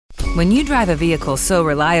When you drive a vehicle so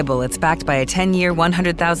reliable it's backed by a 10-year,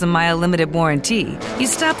 100,000-mile limited warranty, you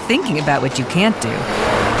stop thinking about what you can't do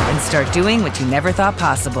and start doing what you never thought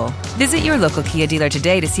possible. Visit your local Kia dealer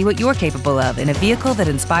today to see what you're capable of in a vehicle that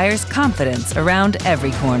inspires confidence around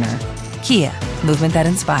every corner. Kia, movement that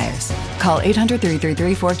inspires. Call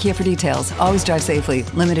 800-333-4KIA for details. Always drive safely.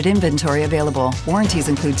 Limited inventory available. Warranties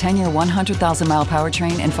include 10-year 100,000-mile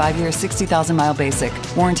powertrain and 5-year 60,000-mile basic.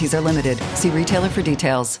 Warranties are limited. See retailer for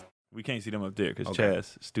details. We can't see them up there because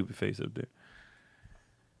Chaz, stupid face up there.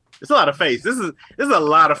 It's a lot of face. This is a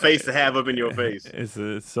lot of face to have up in your face.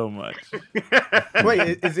 It's so much.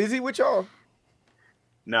 Wait, is Izzy with y'all?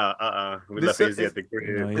 No, we left Izzy at the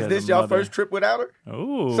crib. Is this y'all first trip without her?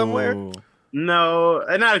 Oh, somewhere? No,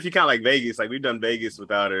 and not if you count like Vegas. Like we've done Vegas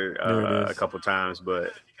without her a couple times,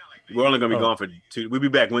 but we're only gonna be gone for 2. We'll be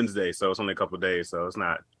back Wednesday, so it's only a couple days, so it's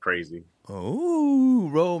not crazy. Oh,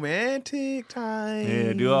 romantic time.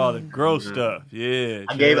 Yeah, do all the gross stuff. Yeah,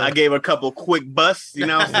 I gave her a couple quick busts. You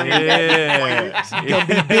know what I'm saying? Yeah, she's gonna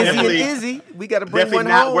be busy and Izzy. We gotta bring definitely one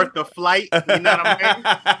not home. worth the flight. You know what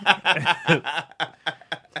I mean?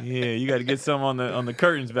 Yeah, you got to get some on the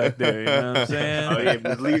curtains back there. You know what I'm saying? Oh yeah,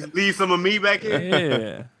 just leave some of me back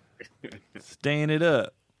here. Yeah, staying it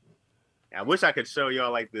up. I wish I could show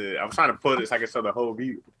y'all I'm trying to put it so I can show the whole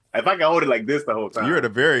view. If I can hold it like this the whole time. You're at a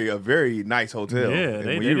very nice hotel. Yeah,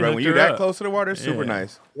 when you're that close to the water, it's super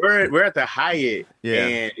nice. We're at the Hyatt. Yeah,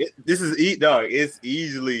 and it's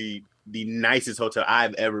easily the nicest hotel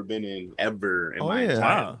I've ever been in my entire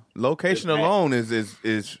life. Location alone is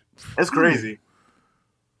it's crazy.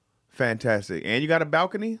 Fantastic. And you got a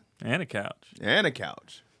balcony? And a couch. That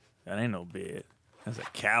ain't no bed. That's a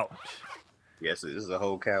couch. Yes, this is a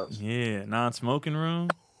whole couch. Yeah, non-smoking room.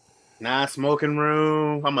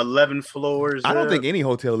 I'm 11 floors. I don't think any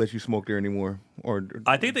hotel lets you smoke there anymore. Or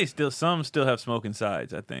I think some still have smoking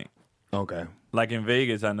sides, I think. Okay. Like in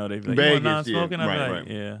Vegas, I know they've like, Vegas, non-smoking. Yeah.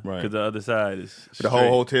 I'm Right. Because the other side is straight. The whole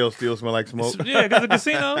hotel still smell like smoke. Yeah, because the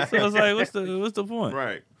casino. So it's like, what's the point?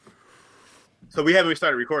 Right. So we haven't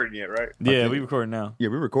started recording yet, right? Yeah, we recording now. Yeah,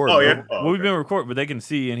 we recording. Oh yeah. Well, we've been recording, but they can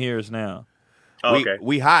see and hear us now. Oh, okay.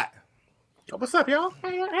 We hot. Oh, what's up, y'all?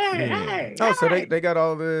 Hey. Oh, so they got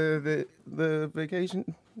all the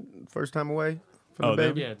vacation first time away from the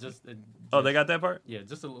baby? Yeah, just they got that part? Yeah,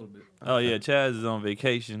 just a little bit. Oh, yeah, Chaz is on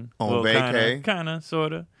vacation. On vacay? Kind of,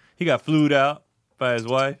 sort of. He got flued out by his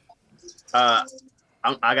wife. I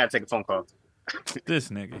got to take a phone call. This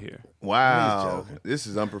nigga here. Wow. This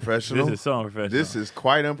is unprofessional. This is so unprofessional. This is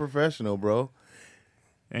quite unprofessional, bro.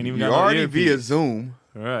 Ain't even You're got no already earpiece. via Zoom.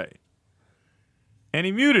 Right. And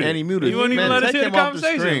he muted it. He wouldn't even let us hear the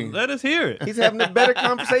conversation. Let us hear it. He's having a better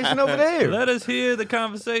conversation over there. Let us hear the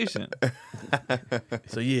conversation.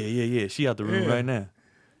 So, yeah. She out the room right now. At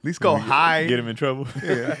least go hide. Get him in trouble.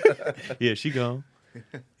 Yeah. Yeah, she gone.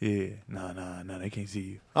 Yeah. No, they can't see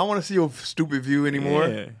you. I don't want to see your stupid view anymore.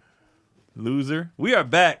 Yeah. Loser. We are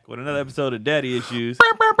back with another episode of Daddy Issues.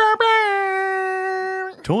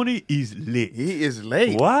 Tony is late. He is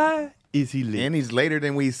late. Why is he late? And he's later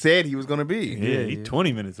than we said he was going to be. Yeah, he's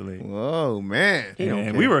 20 minutes late. Whoa, man.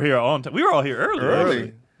 And we were here on time. We were all here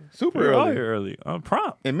early. Super we were all early. here early. On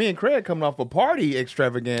prompt. And me and Craig coming off a party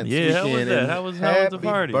extravaganza. Yeah, how was that? How was the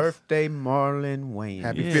party? Happy birthday, Marlon Wayne.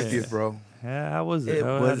 Happy 50th, bro. How was it?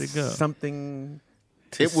 How was did it go? something.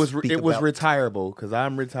 It was retirable because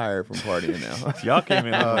I'm retired from partying now. Y'all came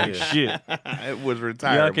in like shit. It was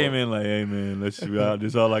retirable. Y'all came in like, hey man, let's see. This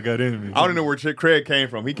is all I got in me. I don't know where Craig came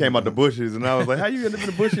from. He came out the bushes, and I was like, "How you end up in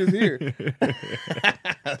the bushes here?"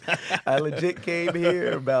 I legit came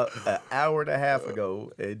here about an hour and a half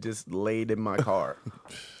ago and just laid in my car.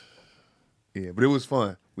 Yeah, but it was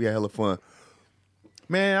fun. We had hella fun.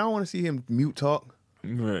 Man, I don't want to see him mute talk.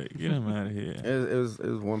 Right, get him out of here. It was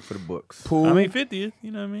one for the books. Pool. I mean, 50th. You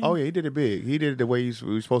know what I mean? Oh yeah, he did it big. He did it the way you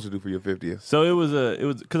were supposed to do for your 50th. So it was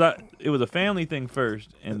a family thing first,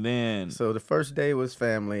 and then So the first day was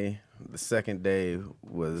family. The second day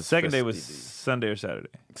was Sunday or Saturday.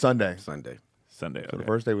 Sunday. Sunday. So Okay. the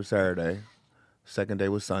first day was Saturday. Second day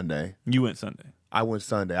was Sunday. You went Sunday. I went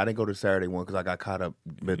Sunday. I didn't go to Saturday one because I got caught up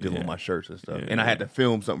dealing with my shirts and stuff, and I had to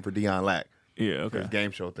film something for Dion Lack. Yeah. Okay. His game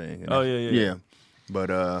show thing. Oh yeah. But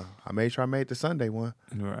I made sure I made the Sunday one.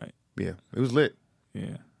 Right. Yeah, it was lit.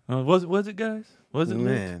 Yeah. Was it, guys? Was it lit?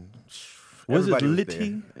 Man, Was it everybody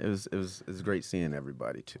litty? there. It was great seeing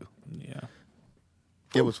everybody too. Yeah.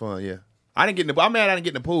 It was fun. Yeah, I didn't get in the. I'm mad I didn't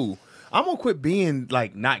get in the pool. I'm gonna quit being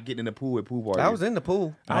like not getting in the pool at pool parties. I was in the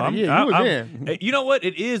pool. You was in. You know what?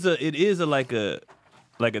 It is a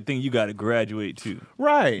like a thing you got to graduate to.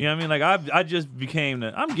 Right. You know what I mean? Like I just became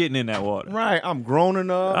I'm getting in that water. Right. I'm grown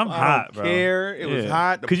enough. I'm hot, don't care. It was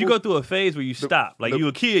hot. Because you go through a phase where you stop. Like you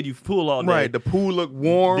a kid, you pool all day. Right. The pool looked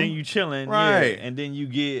warm. Then you chilling. Right. Yeah, and then you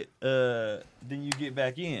get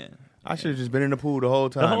back in. I should have just been in the pool the whole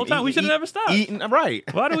time. The whole time. We should have never stopped. Eating. Right.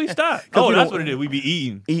 Why do we stop? Oh, that's what it is. We be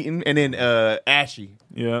eating. Eating and then ashy.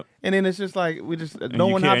 Yeah. And then it's just like we just And no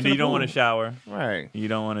you one care, hops and in you the don't pool. want to shower. Right. You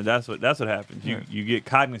don't want to. That's what happens. You get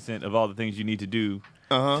cognizant of all the things you need to do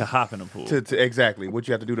to hop in a pool. To exactly what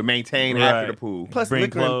you have to do to maintain after the pool. Plus, Bring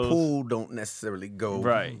liquor clothes. and pool don't necessarily go.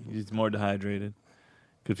 Right. You're just more dehydrated.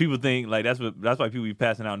 Because people think like that's why people be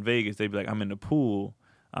passing out in Vegas. They be like, I'm in the pool.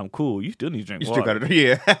 I'm cool. You still need to drink You water. still gotta,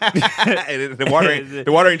 yeah. And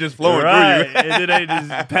the water ain't just flowing right. through you. And then they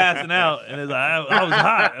just passing out, and it's like I was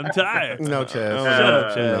hot. I'm tired. No, Chaz. Shut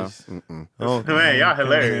up, Chaz. Oh, Man, y'all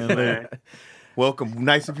hilarious, man. welcome.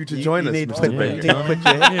 Nice of you to join us. You need to Mr. put, Baker. you need to put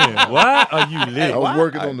your head. Yeah. Why are you lit? I was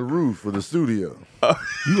working on the roof for the studio.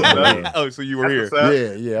 You are lit. Oh, so you were here. What's up?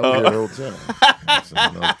 Yeah, I was here the whole time. So, I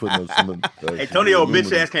was putting up some. Hey, Tony, old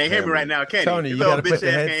bitch ass can't hear me right now, can he? Tony, His you old gotta put bitch the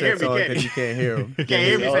ass can't hear headsets me, on can because he? you can't hear him. He can't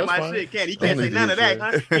hear me Oh, say that's my fine. shit, can he? He can't Only say none of did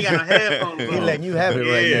that, huh? He got no headphones He on. letting you have it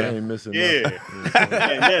right Yeah. I now. ain't missing Yeah. nothing.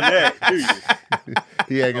 Yeah, that,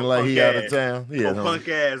 He acting like he out of town. dude. Yeah, Oh, no. punk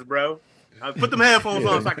ass, bro. Put them headphones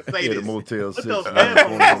on so I can say Yeah, the this. Motel 6. those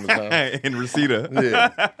headphones on the time. In Reseda.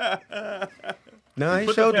 Yeah, No, he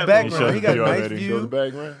Put showed the the headphones background. on. He got a You nice already show the view.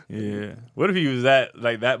 background. Yeah. What if he was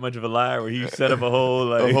that much of a liar where he set up a whole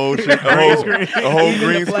like A whole green He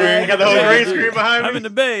screen. got the whole green screen behind I'm me. in the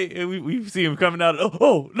bay and we see him coming out.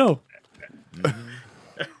 Oh no.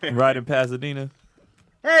 Right in Pasadena.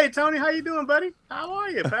 Hey, Tony, how you doing, buddy? How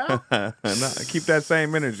are you, pal? No, keep that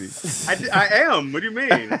same energy. I am. What do you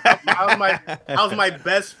mean? How's my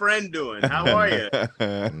best friend doing? How are you? Huh?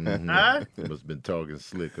 Must have been talking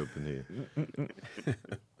slick up in here.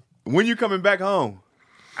 When you coming back home?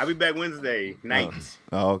 I'll be back Wednesday night.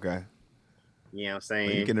 Oh, okay. You know what I'm Well, saying?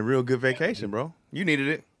 you getting a real good vacation, bro. You needed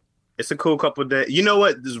it. It's a cool couple of days. You know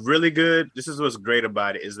what is really good? This is what's great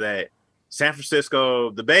about it is that San Francisco,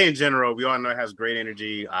 the Bay in general, we all know it has great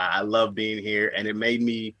energy. I love being here, and it made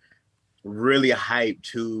me really hyped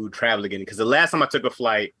to travel again. Because the last time I took a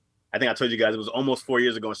flight, I think I told you guys it was almost 4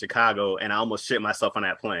 years ago in Chicago, and I almost shit myself on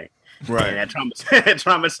that plane. Right. And that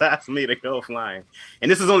traumatized me to go flying. And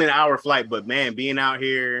this is only an hour flight, but man, being out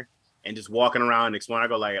here and just walking around and exploring, I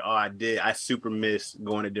go like, oh, I super miss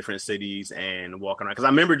going to different cities and walking around. Because I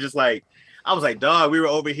remember just like, I was like, dog, we were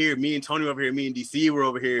over here. Me and Tony were over here. Me and DC were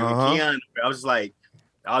over here. Keon. I was just like,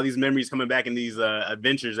 all these memories coming back and these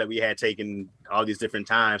adventures that we had taken all these different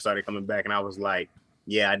times started coming back. And I was like,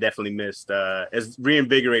 yeah, I definitely missed. It's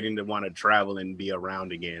reinvigorating to want to travel and be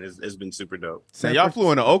around again. It's been super dope. So y'all flew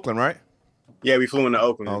into Oakland, right? Yeah, we flew into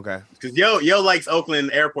Oakland. Okay. Because yo likes Oakland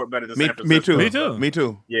Airport better than San Me Francisco. too. Me too. Me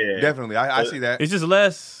too. Yeah. Definitely. I see that. It's just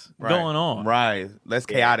less Right. going on. Right. Less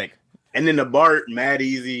chaotic. And then the BART, mad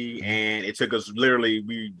easy, and it took us literally,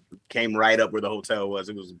 we came right up where the hotel was.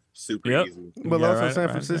 It was super Yep. easy. But Yeah, also, right, San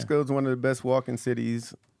right, Francisco is one of the best walking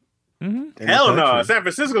cities. Mm-hmm. in the Hell no. country. San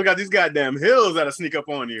Francisco got these goddamn hills that'll sneak up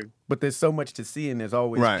on you. But there's so much to see, and there's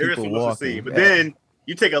always Right. There is people so much walking. to see. But then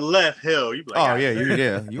you take a left hill, you be like, Oh God yeah,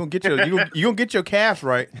 damn. you gonna get your calves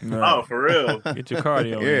right. Oh, for real. Get your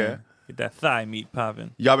cardio Yeah. in. Get that thigh meat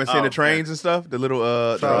popping. Y'all been seeing Oh, the trains and stuff? The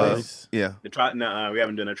little Trolleys. yeah. We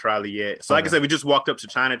haven't done a trolley yet. So like I said, we just walked up to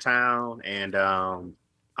Chinatown, and I'm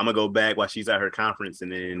gonna go back while she's at her conference,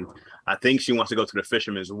 and then I think she wants to go to the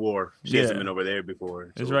Fisherman's Wharf. She hasn't been over there before.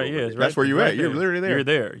 So It's we'll right. go Yeah, over it's there. right. That's where you right at. You're literally there. You're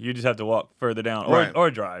there. You just have to walk further down, or Right. or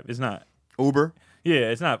drive. It's not. Uber. Yeah,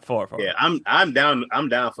 it's not far. Yeah, I'm down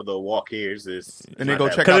for the walk here. It's And then not go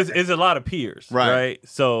that check bad. Because it's a lot of piers, Right. right?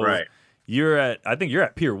 So Right. I think you're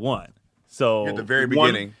at Pier 1. So You're at the very One-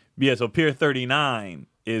 beginning. yeah, so Pier 39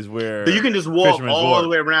 is where So you can just walk Fisherman's all Wharf. the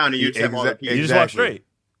way around and you just have all the Exactly. You pieces. just walk Exactly. straight.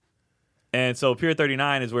 And so Pier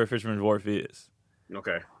 39 is where Fisherman's Wharf is.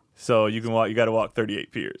 Okay. So you can walk. You got to walk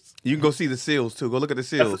 38 piers. You can go see the seals too. Go look at the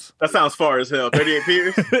seals. That sounds far as hell. 38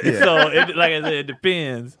 piers? So like I said, it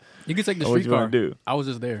depends. You can take the on what you want streetcar. to do. I was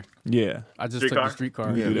just there. Yeah. I just Streetcar? took the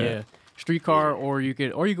streetcar. You can do Yeah. that. Streetcar, or you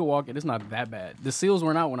could walk it. It's not that bad. The seals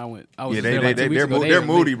weren't out when I went. I was Yeah, just there like 2 weeks ago. they're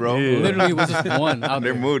moody, bro. Yeah. Literally, it was just one out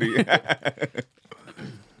They're there. moody.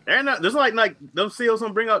 There's like those seals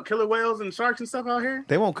don't bring out killer whales and sharks and stuff out here.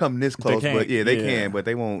 They won't come this close, can't, but yeah, they yeah. can, but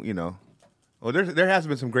they won't. Well, there has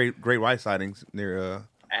been some great white sightings near.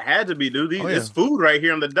 It had to be, dude. Oh, yeah. It's food right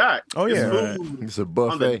here on the dock. Oh, yeah. It's food It's a on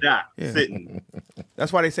the buffet. dock Yeah. sitting.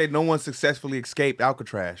 That's why they say no one successfully escaped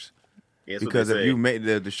Alcatraz. Yeah, that's what Because they if say. you made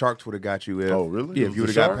the sharks would have got you. Oh, really? Yeah, It if you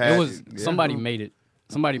was would have the got shark? past. It was yeah. somebody made it.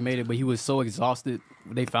 somebody made it, but he was so exhausted.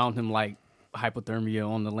 They found him like hypothermia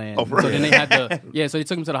on the land. Oh, So then they had to, so they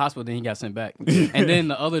took him to the hospital. Then he got sent back. And then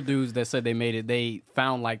the other dudes that said they made it, they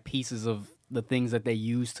found like pieces of the things that they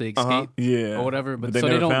used to escape, or whatever. But so they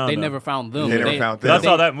never found them. They never found them. I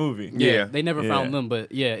saw that movie. Yeah, they never found them.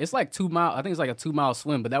 But yeah, it's like 2 miles. I think it's like a 2 mile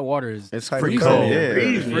swim. But that water is freezing. cold. Yeah,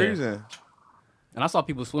 It's freezing. And I saw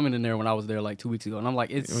people swimming in there when I was there like 2 weeks ago, and I'm like,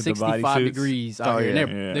 it's With the 65 bodysuits? degrees out here.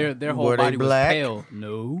 And their whole Were they body was black? pale.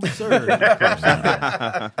 No,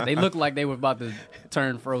 sir. They looked like they were about to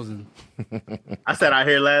turn frozen. I sat out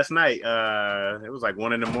here last night. It was like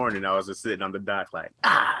 1 a.m. I was just sitting on the dock, like,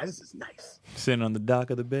 this is nice. Sitting on the dock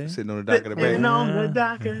of the bay. Sitting on the dock of the bay. Sitting on the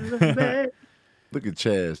dock of the bay. Look at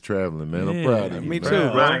Chaz traveling, man. I'm Yeah, proud of you. me bro. too,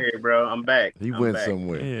 I'm bro. out here, bro. I'm back. He I'm went back.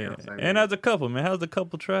 somewhere. Yeah. Yeah. And as a couple, man, how's the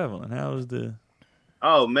couple traveling? How was the...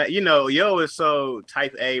 Oh man, yo is so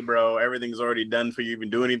type A, bro. Everything's already done for you. Even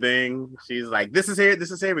do anything. She's like, this is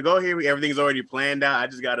here. We go here. Everything's already planned out. I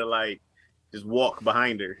just gotta like just walk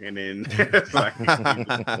behind her, and then it's like,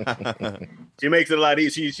 she makes it a lot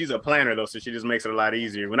easier. She's a planner though, so she just makes it a lot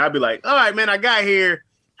easier. When I be like, all right, man, I got here.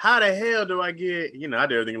 How the hell do I get? I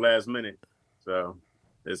did everything last minute, so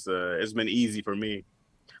it's been easy for me.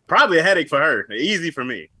 Probably a headache for her. Easy for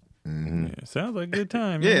me. Mm-hmm. Yeah, sounds like a good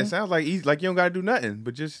time. Yeah, man. it sounds like easy. Like you don't gotta do nothing,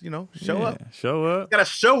 but just show up. Show up. Gotta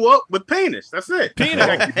show up with penis. That's it.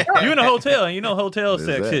 Peanut. You in a hotel, and hotel What is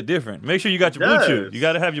sex that? shit different. Make sure you got your It Blue Chew. does. You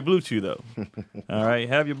got to have your Blue Chew though. All right,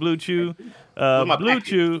 have your Blue Chew. my Blue package?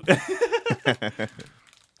 Chew.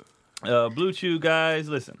 Blue Chew, guys,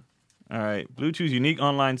 listen. All right, Blue Chew's unique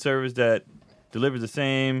online service that delivers the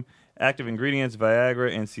same active ingredients,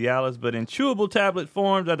 Viagra and Cialis, but in chewable tablet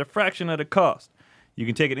forms at a fraction of the cost. You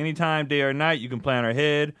can take it anytime, day or night. You can plan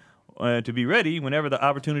ahead to be ready whenever the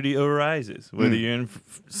opportunity arises. Whether you're in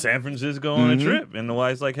San Francisco on a trip, and the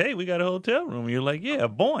wife's like, "Hey, we got a hotel room." And you're like, "Yeah,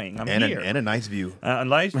 boing, I'm here." And a nice view. A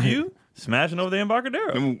nice view, smashing over the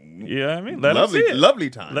Embarcadero. You know what I mean? Let them see Lovely, it. lovely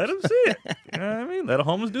time. Let them see it. You know what I mean? Let a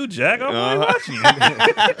homeless dude jack off while he's watching you.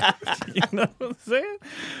 You know what I'm saying?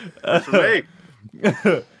 That's for me.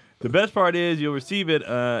 The best part is you'll receive it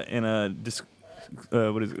in a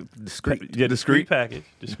what is it? Discreet package.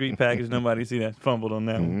 Discreet package. Nobody see that. Fumbled on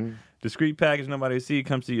that one. Discreet package. Nobody see. It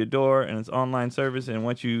comes to your door, and it's online service. And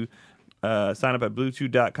once you sign up at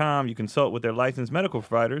bluechew.com, you consult with their licensed medical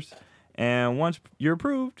providers. And once you're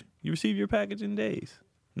approved, you receive your package in days.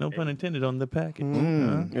 No pun intended on the package.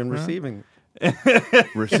 And receiving.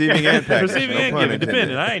 Receiving and package. Receiving No and pun giving. intended.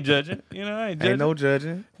 Depending. I ain't judging. I ain't judging. Ain't no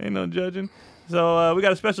judging. Ain't no judging. So we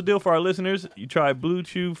got a special deal for our listeners. You try Blue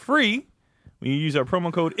Chew free when you use our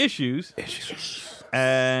promo code ISSUES.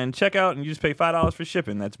 And check out, and you just pay $5 for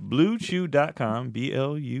shipping. That's bluechew.com,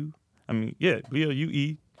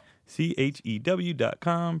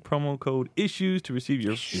 BLUECHEW.com. Promo code ISSUES to receive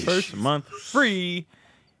your first month free.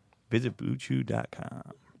 Visit bluechew.com.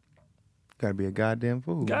 Gotta be a goddamn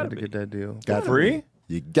fool. Gotta to be. get that deal. Got For free? Be.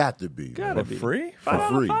 You got to be. Gotta For be. free? For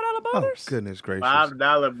free. $5 Oh, bonus. goodness gracious.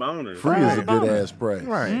 $5 bonus. Free is a good ass price.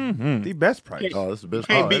 Right. The best price. Oh, that's the best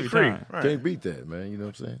Can't price. beat free. time. Right. Can't beat that, man. You know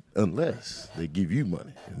what I'm saying? Unless they give you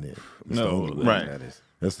money. And then that's the No, only way. right. That is.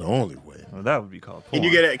 That's the only way. Well, that would be called porn.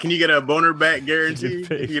 Can you get a boner back guarantee?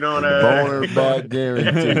 You don't Boner back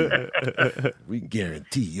guarantee. We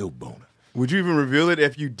guarantee your boner. Would you even reveal it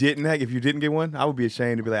if you didn't get one? I would be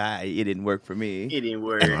ashamed to be like, it didn't work for me. It didn't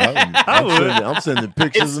work. I'm sending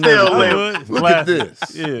pictures It's and still everything. lit. Look at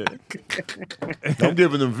this. Yeah. I'm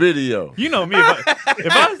giving them video. You know me. If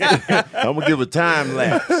I I'm gonna give a time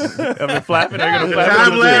lapse. I've been flapping, they're going to flap.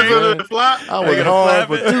 Time it. lapse of the flop. I was gonna hard flap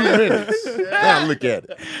for 2 minutes. Now look at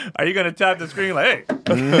it. Are you going to tap the screen like, hey?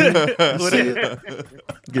 What is it?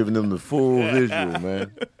 Giving them the full visual,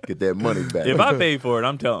 man. Get that money back. If I paid for it,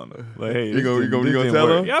 I'm telling them. Like, hey, this gonna didn't tell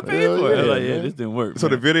work. them? Yeah, I paid Hell for it. yeah, I'm like, man. this didn't work. So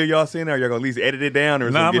the man. video y'all seen, are y'all gonna at least edit it down, or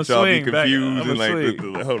is it Nah, gonna get y'all be I'ma swing back. confused I'ma and like,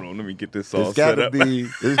 swing. hold on, let me get this all It's got set to up. be.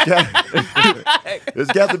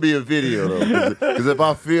 It's got to be a video though, because if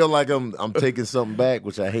I feel like I'm taking something back,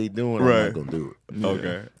 which I hate doing, I'm Right. not gonna do it.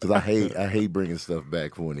 Okay, Because I hate bringing stuff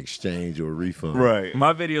back for an exchange or a refund. right.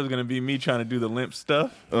 My video is going to be me trying to do the limp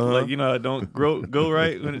stuff. Like, I don't go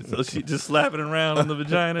right. So she just slapping around on the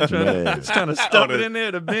vagina, trying to stuff it in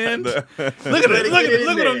there to bend. Look at it.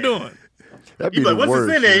 Look what I'm doing. That'd You be like, the once worst.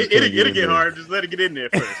 it's in there, when you can't it'll in get there. hard. Just let it get in there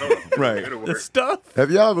first. Hold on. Right. It'll The work. stuff.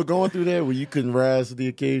 Have y'all ever gone through that where you couldn't rise to the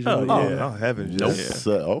occasion? Oh, Like, yeah. Oh heavens, Nope. yes.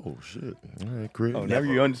 Oh shit! All right, Chris. Oh, now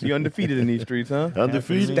you undefeated in these streets, huh?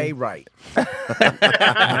 Undefeated. Stay right.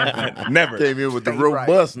 Never. Came in with the Stay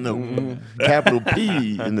robust note, capital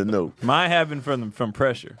P in the note. Mine happened from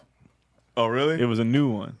pressure. Oh, really? It was a new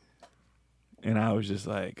one. And I was just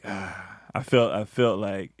like, I felt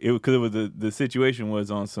like it because it was the situation was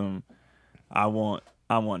on some I want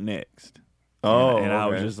next. Oh, and I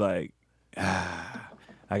okay. was just like,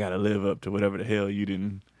 I gotta live up to whatever the hell you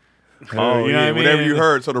didn't. Oh, you know what I mean? whatever you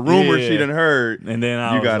heard. So the rumors she done heard, and then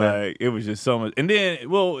I was like, it was just so much. And then,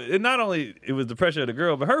 it not only it was the pressure of the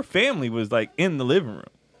girl, but her family was like in the living room.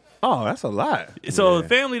 Oh, that's a lot. So the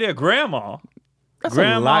family there, grandma. That's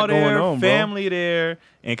grandma a lot there, going on, bro. family there,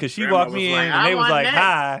 and because she Grandma walked me was in, like, and they "I was want like,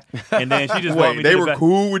 that." hi, and then she just walked me. They to the were back.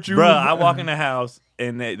 cool with you, Bruh, I walk in the house,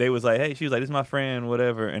 and they was like, hey, she was like, this is my friend,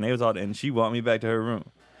 whatever, and they was all, and she walked me back to her room.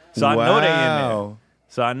 So I know they in there.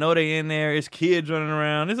 So I know they in there. It's kids running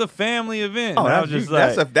around. It's a family event. Oh, I was just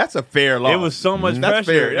like, that's a fair loss. it was so much That's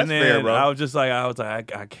pressure. fair. That's and then fair, bro. I was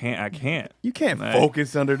like, I can't. You can't Like,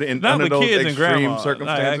 focus under not under with those kids and extreme grandma.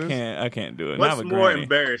 circumstances. Like, I can't do it. What's not with more granny.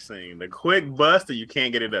 embarrassing, the quick bust or you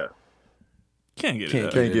can't get it up? Can't get it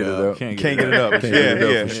up. Can't get it up. Can't Can't get it up. Can't get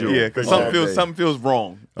it up for sure. Yeah. Because All day. something feels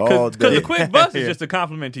wrong. All Because day. the quick bust is just a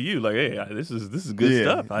compliment to you. Like, hey, this is good Yeah.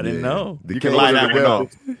 stuff. I didn't know. The You can king lie of that the one devil.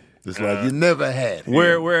 off. It's like you never had it.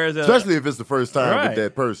 Whereas, Especially if it's the first time Right. with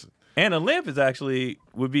that person. and a limp is actually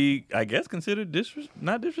would be, I guess, considered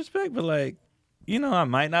not disrespect, but like, I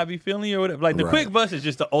might not be feeling you or whatever. Like the Right. quick bust is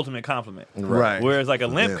just the ultimate compliment. Right. Whereas like a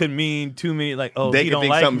limp Yeah. could mean too many, like, oh, They he could don't think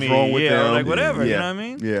like something's me, wrong with or them. like whatever. You Yeah. know what I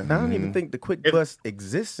mean? Yeah. I don't even think the quick bus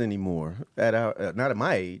exists anymore at our not at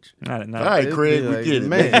my age. Not All right, It'd Craig, be we like, get it.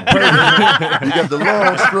 man. You got the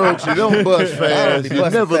long strokes. You don't bust fast. be You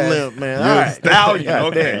busting never fast. limp, man. You're All a right. stallion. God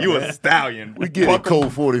Okay, damn. you a stallion. We get it, Cole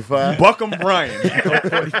 45. Buckham Brian.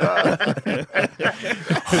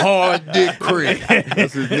 Hard Dick Craig.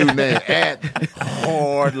 That's his new name. At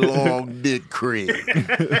Hard Long Dick Craig.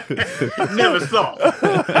 Never saw.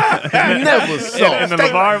 Never saw. And the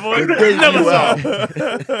LeVar voice. Never saw.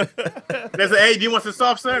 That's hey, do you want some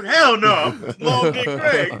soft serve? Hell no. Long Dick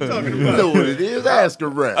Craig. What you talking You about? know what it is. Ask I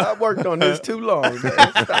around. worked on this too long. Man.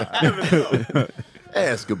 Stop.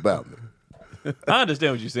 Ask about me. I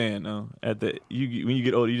understand what you're saying, though. When you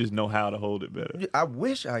get older, you just know how to hold it better. I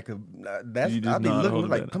wish I could. That's You just I'd be know how to looking hold it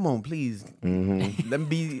like, better. come on, please. Let me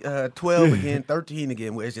be 12 again, 13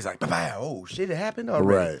 again. Where it's just like, oh shit, it happened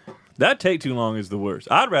already. Right. That take too long is the worst.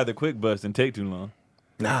 I'd rather quick bust than take too long.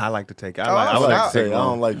 Nah, I like to take. I I like like to say take I long.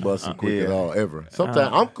 don't like busting quick yeah. at all, ever.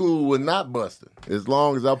 Sometimes I'm cool with not busting. As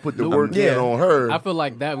long as I put the work in on her. I feel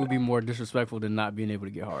like that would be more disrespectful than not being able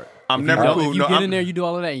to get hard. I'm If never you don't- cool. If you No, get I'm- in there, you do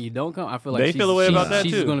all of that, and you don't come. I feel like They feel a way about that,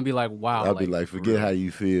 she's too. going to be like, wow. I'll be like, forget how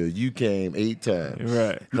you feel. You came 8 times.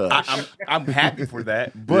 Right. Hush. I'm happy for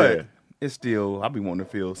that, but Yeah. it's still. I'll be wanting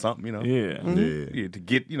to feel something, you know. Yeah. Yeah. Yeah, to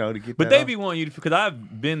get But that they off. be wanting you to, because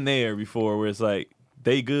I've been there before where it's like,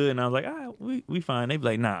 they good, and I was like, we fine. They be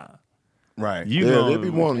like, nah. right. You Yeah, gonna, they be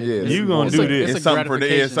wanting, yeah. You gonna It's do like- this. it's It's a something for them.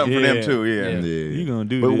 It's something for them Yeah. too. Yeah. Yeah. You gonna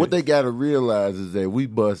do But this. what they got to realize is that we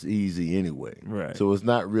bust easy anyway. Right. So it's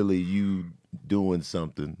not really you doing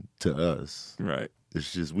something to us. Right.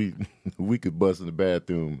 It's just we could bust in the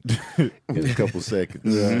bathroom in a couple seconds.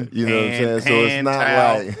 You know what I'm saying? So it's Hand not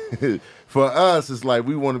towel. like for us. It's like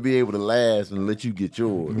we want to be able to last and let you get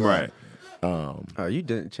yours. Right. You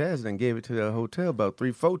didn't. Chaz done gave it to the hotel about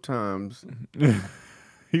 3-4 times.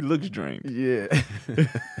 He looks drained. Yeah.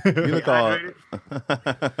 You look all.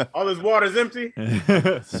 All this water's empty.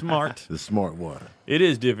 Smart. The smart water. It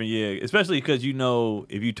is different, yeah. Especially because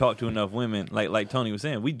if you talk to enough women, like Tony was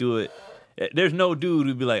saying, we do it. There's no dude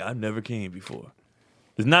who'd be like, I've never came before.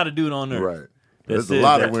 There's not a dude on earth. Right. that There's a says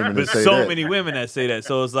lot that. of women that There's say so that. many women that say that.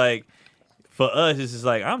 So it's like, for us, it's just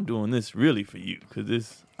like, I'm doing this really for you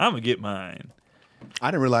because I'm going to get mine.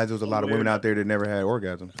 I didn't realize there was a lot of women out there that never had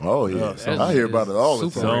orgasms. Oh yeah. that's I hear about it all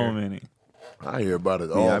the super time. So many. I hear about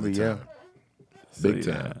it all the time. Big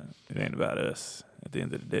So, time. It ain't about us at the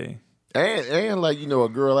end of the day. And like, a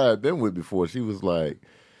girl I had been with before, she was like,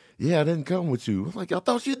 yeah, I didn't come with you. I was like, I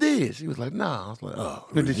thought you did. She was like, nah. I was like, oh.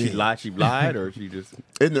 But did she yeah. lie? She lied, or she just?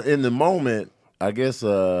 In the moment, I guess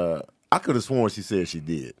I could have sworn she said she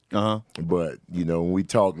did. But, when we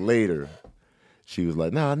talked later, she was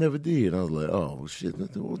like, nah, I never did. I was like, oh, shit.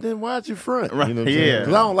 Well, then why'd you front? Right, You know what I'm saying? yeah.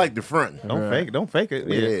 Because I don't like the front. Don't fake it. Don't fake it.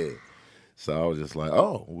 Yeah. Yeah. So I was just like,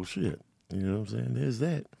 oh, well, shit. You know what I'm saying? There's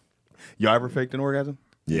that. Y'all ever faked an orgasm?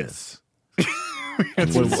 Yes.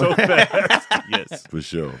 So fast. Yes. For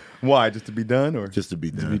sure. Why? Just to be done, or Just to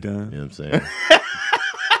be done. be done. You know what I'm saying?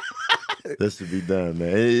 Just to be done,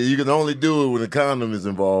 man. You can only do it when a condom is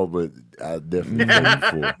involved, but I definitely done it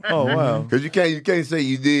before. Oh wow. Because you can't say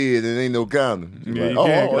you did and ain't no condom. You're Yeah, like,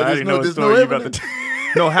 you can't, 'cause I there's already know the there's story no you about evidence. to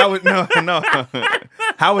No, how was no.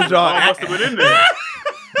 How was y'all? I must have been in there.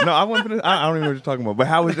 No, I wasn't. I don't even know what you're talking about. But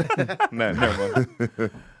how was? No, never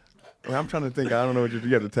mind. Well, I'm trying to think. I don't know what you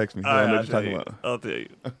have to text me. I don't know I'll what you're talking tell you. about. I'll tell you.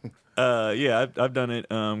 Yeah, I've done it.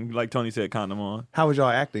 Like Tony said, condom on. How was y'all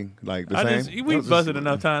acting? Like the same? We buzzed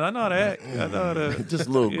enough times. I know how to act. I know how to. Just a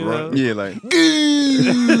little grunt. Yeah, like.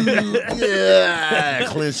 Yeah,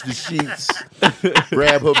 clench the sheets,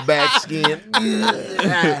 grab her back skin.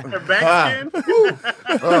 Her back skin?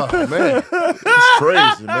 Oh man, it's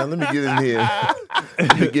crazy, man. Let me get in here.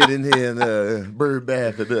 Let me get in here and bird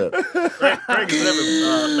bath it up. Craig has never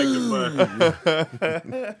faked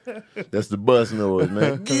a buzz. That's the buzz noise,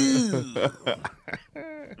 man.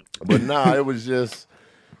 But nah, it was just.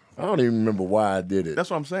 I don't even remember why I did it. That's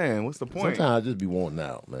what I'm saying. What's the point? Sometimes I just be wanting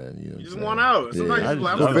out, man. You know You just want out. Sometimes Yeah, you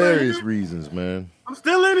like, for I'm still in various here. reasons, man. I'm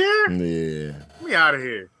still in here. Yeah, Let me out of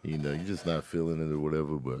here. you know, you're just not feeling it or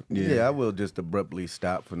whatever. But Yeah, I will just abruptly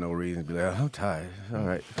stop for no reason. Be like, I'm tired. All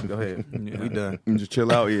right, go ahead. We done. Just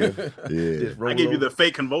chill out, yeah. yeah, Just roll I gave you over. the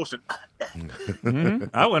fake convulsion.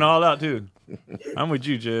 I went all out too. I'm with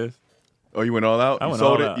you, Chaz. Oh, you went all out? I You went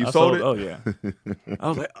sold all it? out. You I sold it? Oh yeah. I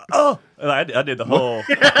was like, oh, I did the whole.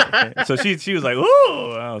 So she was like,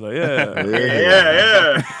 ooh. I was like, yeah.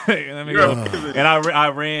 Yeah. Let me go. And I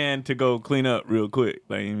ran to go clean up real quick.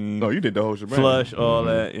 Like, I mean, Oh, you did the whole shebang. flush all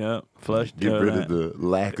that. Yeah, flush. get rid of the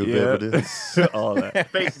lack of Yeah. evidence. all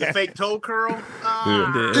that. The fake toe curl.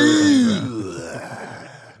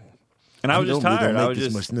 And I was just Normally tired. don't I make was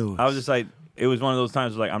this just, much noise. I was just like, it was one of those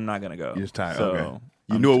times like I'm not gonna go. You're just tired. So Okay.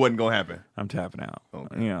 You knew it wasn't going to happen. I'm tapping out.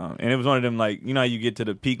 Okay. You know, and it was one of them like, you know how you get to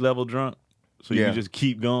the peak level drunk, so you Yeah. can just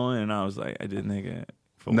keep going. And I was like, I didn't think it.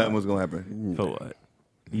 For Nothing what? was going to happen. For what?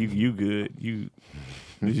 You good?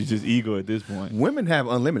 This is just ego at this point. Women have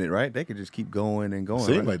unlimited, right? They could just keep going and going.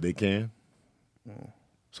 Seems right? like they can.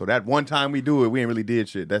 So that one time we do it, we ain't really did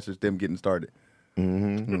shit. That's just them getting started.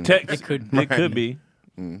 It could be.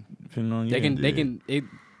 Depending on you.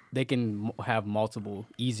 They can have multiple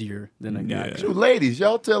easier than a guy. Yeah. So, ladies,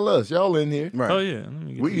 y'all tell us. Y'all in here. Right. Oh yeah. Let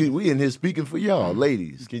me get We in here speaking for y'all.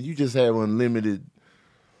 Ladies, can you just have unlimited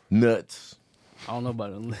nuts? I don't know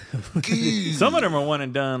about it. Some of them are one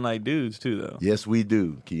and done like dudes too, though. Yes, we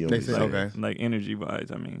do. Keon They was say, saying. okay. Like energy wise.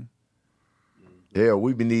 I mean, Yeah,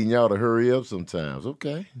 we been needing y'all to hurry up sometimes.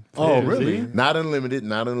 Okay. Oh, Yeah, really? see? Not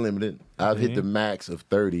unlimited. I've hit the max of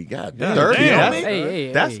 30. God damn. 30? Damn. That's,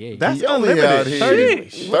 Hey, that's, hey. that's He only unlimited. out here.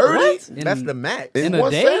 30? That's the max. In In a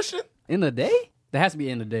one day? session? In a day? That has to be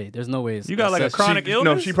in a day. There's no way it's you got like a session. chronic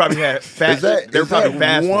illness. No, she probably had fast. Is that, They're is probably that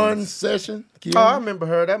fast one ones. session? Keon? Oh, I remember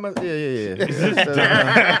her. That must. Yeah.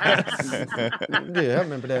 Yeah, I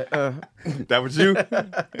remember that. That was you?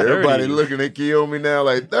 Everybody looking at Kiyomi now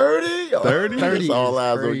like 30? 30? That's all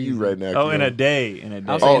eyes on crazy. you right now. Oh, in a Kiyomi. day. In a day.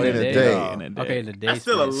 I was saying Oh, in a day. In a day. Okay, in a day. That's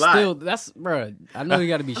still a span. lot. Still, that's bro. I know you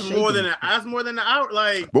got to be shaking. That's more than an hour.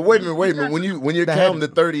 Like, But wait a minute. When you're counting the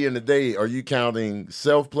 30 in a day, are you counting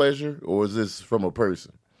self pleasure or is this from a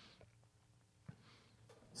person?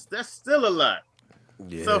 that's still a lot.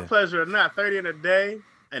 Yeah. Self pleasure or not, 30 in a day.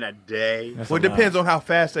 In a day. That's Well, a it depends lot. on how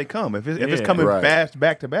fast they come. If it's Yeah. coming Right. fast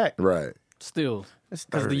back to back, Right. Still,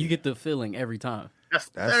 because you get the feeling every time. That's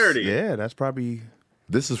that's 30. Yeah, that's probably.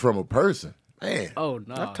 This is from a person. Man. Oh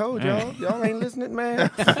no! I told y'all ain't listening, man.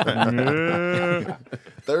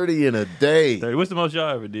 30 in a day. What's the most y'all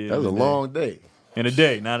ever did? That was a in day? long day. In a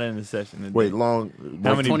day, not in a session. In a Wait, day. long.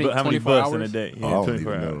 How many 24 bucks in a hours? day? I Yeah, don't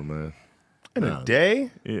 24 even hours. know, man. In a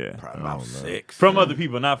day? Yeah. About 6. From other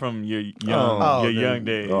people, not from your young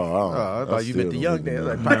days. I thought you meant the young days.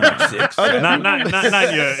 Like,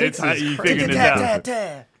 Not your. It's how you figuring this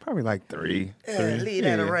out. Probably like 3. leave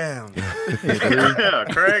that around. Yeah,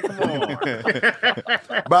 Craig, come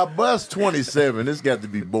on. By bus 27, it's got to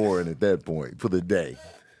be boring at that point for the day.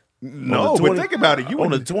 No, On the but 20 think about it. You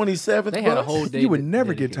on the would, 27th They had a bus? whole day. you would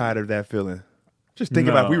never get dedicated. tired of that feeling. Just think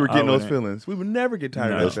No, about if we were I getting those wouldn't. feelings. We would never get tired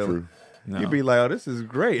No. of That's that feeling. true. No. You'd be like, "Oh, this is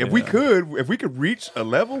great." If we could reach a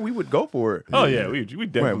level, we would go for it. Oh yeah, we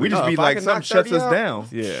definitely. Right, we just be if I like could something knock shuts 30 us out, down.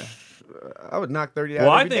 Yeah. I would knock 30 out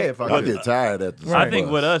Well, I every day think- if I I could. get tired at the I think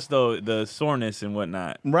bus. with us though, the soreness and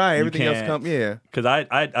whatnot. Right, you everything else can't- come. Yeah, Cause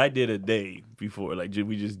I did a day before, like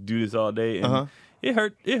we just do this all day, and it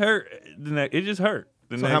hurt. It hurt. It just hurt.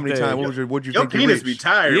 The So next how many day. times? Would you Your think you penis reached? be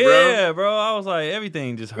tired, bro. Yeah, bro. I was like,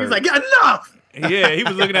 everything just hurt. He's like, get enough. yeah, he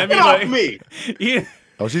was looking at me Get like, off me. yeah.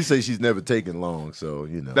 Oh, she says she's never taken long, so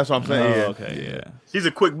you know. That's what I'm Oh, saying. Yeah. okay, yeah. She's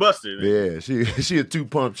a quick buster. Yeah, she a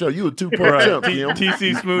 2-pump chump. You a 2-pump Right. chump, Kim.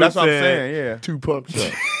 TC Smooth That's what I'm said. saying. Yeah. 2-pump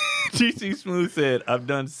chump. TC Smooth said, I've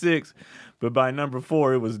done 6, but by number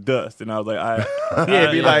 4 it was dust, and I was like, Yeah,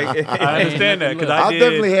 it'd be like I understand that because I I did.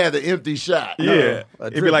 definitely had the empty shot. Yeah,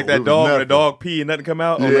 it'd be like that It was dog when a nothing. dog pee and nothing come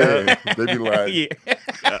out. Yeah, they be like,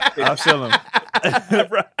 I'll sell him.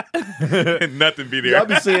 Nothing be there. Yeah, I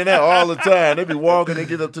be seeing that all the time. They be walking, they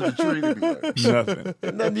get up to the tree, they be like,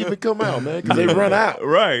 Nothing. nothing even come out, man, because they run out.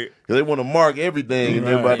 Right. Because they want to mark everything, and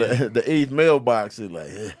then by the 8th mailbox, it's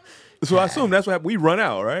like, So I assume that's what happened. We run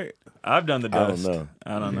out, right? I've done the dust.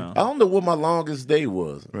 I don't know what my longest day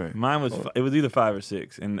was. Right. Mine was it was either 5 or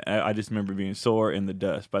 6, and I just remember being sore in the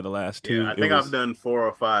dust by the last 2. Yeah, I think I've done 4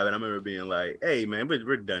 or 5, and I remember being like, "Hey, man,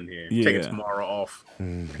 we're done here. Taking tomorrow off."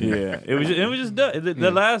 Yeah, it was just done.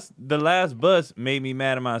 The last bus made me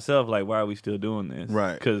mad at myself. Like, why are we still doing this?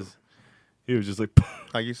 Right. Because it was just like,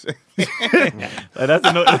 Like you say. that's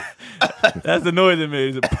the noise it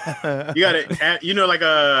made. You got it. Like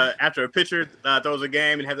after a pitcher throws a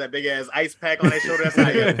game and has that big ass ice pack on their shoulder. That's how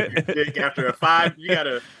you gotta, after a 5, you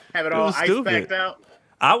gotta have it all ice packed out.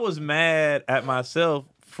 I was mad at myself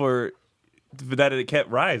for that it kept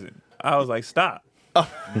rising. I was like, stop.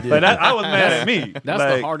 Like I was mad at me. That's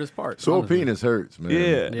like, the hardest part. Sore penis hurts, man.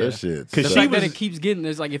 Yeah. That shit. The fact that it keeps getting,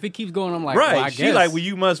 it's like if it keeps going, I'm like, right. well, I She guess. like, well,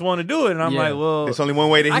 you must want to do it, and I'm like, well, it's only one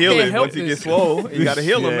way to I heal can't it. help Once he this. gets swole, you got to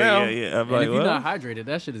heal him now. Yeah. I'm And like, if you're not hydrated,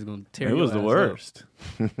 that shit is gonna tear it your was the ass worst.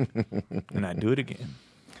 And I do it again.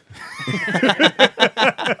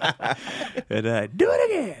 And I do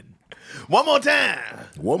it again. One more time.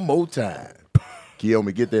 One more time.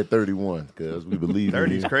 Kiyomi, get that 31, because we believe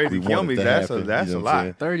 30 is crazy. We want it Kiyomi, to that's happen, a you know what lot. I'm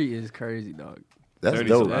saying? 30 is crazy, dog. That's 30 's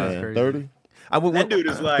dope, a lot. man. Crazy. 30? That dude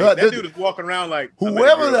is like That dude is walking around like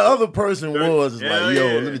Whoever the other person was is Hell like, yo,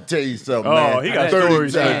 yeah. let me tell you something, Oh, man. he got 30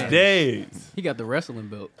 stories for times. days. He got the wrestling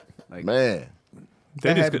belt. Like, Man,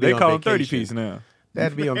 They call him 30 piece now. They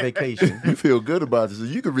had to be on vacation. you feel good about this.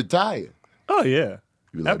 You can retire. Oh yeah.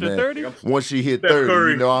 You be like, After man, 30? once she hit Steph 30,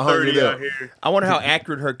 Curry, you know, I hung 30 it up. out here. I wonder how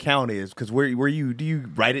accurate her count is, because do you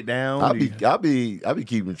write it down? I'll be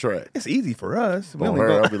keeping track. It's easy for us. We On only her,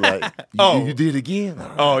 go- I'll be like, you did again?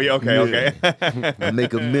 Oh, yeah, okay. I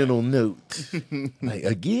make a mental note. Like,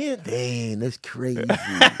 again? Dang, that's crazy.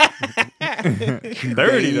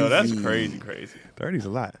 30 though, that's crazy. 30's a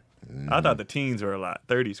lot. I thought the teens were a lot.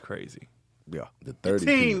 30's crazy. Yeah. The 30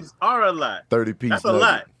 Teams piece. are a lot. 30 piece. That's a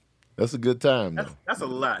lot. That's a good time, though. That's a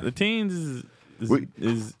lot. The teens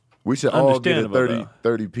is We should all get a understandable,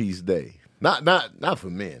 30 piece day. Not for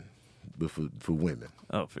men, but for women.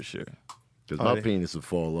 oh for sure. Because my penis would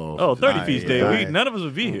fall off. Oh, 30 piece day. Right. None of us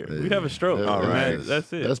would be here. We'd have a stroke. All right.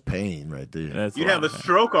 That's it. That's pain right there. You'd have a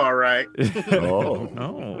stroke, all right. Oh.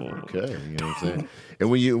 Okay. You know what I'm saying? And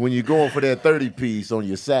when you're going for that 30 piece on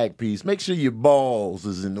your sack piece, make sure your balls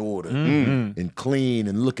is in order and clean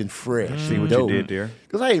and looking fresh. See what you did there.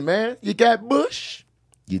 Because, hey, man, you got bush.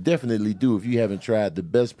 You definitely do if you haven't tried the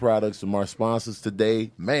best products from our sponsors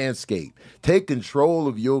today, Manscaped. Take control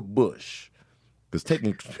of your bush. Because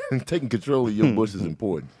taking control of your bush is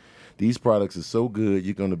important. These products are so good,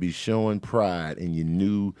 you're going to be showing pride in your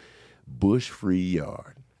new bush-free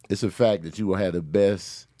yard. It's a fact that you will have the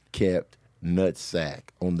best kept nut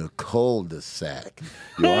sack on the cul-de-sac.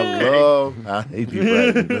 Yo, I hate people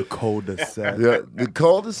writing the cul-de-sac. Yeah, the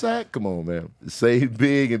cul-de-sac? Come on, man. Save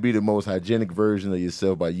big and be the most hygienic version of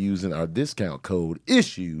yourself by using our discount code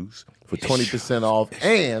ISSUES for 20% off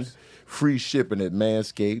and free shipping at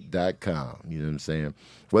manscaped.com. You know what I'm saying?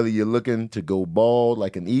 Whether you're looking to go bald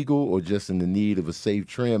like an eagle or just in the need of a safe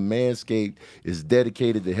trim, Manscaped is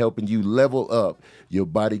dedicated to helping you level up your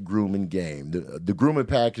body grooming game. The grooming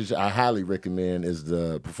package I highly recommend is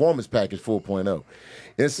the Performance Package 4.0.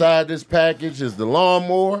 Inside this package is the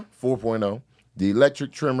Lawnmower 4.0. The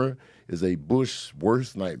electric trimmer is a bush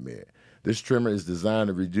worst nightmare. This trimmer is designed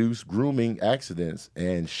to reduce grooming accidents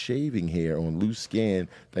and shaving hair on loose skin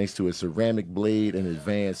thanks to a ceramic blade and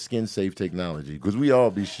advanced skin-safe technology. Because we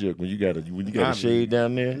all be shook when you got a shave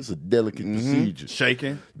down there. It's a delicate procedure.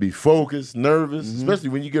 Shaking. Be focused, nervous, especially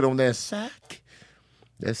when you get on that sack.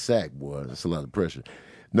 That sack, boy, that's a lot of pressure.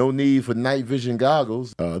 No need for night vision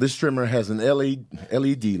goggles. This trimmer has an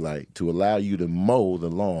LED light to allow you to mow the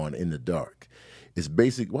lawn in the dark. It's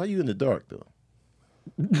basic. Why are you in the dark, though?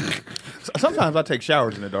 Sometimes I take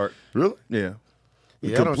showers in the dark. Really? Yeah.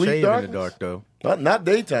 Yeah, I don't Complete shave darkness? in the dark, though. Not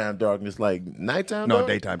daytime darkness, like nighttime No, dark?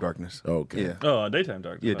 daytime darkness. Okay. Yeah. Oh, daytime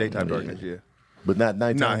darkness. Yeah, daytime darkness, yeah. But not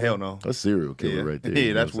nighttime? Nah, hell no. That's serial killer Yeah. right there. Yeah,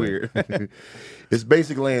 you know that's what I'm saying? It's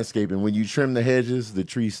basic landscaping. When you trim the hedges, the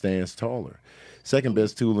tree stands taller. Second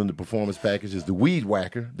best tool in the performance package is the Weed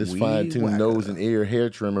Whacker. This fine-tuned nose and ear hair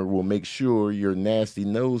trimmer will make sure your nasty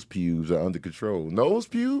nose pubes are under control. Nose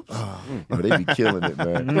pubes? Oh, they be killing it,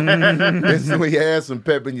 man. Instantly add some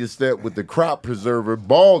pep in your step with the Crop Preserver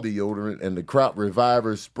Ball Deodorant and the Crop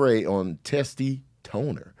Reviver Spray on Testy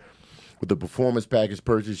Toner. With the performance package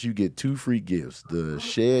purchase, you get 2 free gifts, the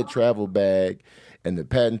Shed Travel Bag And the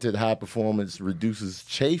patented high performance reduces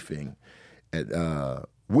chafing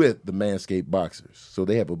with the Manscaped Boxers. So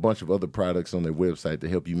they have a bunch of other products on their website to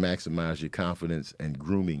help you maximize your confidence and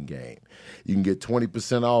grooming game. You can get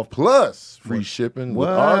 20% off plus free shipping with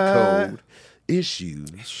our code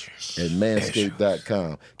issues at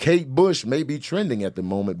manscaped.com. Kate Bush may be trending at the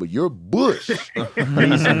moment, but your bush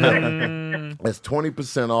needs some help. That's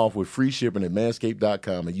 20% off with free shipping at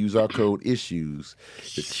manscaped.com and use our code issues.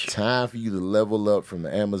 It's time for you to level up from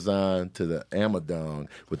the Amazon to the Amadon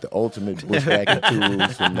with the ultimate bushwhacking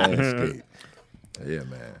tools from Manscaped. Yeah,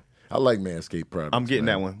 man. I like Manscaped products. I'm getting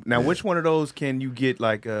that one. Now, which one of those can you get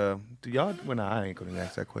like, do y'all, well, no, I ain't going to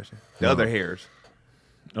ask that question. The other hairs.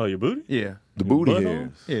 Oh, your booty? Yeah. The booty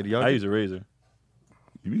hairs. Yeah, do y'all I use a razor.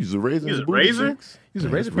 You use a razor? Use a razor? Use a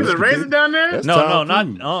razor? Use a razor down there? That's No, Tom not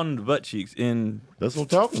Cruise. on the butt cheeks. That's what I'm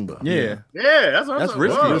talking about. Yeah. Yeah, that's what That's I'm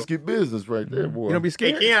risky. talking about. Risky business right there, boy. You don't be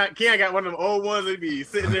scared? Hey, Keon got one of them old ones that be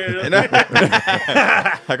sitting there.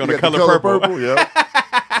 Like on You the got color purple. yeah.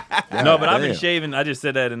 No, but I've been damn. shaving. I just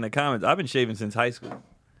said that in the comments. I've been shaving since high school.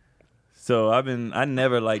 So I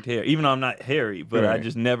never liked hair, even though I'm not hairy, but I Right.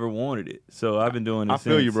 just never wanted it. So I've been doing it I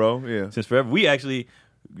feel since, you, bro. Yeah. since forever. We actually,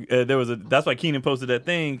 that's why Keenan posted that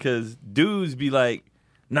thing, because dudes be like,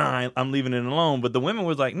 nah, I'm leaving it alone. But the women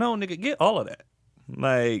was like, no, nigga, get all of that.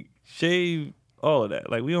 Like, shave all of that.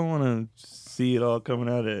 Like, we don't want to see it all coming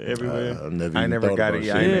out of everywhere. I never got thought it.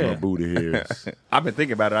 about I shaving ain't- my booty hairs. I've been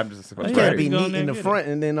thinking about it. I'm just Yeah, You can't be be going neat in there the and front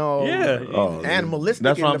and then all Yeah. Oh, animalistic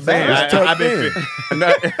That's in what the I'm saying. back. It's tucked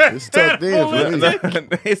in. It's tucked in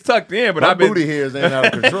for me. It's tucked in, but My I've been. booty hairs ain't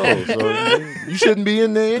out of control, so you shouldn't be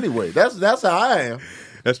in there anyway. That's how I am.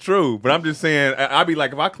 That's true, but I'm just saying. I'd be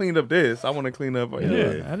like, if I cleaned up this, I want to clean up.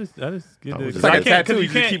 Yeah, I just get the. It's like a I can't- 'cause tattoo. You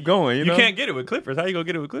just keep going. You know? can't get it with clippers. How you gonna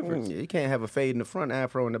get it with clippers? You can't have a fade in the front,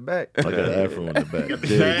 afro in the back. I got an afro in the back.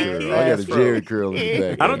 Jerry curl. I got a Jerry curl in the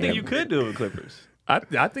back. I don't think you could do it with clippers. I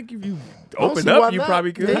think if you don't open see why up, you not.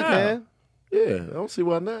 probably could. Yeah, you can. Yeah, I don't see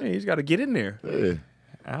why not. Yeah, you just got to get in there. Yeah.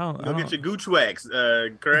 I don't. Go get your gooch wax,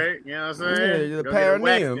 Craig. You know what I'm Yeah, saying? the Go get it waxed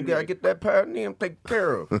perineum. You in gotta there. get that perineum taken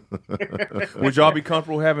care of. Would y'all be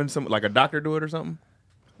comfortable having some, like a doctor do it or something?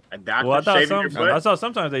 A doctor Well, I shaving your thought I butt. saw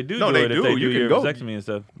sometimes they do No, do they it do. if they You do can your go. vasectomy and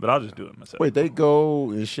stuff, but I'll just do it myself. Wait, they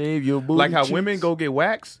go and shave your booty Like how cheeks? women go get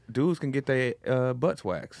waxed, dudes can get their butts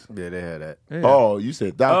waxed. Yeah, they had that. Yeah. Oh, you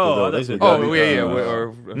said doctor Oh, though. I That's thought what you got Oh, me yeah,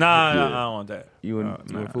 thinking. or Nah, Yeah. I don't want that. you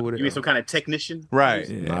and fool with it. You mean some kind of technician? Right.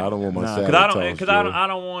 Nah, I don't want my Nah, salad because I tossed,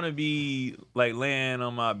 don't want to be like laying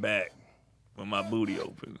on my back with my booty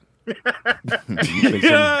open. You think You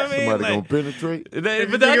know what I mean? somebody Like- gonna penetrate? But you I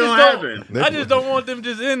think just it'll happen? I just don't want them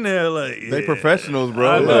just in there like They yeah. professionals, bro.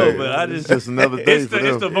 I know, Like, but I it's just just another day it's for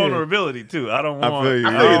the them. vulnerability too. I don't I want. feel you.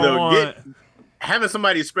 I feel you don't though. want- Having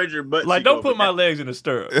somebody spread your butt. like cheek don't over put my that- legs in the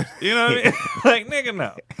stirrups. You know what I mean? Like nigga,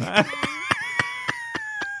 no.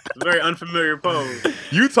 It's a very unfamiliar pose.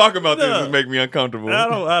 You talk about this No. and make me uncomfortable.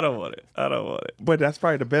 I don't want it. I don't want it. But that's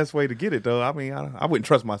probably the best way to get it, though. I mean, I wouldn't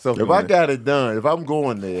trust myself. If doing I it. got it done, if I'm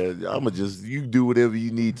going there, I'ma just you do whatever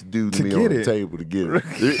you need to do to me get on the it. table to get it.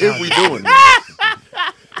 If we doing this.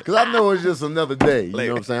 Because I know it's just another day. You know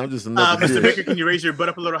what I'm saying? I'm just another Mr. day. Baker, can you raise your butt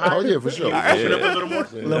up a little higher? Oh, yeah, for sure. Can you open up a little more?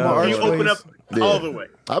 more Can you arch, open up Yeah. all the way?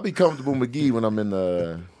 I'll be comfortable McGee when I'm in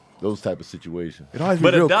those type of situations. It always be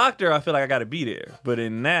But real- a doctor, I feel like I got to be there. But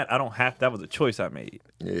in that, I don't have. That was a choice I made.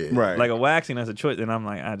 Yeah. right. Like a waxing, that's a choice, and I'm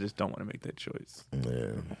like, I just don't want to make that choice.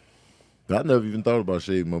 Yeah. I never even thought about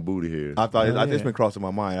shaving my booty hair. I thought Yeah. it's been crossing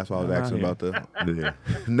my mind. That's why I was asking yeah. about the. Yeah.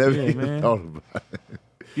 Never Yeah, even man. thought about it.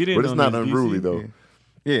 You didn't But it's know not this, unruly, DC? though.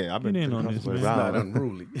 Yeah, I've been. You didn't know this, comfortable man. It's around. not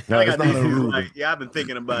unruly. No, I it's got not these unruly. like, yeah, I've been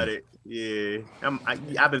thinking about it. Yeah,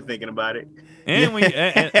 I've been thinking about it. And we,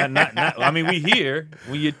 and not, I mean, we here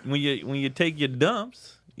when you take your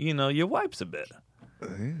dumps, you know, your wipes are better.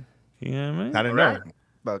 You know what I mean? I didn't Right. know.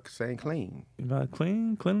 About saying clean. About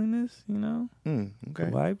cleanliness, you know, Okay.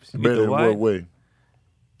 the wipes. You get Better the in wipe what way?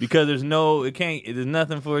 because there's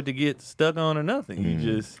nothing for it to get stuck on or nothing. You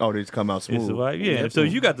just Oh, they just come out it's smooth. a wipe. Yeah. So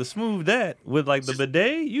you got to smooth that with like the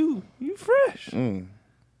bidet. You fresh.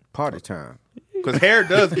 Party time. Because hair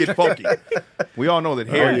does get funky. We all know that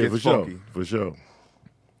hair Oh, yeah, gets for sure. funky. For sure.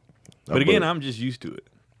 But again, I'm just used to it.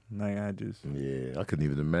 Like I just Yeah, I couldn't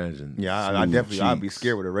even imagine. Yeah, I smooth definitely. I'd be cheeks.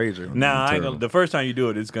 squired with a razor. now I ain't gonna, the first time you do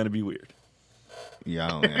it, it's gonna be weird. Yeah, I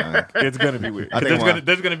don't. Yeah, It's gonna be weird. I 'Cause think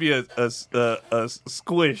there's gonna be a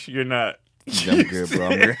squish. You're not. I'm good, bro.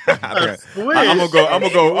 I'm good. I'm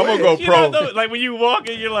Squish. gonna go You pro. know, like when you walk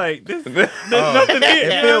in, you're like, there's nothing here.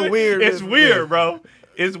 It feel weird. It's weird, bro.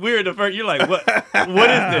 it's weird. The first, you're like, what? What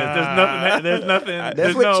is this? There's nothing.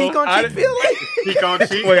 That's what cheek on cheek feel like. Cheek on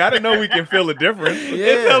cheek. Wait, I didn't know we can feel a difference.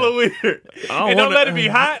 It's hella weird. Don't let it be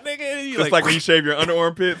hot, nigga. You It's like when you shave your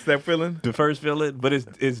underarm pits, that feeling. the first feeling, but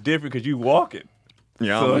it's different because you walking.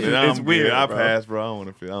 Yeah, So it's weird, I bro. passed, bro. I don't want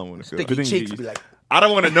to feel. I don't want to feel. Sticky cheeks be like, I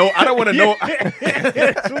don't want to know. I don't want to know.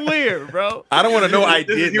 It's weird, bro. I don't want to know I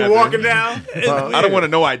This did. is you nothing. walking down. I don't want to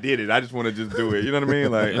know I did it. I just want to just do it. You know what I mean?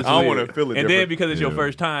 Like I don't want to feel it. And then different. because it's your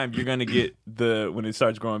first time, you're gonna get when it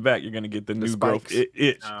starts growing back, you're gonna get the new growth spikes.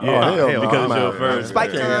 itch. hell because no. it's your I'm first.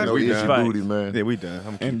 Spike time. No We itchy done. booty, man. Yeah, we done.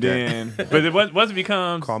 I'm And keep that. then, but once it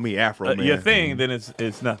becomes Call me Afro man. your thing, then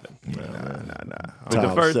it's nothing. Nah. But the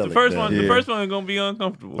Tom first Selleck, one, man. the first one is gonna be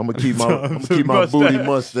uncomfortable. I'm gonna keep my booty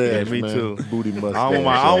mustache. Yeah, me man. too. Booty mustache. I don't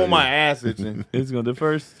want my ass itching. It's gonna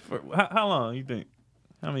how long you think?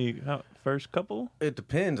 First couple? it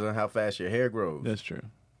depends on how fast your hair grows. That's true.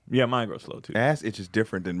 Yeah, mine grows slow too. Ass itch is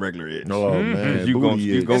different than regular itch. Oh man, You gon' booty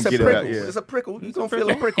you itch. gon' It's a get it prickle. out. Yeah. It's a prickle. You gonna feel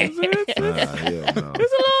a prickle. Hell no.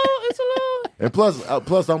 It's a little. And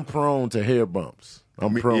plus, I'm prone to hair bumps.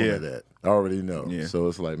 I'm prone yeah. to that. I already know. Yeah. So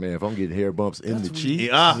it's like, man, if I'm getting hair bumps in the cheek,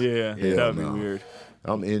 Yeah. Yeah, Hell that would be no. weird.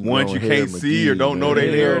 I'm in. Ones you can't see or don't know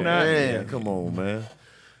they there or not. Man, come on, man.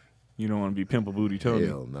 You don't want to be pimple booty Tony.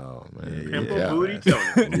 Hell no, man. Pimple Look out. booty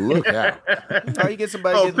Tony. Look out. How you get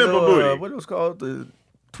somebody Oh, get pimple little, booty. what it was called, the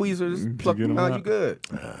tweezers, pluck get them 'em out, out. you good.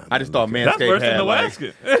 I just thought That's Manscaped worse than had the like,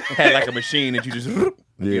 Wasket. had like a machine that you just, you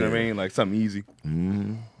Yeah. know what I mean? Like something easy.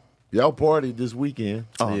 Y'all partied this weekend.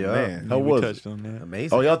 Oh Yeah. man. How We was touched it? on that.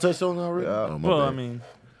 Amazing. Oh, y'all touched on it already? Yeah. Oh, my Well, bad. I mean,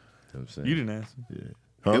 I'm saying. you didn't ask him.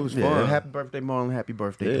 Huh? It was Yeah, fun. happy birthday, Marlon. Happy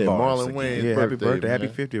birthday. Yeah, to Bars Marlon again. Wayne. Yeah, happy birthday, man. happy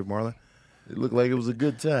 50th, Marlon. It looked like it was a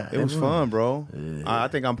good time. It was fun, bro. Yeah. I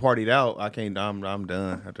think I'm partied out. I can't. I'm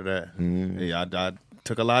done after that. Yeah, I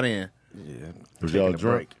took a lot in. Yeah. Was y'all Taking a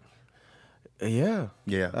drunk? break. Yeah.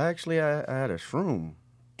 Yeah. I had a shroom.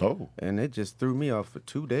 Oh. And it just threw me off for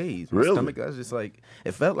 2 days. My Really? stomach, I was just like,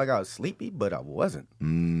 it felt like I was sleepy, but I wasn't.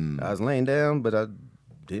 I was laying down, but I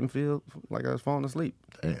didn't feel like I was falling asleep.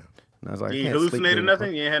 Damn. And I was like, You I ain't can't sleep hallucinated during the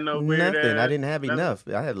nothing? You ain't had no weird Nothing. I ass- didn't have nothing? enough.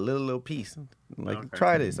 I had a little piece. Like, Okay.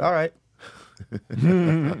 try this. All right.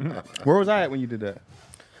 Where was I at when you did that?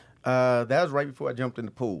 That was right before I jumped in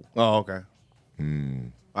the pool. Oh, okay.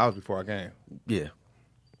 I was before I came. Yeah.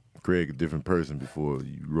 Craig, a different person before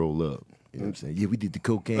you roll up. You know what I'm saying? Yeah, we did the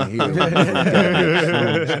cocaine here.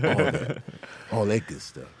 all that good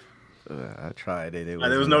stuff. I tried it.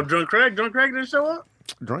 There was no drunk Craig. Drunk Craig didn't show up.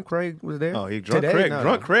 Drunk Craig was there. Oh, he drunk Today? Craig. No,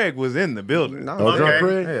 Drunk no. Craig was in the building. No, Oh, Okay. Drunk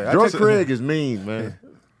Craig? Yeah, I Drunk took- Craig is mean, man.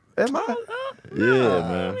 Am I? Yeah,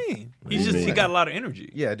 man. I mean, he got a lot of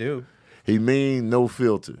energy. Yeah, I do. He mean, no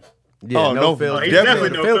filter. Yeah, Oh, no filter. he's definitely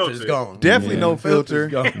no the filter's filter. gone. Definitely no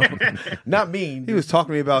Filter's filter. gone. Not mean. He was talking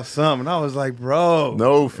to me about something, and I was like, bro.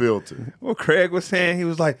 No filter. What Craig was saying, he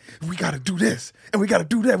was like, we got to do this, and we got to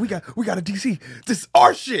do that. We got to DC. This is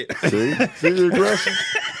our shit. See? See the aggression?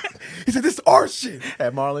 He said, this is our shit.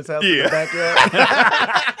 at Marlon's house in Yeah. the backyard.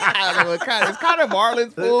 I don't know, it's kind of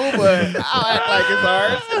Marlon's pool, but I'll act like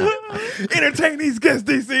it's ours. Entertain these guests,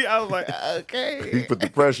 DC. I was like, He okay. put the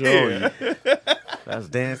pressure on you. I was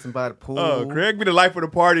dancing by the pool. Oh, Craig be the life of the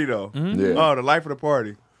party, though. Yeah. Oh, the life of the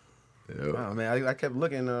party. Oh, man, I kept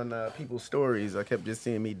looking on people's stories. I kept just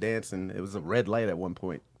seeing me dancing. It was a red light at one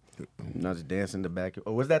point. And I was dancing in the back.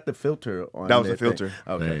 Oh, was that the filter on That was their a filter.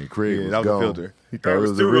 thing? Okay. Man, Craig Yeah, was that was a gone. filter. He thought it was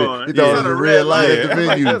was a too red. on. He Yeah. thought it was a red light at the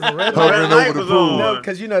venue, It was a red hovering light over the was pool. on. No,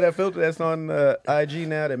 because you know that filter that's on IG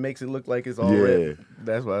now that makes it look like it's all Yeah. red.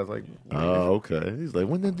 That's why I was like, Oh, okay. He's like,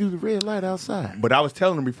 when they do the red light outside? But I was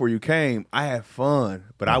telling him before you came, I had fun,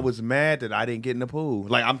 but I was mad that I didn't get in the pool.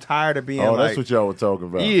 Like, I'm tired of being Oh, like, that's what y'all were talking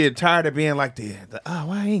about. yeah, tired of being like, oh,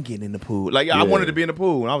 I ain't getting in the pool. Like, I Yeah. wanted to be in the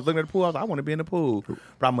pool. When I was looking at the pool, I was like, I want to be in the pool.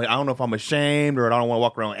 But I don't know if I'm ashamed or I don't want to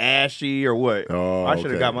walk around ashy or what. Oh, I should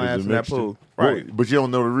have okay. got my It's ass a in that mixture. pool. Well, Right. but you don't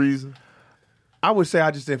know the reason? I would say I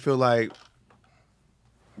just didn't feel like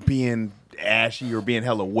being ashy or being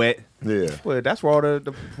hella wet. Yeah. But that's where all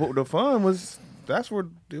the fun was. That's where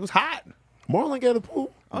it was hot. Marlon got a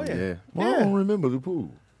pool? Oh, yeah. yeah. Well, I don't remember the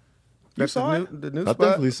pool. That's saw the it? new, the new I spot.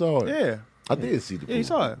 definitely saw it. Yeah. I did see the pool. Yeah, you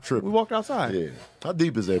saw it. Tripping. We walked outside. Yeah. How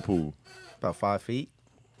deep is that pool? About 5 feet.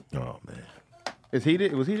 Oh, man. It's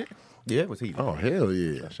heated? It was heated? Yeah, it was heated. Oh, hell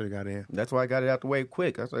yeah. I should have got in. That's why I got it out the way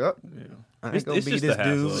quick. I was like, oh, I ain't gonna It's be just this the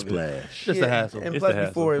hassle dude. of it. Splash. Just a hassle. And It's plus, the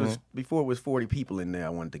hassle. before it was 40 people in there, I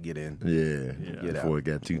wanted to get in. Yeah. Get Before out. it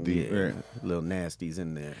got too deep. Yeah, little nasties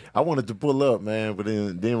in there. I wanted to pull up, man, but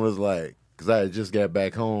then was like, because I had just got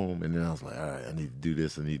back home, and then I was like, all right, I need to do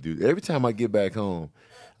this, I need to do that. Every time I get back home,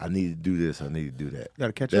 I need to do this. I need to do that. Got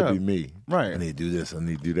to catch That'd up. be me. Right. I need to do this. I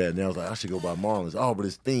need to do that. And then I was like, I should go by Marlon's. Oh, but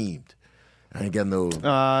it's themed. I ain't got no.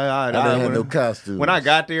 I didn't have no costumes. When I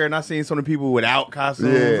got there and I seen some of the people without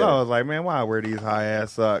costumes, I was like, man, why I wear these high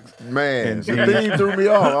ass socks? Man, the theme threw me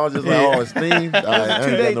off. I was just like, oh, it's themed. I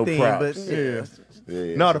ain't got no theme, props. but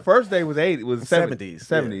Yeah. No, the first day was 70s.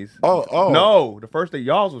 70s. Oh. No, the first day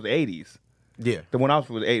y'all's was 80s. Yeah. The one I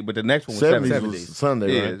was 8, but the next one was 70s 70s. was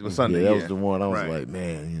Sunday, Yeah, right? it was Sunday, Yeah, that yeah. was the one. I was Right. like,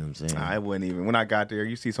 man, you know what I'm saying? I wasn't even. When I got there,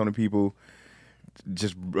 you see some of the people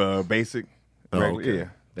just basic. Regular, okay. Yeah.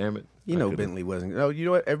 Damn it. You know Bentley wasn't. Oh, you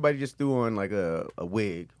know what? Everybody just threw on like a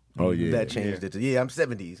wig. Oh, yeah. That changed it to I'm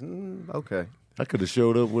 70s. Okay. I could have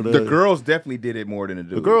showed up with The girls definitely did it more than the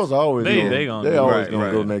dudes. The girls always They always Right,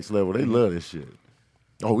 gonna go right. next level. They love this shit.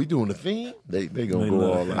 Oh, we doing the theme? They gonna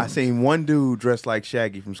go all out. I seen one dude dressed like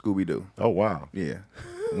Shaggy from Scooby Doo. Oh wow. Yeah.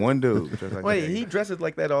 One dude dressed like Wait, Shaggy. he dresses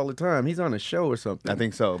like that all the time. He's on a show or something. I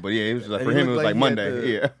think so, but yeah, it was like, And for he him it was looked like like he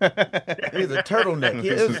Monday. Yeah, He has a turtleneck.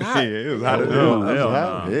 Yeah, it was hot. yeah, it was hot as Oh, hell. hell hell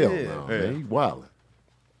no. no. Hell no. Man, he wildin'.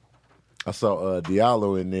 I saw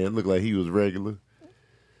Diallo in there. It looked like he was regular.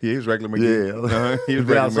 Yeah, he was regular Yeah. McGee. He was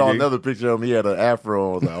Then I regular saw McGee. another picture of him. He had an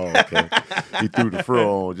afro on. I was like, oh, okay. He threw the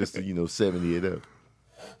fro on just to, 70 it up.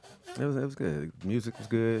 It was good. Music was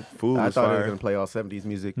good. Food I was thought they fire. were gonna play all 70s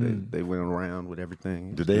music. They went around with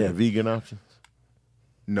everything. Did they have vegan options?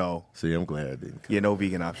 No. See, I'm glad I didn't. Yeah, no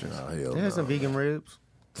vegan options. Oh, hell They had some vegan ribs.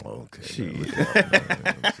 Okay. Shit.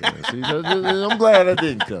 See, I'm glad I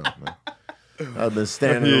didn't come, man. I've been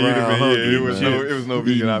standing around hungry, it was no eating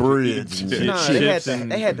vegan option. breads and Chips. shit. No, chips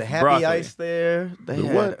they had the happy broccoli. ice there. They The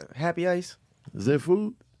had what? Happy ice. Is that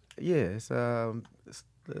food? Yeah, it's the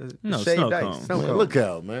No, shaved snow ice. cone. Snow Man, cone. look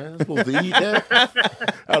out, man. I'm supposed to eat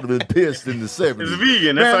that? I'd have been pissed in the 70s. It's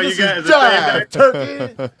vegan. That's Man, all you this got. is is a jive,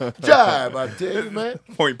 turkey. Jive, I tell you, man.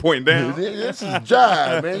 Point down. This is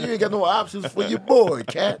jive, man. You ain't got no options for your boy,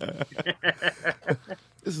 cat.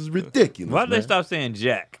 This is ridiculous. Why did they man. stop saying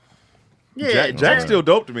Jack? Yeah, Jack's still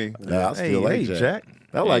dope to me. Nah, I still like Jack.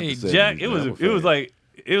 I like Hey, the 70s, Jack. man. It was I'm a fan.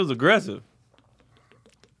 it was aggressive.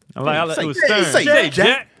 It was say stern. Jack.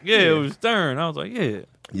 Jack. Yeah, it was stern. I was like, yeah.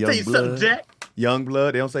 Young Tell you something, blood. Jack. Young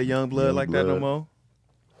blood. They don't say young blood Young like that no blood. more.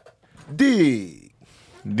 Dig.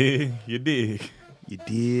 Dig, you dig. You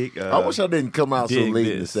dig? I wish I didn't come out so dig late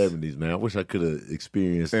this. in the 70s, man. I wish I could have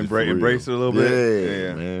experienced it. for real. Embrace it a little bit? Yeah,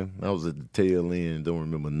 Yeah. man. I was at the tail end. Don't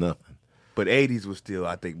remember nothing. But 80s was still,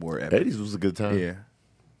 I think, more epic. 80s was a good time. Yeah.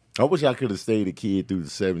 I wish I could have stayed a kid through the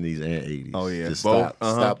 70s and 80s. Oh, yeah. Just Both.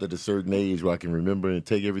 stopped at a certain age where I can remember and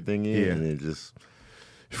take everything in Yeah. and then just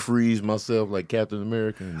freeze myself like Captain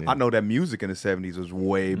America. And then, I know that music in the 70s was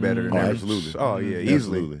way better than Oh, that. absolutely. Oh, yeah, easily.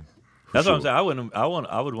 Absolutely. That's For what I'm saying.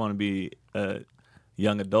 I would want to be a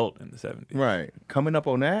young adult in the 70s. Right. Coming up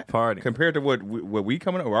on that? Party. Compared to what we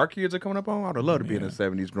coming up, or our kids are coming up on, I would love to be in the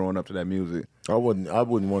 70s growing up to that music. I wouldn't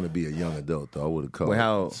want to be a young adult though. I would have called Well,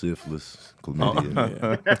 how- syphilis, chlamydia.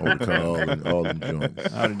 I would have called all them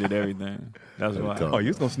joints. I would have did everything. That's why. call- Oh, you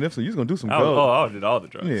was going to sniff, so you was going to do some I would drugs. did all the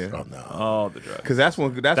drugs. Yeah. Oh no. All the drugs. Because that's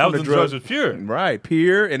when That when was the when drugs was pure. Right,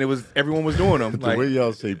 peer, and everyone was doing them. The way Like,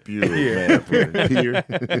 y'all say pure, Yeah. man,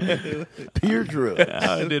 peer, peer drugs.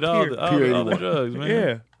 I did all the Pure all the 81. drugs, man.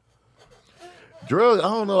 yeah. Drugs, I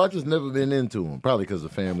don't know. I just never been into them. Probably because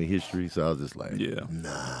of family history. So I was just like, Yeah.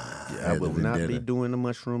 I will not be doing the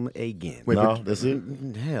mushroom again. Wait, No, but- that's it.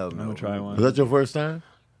 Hell no. I'm gonna try one. Was that your first time?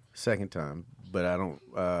 Second time, but I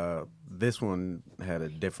don't. This one had a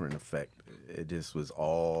different effect. It just was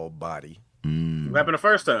all body. What happened the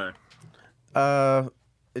first time?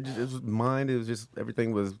 It was mine. It was just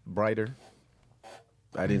everything was brighter.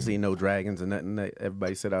 I didn't see no dragons or nothing that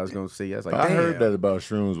everybody said I was going to see. I was like, I heard damn. that about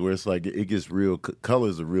shrooms, where it's like it gets real.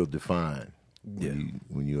 Colors are real defined. Yeah.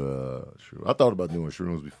 When you shroom. I thought about doing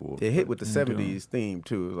shrooms before. It hit with the 70s theme,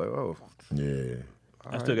 too. It was like, oh. Yeah.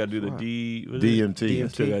 I still got to do the DMT. I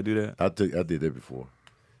still got to do that. I did that before.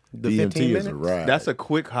 The DMT 15 is a minutes? ride. That's a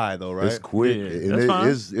quick high, though, right? It's quick. Yeah, and that's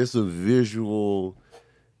fine. it's a visual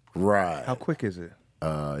ride. How quick is it?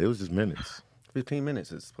 It was just minutes. 15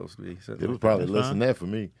 minutes it's supposed to be. It was probably less than that for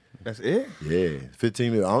me. That's it? Yeah,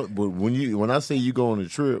 15 minutes. But when I say you go on a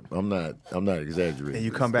trip, I'm not exaggerating. And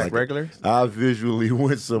you come back regular? I visually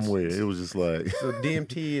went somewhere. It was just like So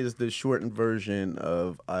DMT is the shortened version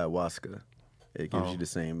of ayahuasca. It gives you the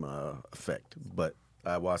same effect, but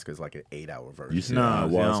ayahuasca is like an 8-hour version. you said Nah,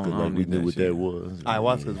 see, I ayahuasca, don't like we need knew that what shit. that was.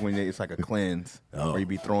 Ayahuasca is when it's like a cleanse, where you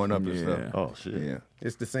be throwing up and stuff. Oh shit. Yeah.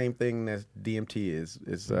 It's the same thing that DMT is.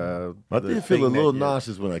 It's I the did feel thing a little that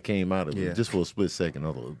nauseous when I came out of it, Yeah. just for a split second.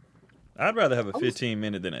 I thought, I'd rather have a 15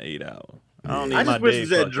 minute than an 8 hour. I just wish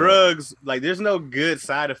that drugs, like, there's no good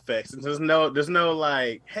side effects. There's no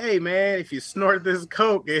like, hey man, if you snort this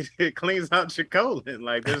coke, it cleans out your colon.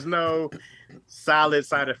 Like, there's no solid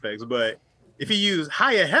side effects. But if you use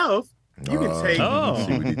higher health, you can take. Oh,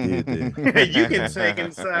 see what he did there. You can take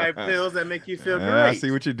inside pills that make you feel great. I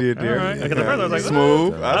see what you did there. Right. At first I was like,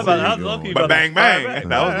 smooth. But bang, bang.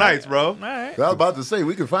 That was nice, bro. All right. I was about to say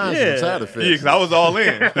we could find some side effects. Yeah, because I was all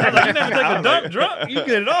in. I was like, you never take a dark drug, you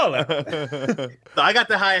get it all out. So I got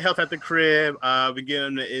the higher health at the crib. We give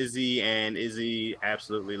them to Izzy, and Izzy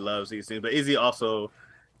absolutely loves these things. But Izzy also,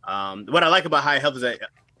 what I like about higher health is that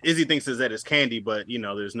Izzy thinks is that it's candy, but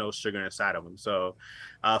there's no sugar inside of them. So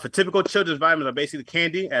for typical children's vitamins are basically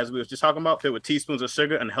candy, as we were just talking about, filled with teaspoons of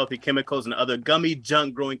sugar, unhealthy chemicals, and other gummy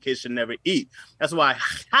junk growing kids should never eat. That's why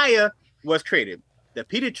Higher was created. The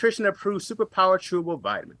pediatrician-approved superpower chewable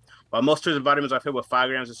vitamin. While most children's vitamins are filled with 5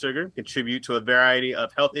 grams of sugar, contribute to a variety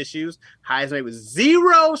of health issues, High is made with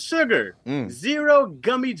 0 sugar, 0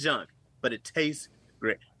 gummy junk, but it tastes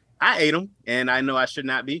great. I ate them, and I know I should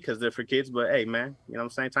not be because they're for kids, but hey, man,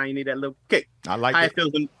 same time you need that little kick. I like High it.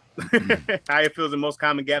 Higher fills the most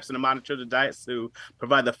common gaps in the modern children's diets to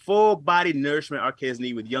provide the full body nourishment our kids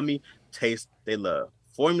need with yummy taste they love.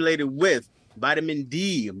 Formulated with vitamin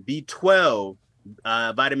D, B12,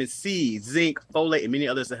 vitamin C, zinc, folate, and many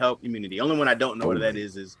others to help immunity. The only one I don't know what that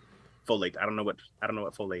is folate. I don't know what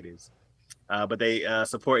folate is. But they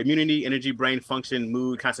support immunity, energy, brain function,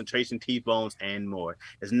 mood, concentration, teeth, bones, and more.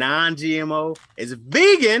 It's non-GMO. It's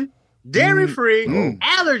vegan, dairy-free,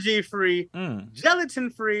 allergy-free,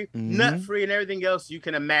 gelatin-free, nut-free, and everything else you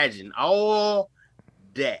can imagine. All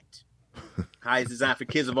that. High is designed for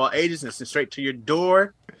kids of all ages and it's straight to your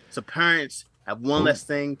door. So parents have one less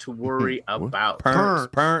thing to worry about.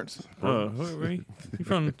 Parents. You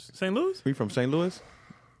from St. Louis? We from St. Louis?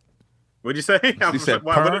 What'd you say? What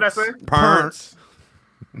did I say? Parents.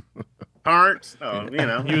 Parents. Oh,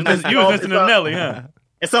 You was listening to Nelly, huh?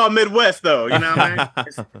 It's all Midwest, though. You know what I mean?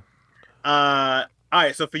 All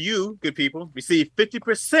right. So for you, good people, receive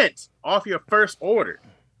 50% off your first order.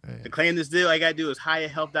 To claim this deal, all you got to do is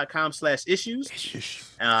higherhealth.com/issues.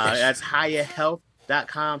 That's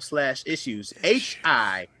higherhealth.com/issues.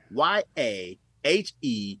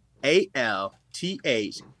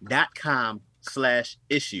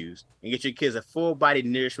 HIYAHEALTH.com/issues. And get your kids a full body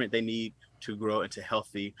nourishment they need to grow into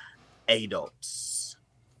healthy adults.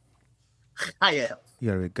 Higher health. You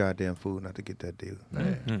gotta be goddamn fool not to get that deal.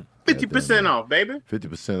 50% off, baby.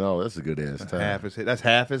 50% off. That's a good ass time. That's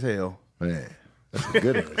half as hell. Man, that's a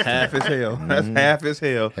good ass time. Half as hell. That's half as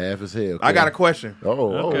hell. Half as hell. I got a question.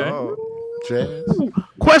 Chaz.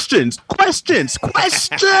 Questions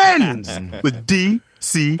with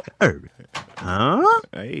DC Urban. Huh?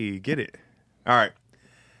 Hey, get it. All right.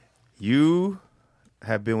 You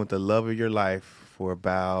have been with the love of your life for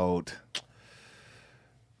about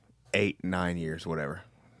 8-9 years, whatever.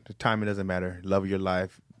 The timing doesn't matter. Love of your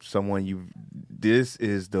life. This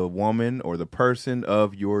is the woman or the person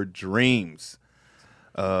of your dreams.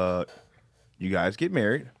 You guys get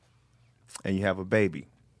married and you have a baby.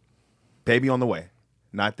 Baby on the way.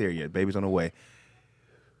 Not there yet. Baby's on the way.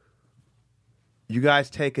 You guys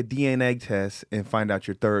take a DNA test and find out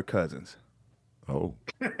you're third cousins. Oh.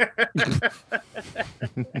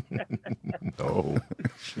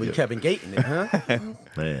 We Kevin Gaten it, huh?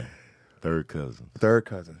 Man, third cousins. The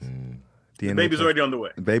baby's already on the way.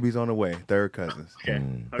 Baby's on the way. Third cousins. Okay.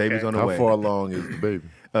 Baby's on the way. How far along is the baby?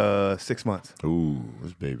 6 months. Ooh,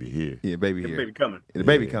 this baby here. Yeah, baby here. Baby coming. The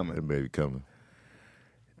baby coming. The baby coming.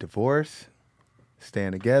 Divorce,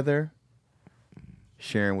 staying together,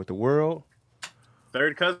 sharing with the world.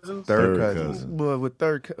 Third cousins. Third cousins. Well, with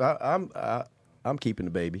I'm keeping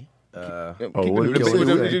the baby. The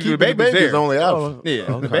baby's there. Only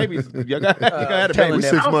option. The baby's. You got a baby. We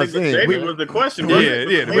 6 months in. Baby was the question.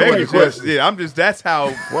 The baby's just. Yeah, I'm just. That's how.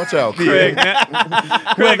 Watch out, Craig.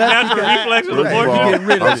 Craig, natural reflexes.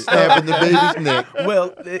 I'm snapping the baby's neck.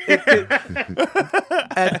 Well,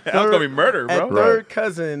 That's gonna be murder, bro. At third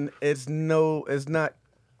cousin, it's not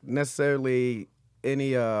necessarily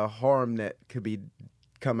any harm that could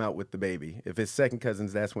come out with the baby. If it's second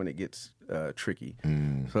cousins, that's when it gets tricky.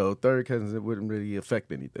 So third cousins, it wouldn't really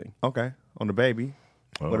affect anything. Okay, on the baby.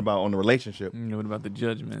 What about on the relationship? What about the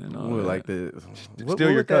judgment and all Well, that? like Still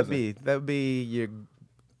your would cousin. That would be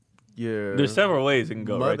your. There's several ways it can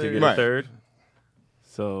go, right? To get Right. a third.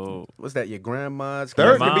 So What's that? Your grandma's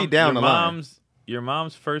Third cousin? could be down the line. Your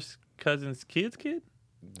mom's first cousin's kid's kid?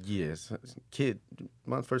 Yes, kid.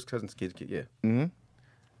 Mom's first cousin's kid. Yeah. Mm-hmm.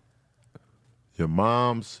 Your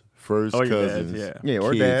mom's first Or your cousins. dad's, Yeah,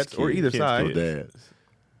 or kids, dads, or kids, either kids, side. or dads.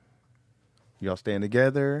 Y'all staying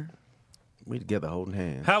together, We together holding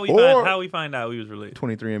hands. How we find out we was related?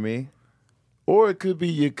 23andMe. Or it could be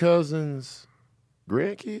your cousin's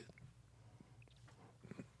grandkid.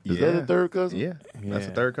 Is that a third cousin? Yeah, that's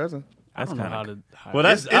a third cousin. I don't know how to. Well,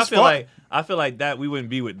 that's I feel like that we wouldn't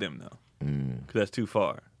be with them though, because that's too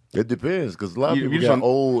far. It depends, because a lot of people got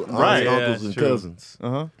old aunts, uncles, and cousins.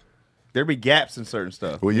 There be gaps in certain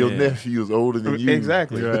stuff. Well, your nephew is older than you.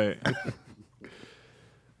 Exactly. Right.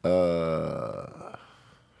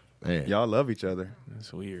 Man, Y'all love each other.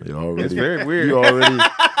 That's weird. It's very weird. You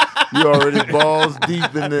already balls deep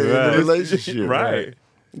in the relationship, Right.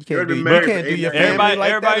 You can't do your family Everybody, like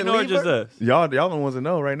everybody that know it's just us. Y'all the ones that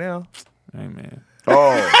know right now. Hey man.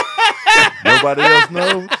 Oh, nobody else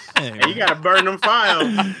knows. Hey, you gotta burn them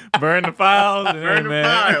files. Burn the files. Burn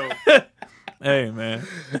them files. Hey man.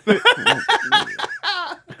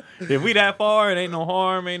 If we that far, it ain't no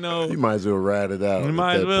harm, ain't no. You might as well ride it out. You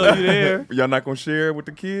might as well be there. Y'all not gonna share it with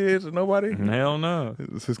the kids or nobody? Hell no.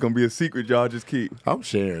 It's just gonna be a secret y'all just keep. I'm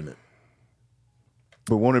sharing it.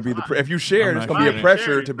 But want to be if you share it, it's gonna be a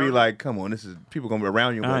pressure to be like, come on, this is people gonna be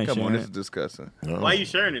around you. Like, come on, this is disgusting. Why you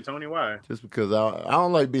sharing it, Tony? Why? Just because I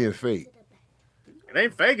don't like being fake. It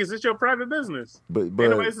ain't fake. It's just your private business. But ain't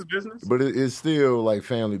nobody else's business. But it's still like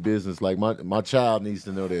family business. Like my child needs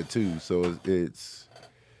to know that too. So it's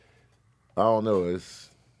I don't know.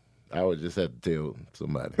 I would just have to tell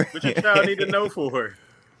somebody. What your child need to know for?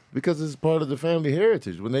 Because it's part of the family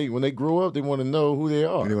heritage. When they grow up, they want to know who they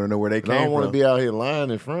are. They want to know where they And came I from. don't want to be out here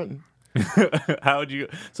lying and fronting. How would you?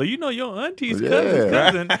 So you know your auntie's Yeah.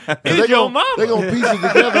 cousin is your mama. They gonna piece it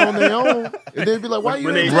together on their own, and they'd be like, "Why you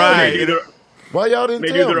When didn't they tell right. me? Why y'all didn't They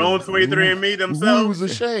tell do their me?" own 23andMe themselves.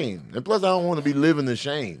 Who's ashamed? And plus, I don't want to be living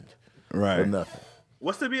ashamed Right. of nothing.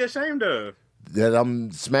 What's to be ashamed of? That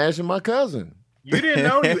I'm smashing my cousin. You didn't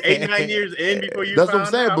know you 8-9 years in before you. That's what I'm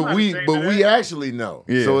found saying. out. But not we ashamed of we that. actually know.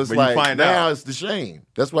 Yeah, so it's but you like find now out. it's the shame.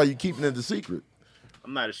 That's why you keeping it the secret.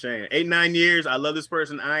 I'm not ashamed. 8-9 years. I love this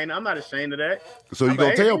person. I'm not ashamed of that. So you I'm gonna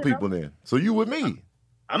like, tell hey, people then? So you with me?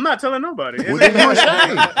 I'm not telling nobody. Well, then you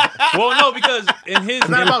ashamed. Well, no, because in his It's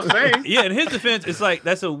not about saying. yeah, in his defense, it's like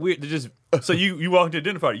that's a weird. Just so you walk into a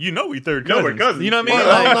dinner party, you know we third No, cousins. we're cousins. You know what I mean?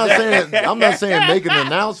 Well, I'm not saying make an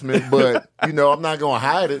announcement, but I'm not gonna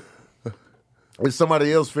hide it. If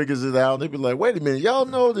somebody else figures it out, they'd be like, "Wait a minute, y'all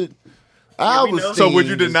know that I we was." know. So would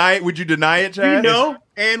you seen deny it? Would you deny it, Chaz? We know,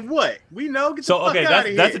 and what? We know. Get the So fuck okay, out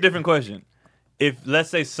of that's here. a different question. If let's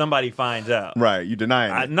say somebody finds out, Right, you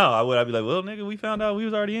denying it. I'd be like, well, nigga, we found out we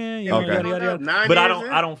was already in. You know, Okay. yada, yada, yada. 9 But years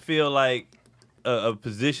in. I don't feel like a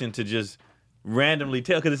position to just randomly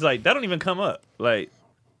tell because it's like that don't even come up. Like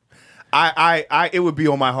It would be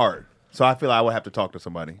on my heart. So I feel like I would have to talk to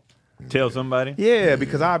somebody. tell somebody. Yeah,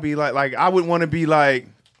 because I'd be like I wouldn't want to be like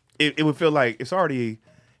it would feel like it's already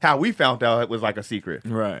how we found out it was like a secret.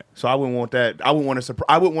 Right. So I wouldn't want that. I wouldn't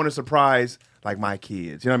want to surprise like my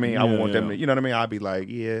kids. You know what I mean? I wouldn't want them to. You know what I mean? I'd be like,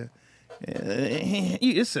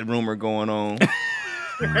 it's a rumor going on.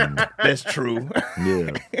 That's true.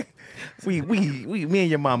 Yeah, we me and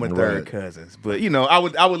your mama third cousins, but I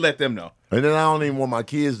would let them know. and then I don't even want my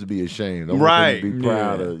kids to be ashamed. I want Right. them to be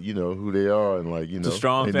proud of who they are and It's a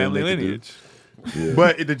strong family lineage. Yeah.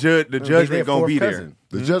 But the judgment their gonna fourth be cousin.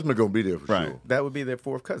 The judgment gonna be there for Right. sure. That would be their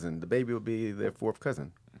fourth cousin. The baby would be their fourth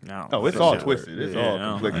cousin. No. there. Oh, it's all twisted. It's all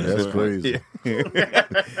conflicted. That's crazy.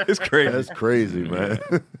 It's crazy. That's crazy, man.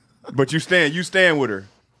 But you stand with her.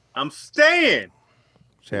 I'm staying.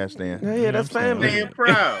 Chaz stand. Yeah, that's family. Staying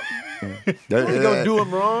proud. That, You gonna do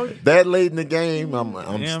them wrong? that late in the game, I'm Yeah,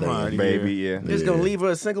 I'm staying. already Baby, yeah. Just gonna leave her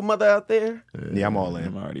a single mother out there? Yeah, I'm all I'm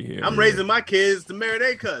in. already here. I'm raising my kids to marry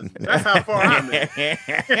their cousin. That's how far I'm in.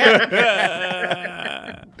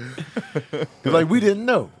 Like we didn't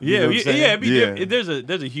know. You know what I'm saying? it'd be Yeah.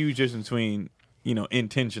 there's a huge difference between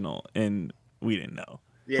intentional and we didn't know.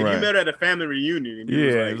 Yeah, Right. you met at a family reunion. And you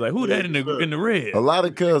Yeah, it's like who that in the red? A lot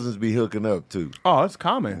of cousins be hooking up too. Oh, it's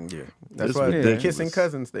common. Yeah. That's It's why ridiculous. kissing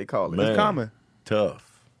cousins they call it. Man. It's common.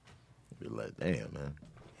 Tough. You're like, damn, man.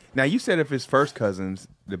 Now you said if it's first cousins,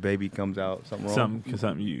 the baby comes out something wrong.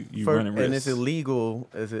 Something you First, running risk. and it's illegal.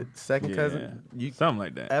 Is it second Yeah. cousin? Something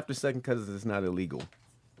like that. After second cousins, it's not illegal.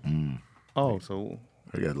 Oh, so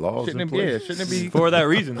I got laws in shouldn't place. it be? For that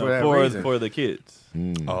reason, though. For that For reason. for the kids.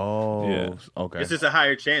 Oh, Yeah. okay. It's just a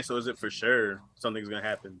higher chance, so is it for sure something's gonna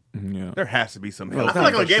happen? Yeah. There has to be some Well, help. I feel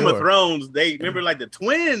like on for Game of sure. Thrones, they remember like the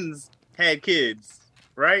twins had kids,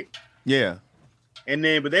 right? Yeah, And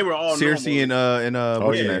then, but they were all Cersei normal. and Oh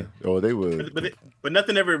what's yeah. your name? Oh, they were. but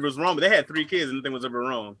nothing ever was wrong. But they had 3 kids, and nothing was ever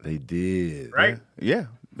wrong, They did. right? Yeah,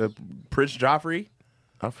 the Prince Joffrey.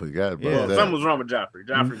 I forgot about Well, that. something was wrong with Joffrey.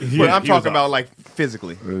 Joffrey, was- But I'm he was talking about like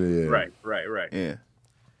physically. Yeah. right. Yeah.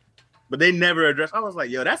 But they never addressed. I was like,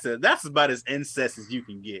 yo, that's about as incest as you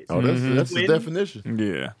can get. Oh, that's the definition.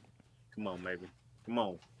 Yeah. Come on, baby. Come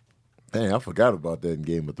on. Dang, I forgot about that in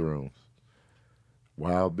Game of Thrones.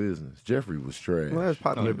 Wild business. Jeffrey was trash. Well, that was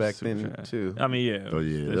popular back then too. I mean, yeah. Oh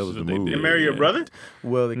yeah, that was the move. They marry your brother?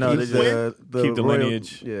 Well, they No, keep they just keep the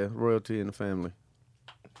lineage. Yeah, royalty in the family.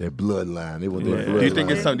 Their bloodline. They want their bloodline. Do you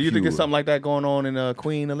think it's something? Do you think it's something like that going on in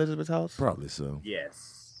Queen Elizabeth's house? Probably so.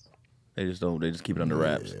 Yes. They just don't. They just keep it under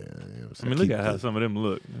wraps. I mean, look at how some of them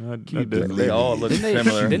look. They all look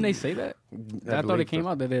similar. Didn't they say that? I thought it came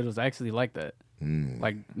out that it was actually like that.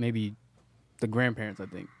 Like maybe the grandparents, I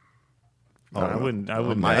think. I wouldn't. I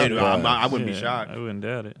wouldn't be shocked. I wouldn't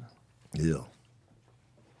doubt it. Yeah.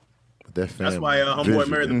 But that family. That's why homeboy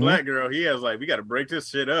married the black girl. He was like, we got to break this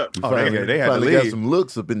shit up. They had to finally leave. got some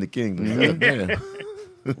looks up in the kingdom. Damn.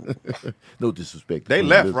 No disrespect. They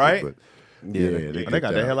left, right? But yeah, they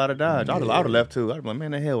got the hell out of Dodge. I would have left too. I'd be like,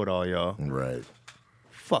 man, the hell with all y'all. Right.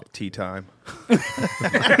 Fuck tea time. With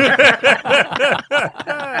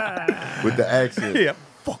the accent. Yeah.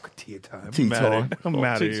 Fuck tea time. Tea time. I'm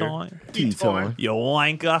out of here. Tea time. You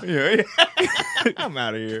wanker. Yeah. I'm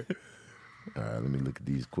out of here. All right, let me look at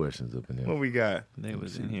these questions up in there. What we got? They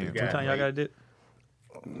was in here. What time y'all got it?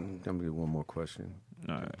 I'm gonna get one more question.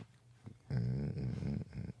 All right.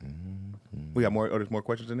 We got more. Oh, there's more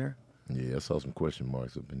questions in there. Yeah, I saw some question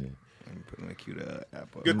marks up in there. Let me put my cute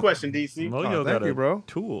app up. Good question, DC. Moyo thank got you, a bro.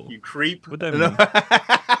 tool. You creep. What that mean?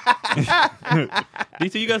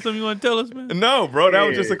 DC, you got something you want to tell us, man? No, bro, that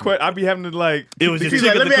was just a question. I'd be having to like. It was just He's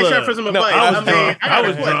like, let me ask y'all for some advice. I was drunk. I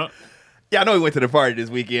was drunk. Yeah, I know he went to the party this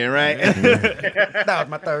weekend, right? That was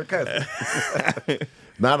my third cousin.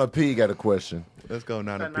 Nana P got a question. Let's go,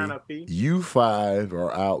 Nana P. You five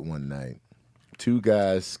are out one night. Two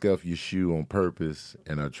guys scuff your shoe on purpose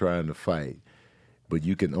and are trying to fight, but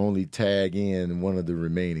you can only tag in one of the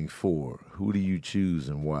remaining four. Who do you choose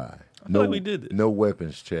and why? I feel like we did this. No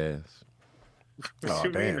weapons, Chaz. Oh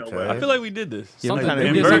damn! I feel like we did this. We had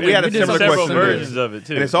We did similar several question versions of it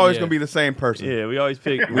too. and it's always going to be the same person. Yeah, we always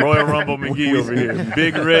pick Royal Rumble McGee over here.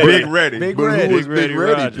 Big Red. Big Ready. But who was Big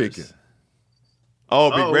Ready picking? Oh,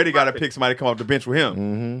 Big Ready got to pick somebody to come off the bench with him.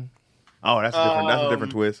 Mm-hmm. Oh, that's a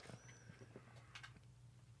different twist.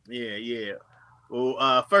 Yeah.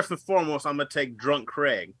 Well, first and foremost, I'm gonna take Drunk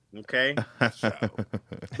Craig, okay?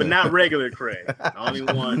 But not regular Craig. Only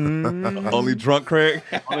one. Only Drunk Craig.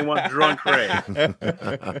 Only one Drunk Craig.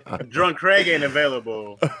 Drunk Craig ain't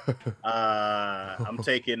available. I'm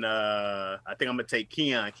taking. I think I'm gonna take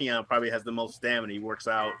Keon. Keon probably has the most stamina. He works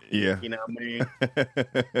out. Yeah. You know what I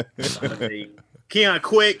mean? Keon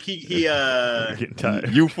quick. He Getting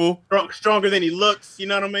tired. Youthful. stronger than he looks. You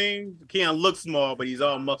know what I mean? Keon looks small, but he's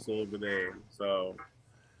all muscle over there. So,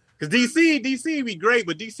 because DC be great,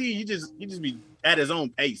 but DC you just be at his own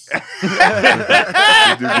pace. He do be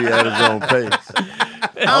at his own pace.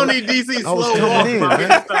 I don't need DC slow walk.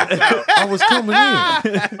 I was coming in. Oh,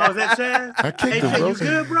 is that Chaz? I kicked him, Hey, bro. you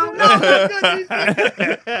good, bro? No, I'm good,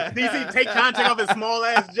 DC. DC, take contact off his small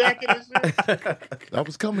ass jacket and shit. I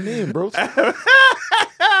was coming in, bro.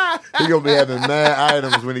 He gonna be having mad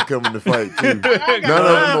items when he come in the fight too. None of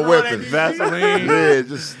them are weapons. Vaseline. Yeah,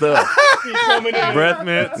 just stuff. He coming in. Breath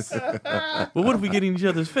mints. Well, what if we get in each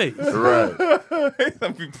other's face? Right.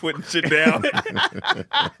 Some be putting shit down.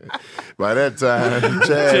 By that time,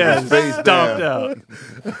 Chaz is face stomped down.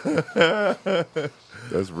 out.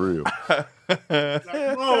 That's real. Come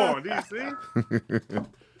on, DC.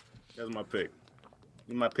 That's my pick.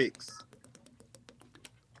 My picks.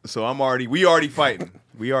 So we already fighting.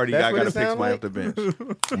 We already That's got what to it pick sound somebody like? off the bench.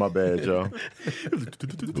 My bad, y'all.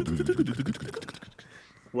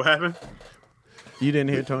 What happened? You didn't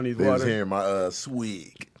hear Tony's They was water. hearing my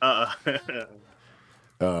swig. Let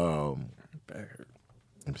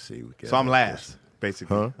me see. So I'm last,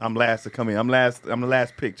 basically. Huh? I'm last to come in. I'm the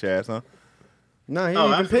last pick, Chaz, huh? No, he Oh,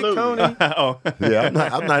 didn't even pick absolutely. Tony. Oh. Yeah,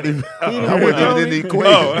 I'm not even. didn't I hear wasn't even in the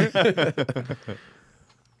equation.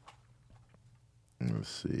 Let's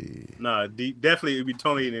see. No, definitely it'd be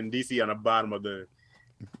Tony and DC on the bottom of the.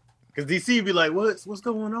 Because DC would be like, what's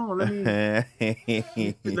going on? Let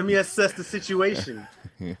me assess the situation.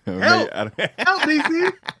 Help,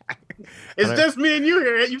 DC. It's just me and you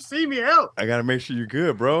here. You see me, help. I gotta make sure you're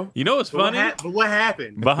good, bro. You know what's funny? But what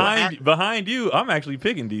happened? Behind you, I'm actually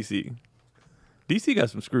picking DC. DC got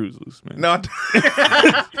some screws loose, man. No, DC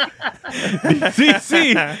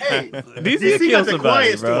DC kill got the somebody,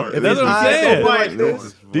 quiet bro. storm. That's what I'm Eyes saying. open like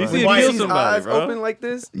this. DC Why kill his somebody, eyes bro. open like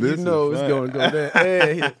this. This You know is it's fun. going to go there.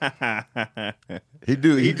 Hey, He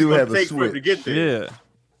do have a take for him to switch. get there. Yeah.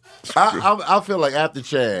 I feel like after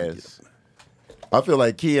Chaz, I feel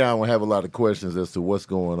like Keon will have a lot of questions as to what's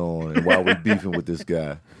going on and why we're beefing with this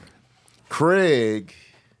guy. Craig.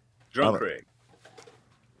 Drunk Craig.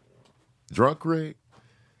 Drunk Craig?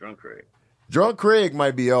 Drunk Craig. Drunk Craig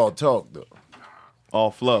might be all talk, though.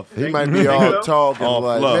 All fluff. He might be all talk and all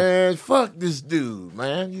like, fluff. man, fuck this dude,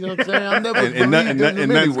 man. You know what I'm saying? I never and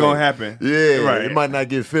nothing's going to happen. Yeah, right. It might not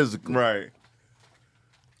get physical. Right.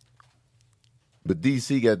 But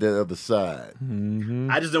DC got that other side. Mm-hmm.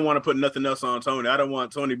 I just didn't want to put nothing else on Tony. I don't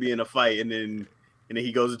want Tony being in a fight and then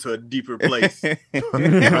he goes into a deeper place.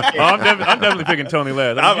 I'm definitely picking Tony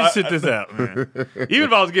last. Just sit this out, man. Even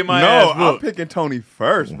if I was getting my ass I'm picking Tony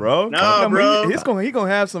first, bro. No, bro. He's gonna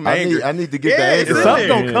have some anger. I need to get the anger. Something's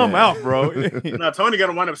gonna come out, bro. No, Tony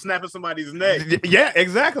gonna wind up snapping somebody's neck. Yeah,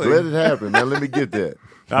 exactly. Let it happen, man. Let me get that.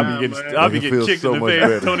 I'll be getting kicked in the face.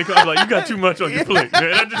 Better. Tony comes like, you got too much on your plate,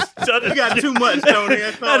 man. You got too much, Tony.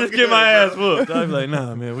 I just get my ass whooped. I'll be like,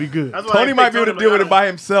 nah, man, we good. Tony might be able to deal with it by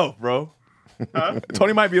himself, bro. Huh?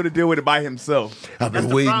 Tony might be able to deal with it by himself. I've been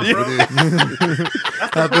waiting for this.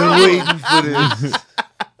 I've been waiting for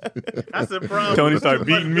this. That's the problem. Tony started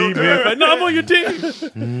beating me, man. Like, no, I'm on your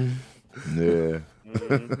team. Yeah.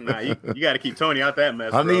 Nah, you got to keep Tony out that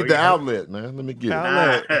mess. I need the outlet, man. Let me get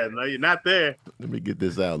it. No, you're not there. Let me get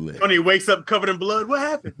this outlet. Tony wakes up covered in blood. What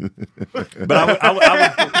happened? But I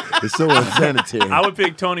would it's so unsanitary. I would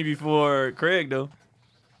pick Tony before Craig, though.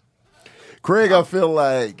 Craig, I feel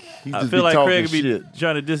like he just Craig would be shit.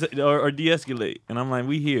 trying to or de-escalate, and I'm like,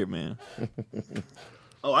 we here, man.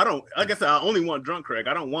 Oh, I don't. Like I said, I only want drunk Craig.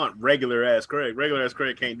 I don't want regular ass Craig. Regular ass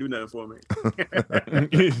Craig can't do nothing for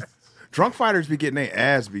me. Drunk fighters be getting their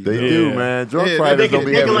ass beat. They do, man. Drunk fighters don't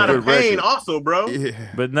be having a good pain record. Also, bro. Yeah.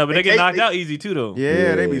 But they get knocked out easy too, though.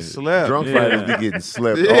 Yeah, they be slept. Drunk fighters be getting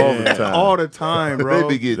slept all the time. All the time, bro.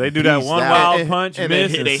 They do that one wild punch, and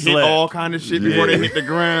miss, they hit slept. all kind of shit before they hit the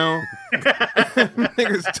ground.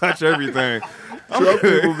 Niggas touch everything. Drunk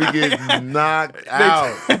people be getting knocked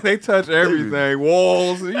out. They touch everything.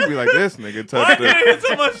 Walls. You be like, this nigga touched Why did they hit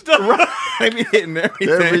so much stuff? They be hitting everything.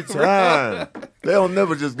 Every time. They don't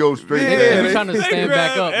never just go straight They down. be trying to stand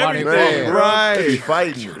back up while they Man, fall. Right. They be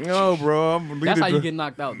fighting. Yo, bro. That's how you get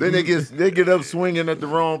knocked out. Then they get up swinging at the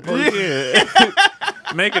wrong person.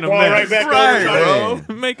 Making a Fall mess. right back Right,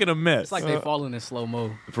 bro. Making a mess. It's like they falling in slow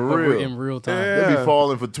mo. For real. In real time. Yeah. They be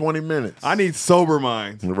falling for 20 minutes. I need sober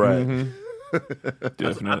minds. Right.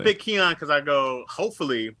 Mm-hmm. I pick Keon because I go,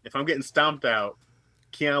 hopefully, if I'm getting stomped out,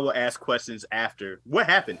 Keon will ask questions after. What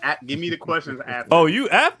happened? Give me the questions after. Oh, you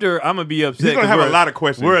after? I'm gonna be upset. He's gonna have a lot of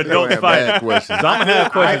questions. We're adult fighting. questions. So I'm gonna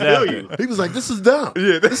have questions I feel after. you. He was like, this is dumb.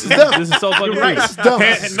 Yeah, This is dumb. This is so fucking right. weird. This is dumb.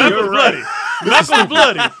 Knuckles bloody. Knuckles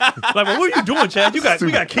bloody. Like, well, what are you doing, Chad? We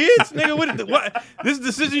got kids, nigga. What? This is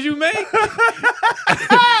decisions you make?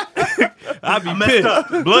 I'd be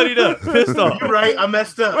pissed, bloodied up, pissed off. You're right. I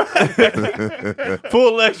messed up.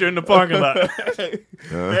 Full lecture in the parking lot.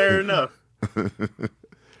 Fair enough.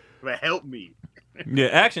 But help me. Yeah,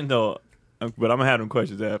 action though. But I'm gonna have them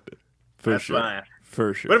questions after. For That's sure. fine.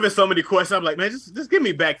 For sure. What if it's so many questions? I'm like, man, just get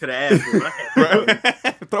me back to the ass.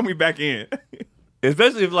 Throw me back in.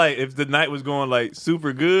 Especially if the night was going like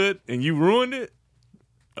super good and you ruined it.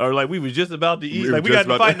 Or like we was just about to eat. Like we got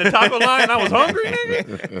to fight in the taco line and I was hungry,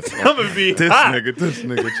 nigga. I'm gonna be hot. This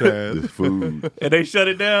nigga, Chaz. This food. And they shut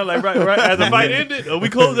it down like right as the fight ended. Or we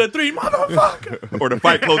closed at 3, motherfucker. Or the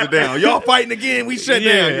fight closed it down. Y'all fighting again. We shut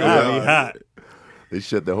down. I'll be hot. They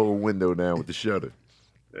shut the whole window down with the shutter.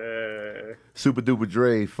 Super Duper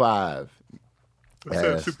Dre 5. What's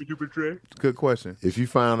up, Super Duper Dre? Good question. If you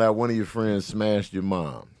found out one of your friends smashed your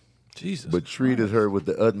mom, Jesus. but treated her with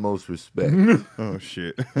the utmost respect, Oh,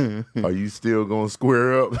 shit. are you still going to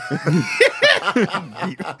square up?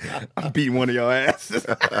 I'm beating one of y'all asses.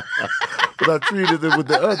 But I treated her with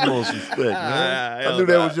the utmost respect, man. I knew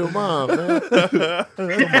that was your mom, man. Come on.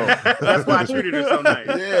 That's why I treated her so nice.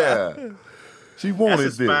 Yeah. She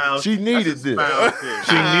wanted this. She needed this. She needed it.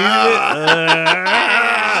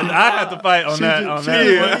 I have to fight on that one.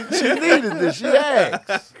 She needed this. She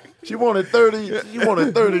asked. She wanted 30. She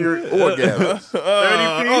wanted 30 orgasms.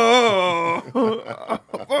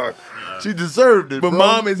 30 She deserved it. But bro.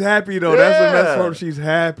 mom is happy, though. That's what she's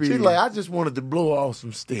happy. She's like, I just wanted to blow off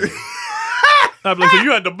some steam. I'm like, so you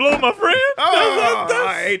had to blow my friend?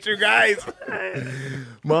 I hate you guys.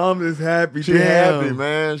 Mom is happy. She happy,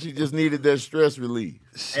 man. She just needed that stress relief.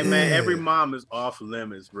 Hey man, every mom is off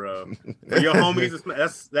limits, bro. Your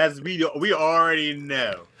homies, that's we already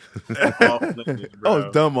know. Off limits, bro. Oh,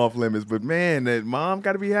 it's dumb off limits, but man, that mom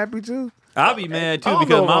got to be happy too. I'll be mad too I don't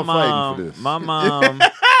because know if my I'm fighting mom, for this. my mom.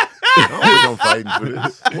 I don't think I'm fighting for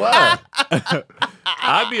this. Why?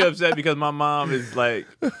 I'd be upset because my mom is like,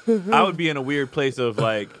 I would be in a weird place of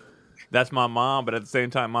like, that's my mom, but at the same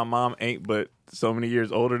time, my mom ain't but so many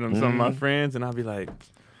years older than some of my friends, and I'd be like,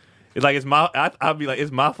 it's my, I'd be like,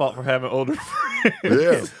 it's my fault for having older friends.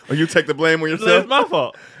 Yeah. Or you take the blame on yourself? It's my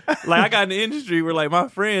fault. Like, I got in the industry where, like, my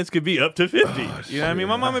friends could be up to 50. You know what I mean?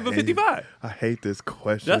 My mom ain't but 55. I hate this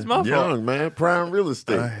question. That's my fault. Young, man. Prime real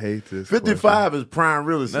estate. I hate this 55 is prime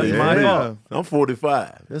real estate. That's my fault. I'm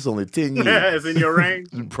 45. That's only 10 years. It's in your range.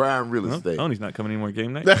 Prime real estate. Tony's not coming anymore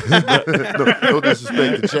game night. No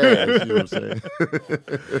disrespect to Chaz. You know what I'm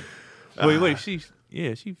saying? Wait, she 50.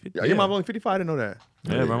 Yeah, your mom only 55? I didn't know that.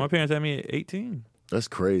 Yeah, bro. My parents had me at 18. That's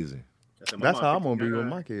crazy. That's how I'm going to be with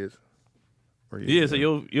my kids. Yeah, so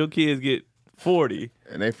your kids get 40.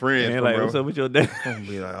 And they friends. And they're like, what's up with your dad? I'm going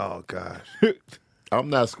to be like, oh, gosh. I'm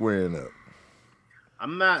not squaring up.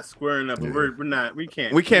 I'm not squaring up. But we're not. We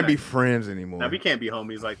can't. We can't be friends anymore. No, we can't be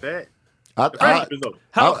homies like that. I would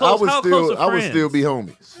still be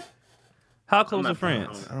homies. How close are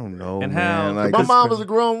friends? I don't know, and man. how? Like, My mom was a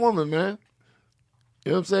grown woman, man.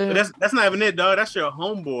 You know what I'm saying? But that's not even it, dog. That's your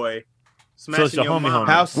homeboy smashing it's your your homie mom. homie.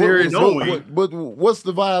 How serious? But what's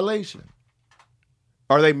the violation?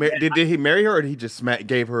 Are they? Did he marry her, or did he just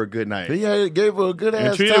gave her a good night? He gave her a good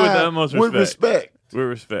ass treated time her with the utmost respect. With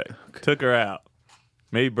respect. Took her out.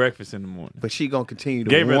 Made breakfast in the morning. But she gonna continue to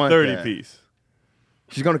gave her a want 30 that. piece.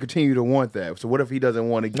 She's gonna continue to want that. So what if he doesn't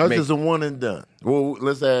want to? That's just a one and done. Well,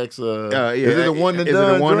 let's ask. Yeah, is it a one and is done? Is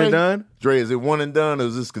it a one Dre? and done? Dre, is it one and done, or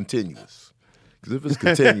is this continuous? Because if it's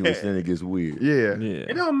continuous, then it gets weird. Yeah.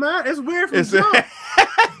 It don't matter. It's weird from jump.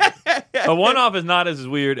 A one-off is not as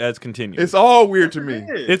weird as continuous. It's all weird to me.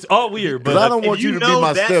 It's all weird, but I don't want you to be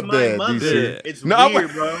my stepdad, DC. It's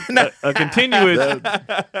weird, bro. A continuous.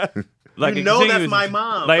 Like you know that's my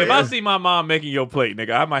mom. Like, man. if I see my mom making your plate,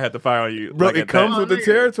 nigga, I might have to fire on you. Bro, like it comes with the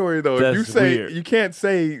territory, though. That's If you say weird. you can't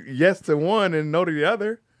say yes to one and no to the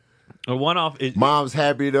other. A one-off is... Mom's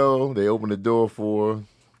happy, though. They open the door for her.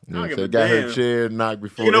 You know, so got her chair knocked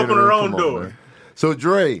before she can open her own Come door. On, so,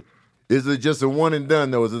 Dre, is it just a one and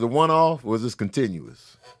done, though? Is it a one-off, or is this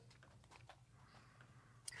continuous?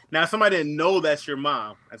 Now, if somebody didn't know that's your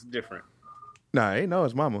mom, that's different. Nah, I ain't know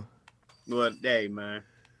it's mama. Well, hey, man.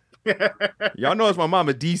 Y'all know it's my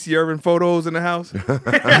mama. DC Urban photos in the house. he just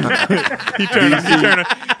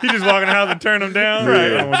walk in the house and turn them down.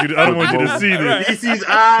 Yeah. Right. I don't want you to see this. DC's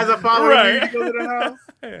eyes are following you to go to the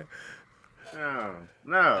house.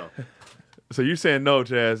 No. So you're saying no,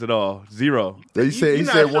 Chaz, at all? Zero. He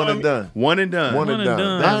said one and done. One and done. One and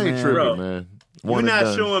done. That ain't tripping, bro. man. You're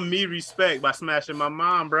not showing me respect by smashing my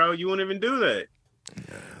mom, bro. You wouldn't even do that.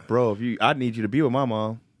 Bro, I need you to be with my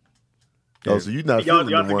mom. Oh, so you're not Y'all feeling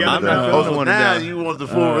the one together and now? done. I'm not feeling the Oh, one now and done. you want the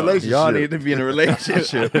full relationship. Y'all need to be in a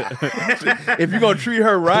relationship. If you're going to treat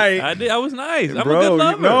her right. I was nice. I'm a bro, good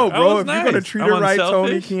lover. no, I bro. was If nice. you're going to treat I'm her right,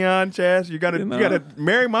 Tony, unselfish. Keon, Chaz, you got to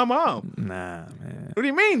marry my mom. Nah, man. What do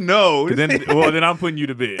you mean, no? Then I'm putting you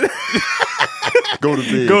to bed. Go to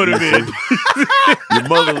bed. Go to bed. Your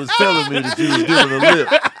mother was telling me that you was giving a lip.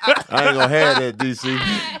 I ain't gonna have that,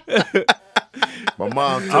 DC. My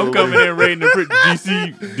mom told I'm coming me, in raiding the fridge.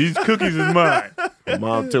 DC, these cookies is mine. My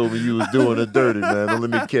mom told me you was doing it dirty, man. Don't let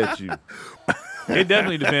me catch you. It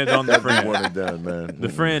definitely depends on the friend. One and done, man. The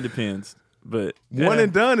friend depends, but One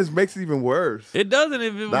and done makes it even worse. It doesn't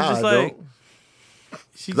if it was Nah, just it like. don't.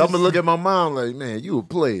 She I'm just, gonna look at my mom like, man, you a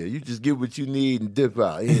player. You just get what you need and dip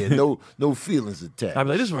out. Yeah, no feelings attached. I'd be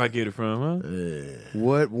like, this is where I get it from, huh? Yeah.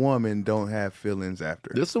 What woman don't have feelings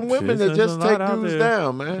after? There's some women Shit, that there's just a lot take out dudes there.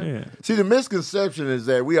 down, man. Yeah. See, the misconception is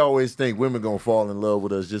that we always think women gonna fall in love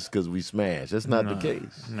with us just because we smash. That's not the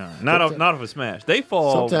case. No, not of a smash. They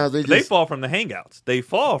fall. Sometimes they just- fall from the hangouts. They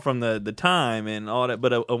fall from the time and all that.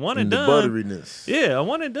 But a one and The done, butteriness. yeah, a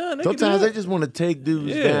one and done. They can do Sometimes they that. just want to take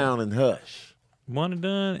dudes Yeah. down and hush. one and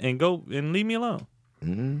done and go and leave me alone.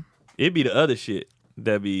 Mm-hmm. It'd be the other shit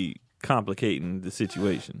that be complicating the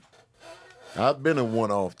situation. I've been a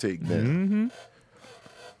one-off take down. Mm-hmm.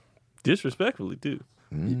 Disrespectfully too.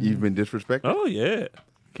 You've been disrespected? Oh yeah.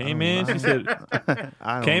 Came in. She said,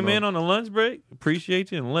 came in on a lunch break.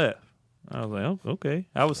 Appreciate you and left. I was like, oh, okay.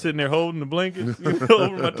 I was sitting there holding the blankets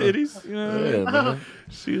over my titties. You know what I mean? Yeah, man.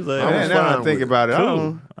 She was like, I was Man, now I fine think with it. about it.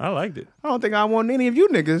 cool. I liked it. I don't think I want any of you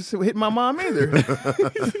niggas hit my mom either.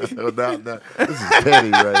 No. This is petty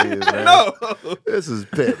right here, man. No. This is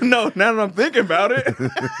petty. No, now that I'm thinking about it,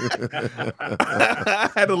 I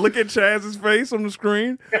had to look at Chaz's face on the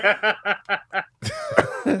screen.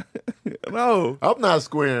 No, I'm not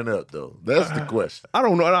squaring up, though. That's the question. I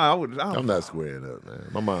don't know. I'm not squaring up, man.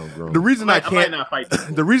 My mom's grown. The reason I I might can't, not fight this.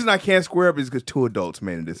 the reason I can't square up is because two adults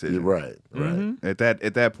made a decision. You're right. Mm-hmm. At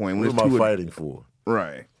that point, when What it's am I two, fighting for?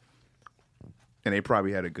 Right. And they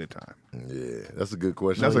probably had a good time. Yeah, that's a good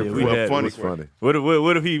question. That's a funny question.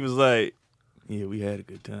 What if he was like, yeah, we had a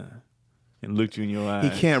good time, and looked you in your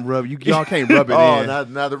eyes? He can't rub you. Y'all can't rub it Oh,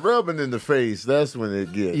 in. now the rubbing in the face. That's when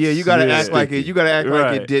it gets. Yeah, you gotta act like it. You gotta act like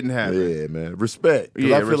Right. it didn't happen. Yeah, man. Respect. 'Cause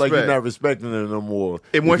Yeah, I feel like you're respect. not respecting it no more.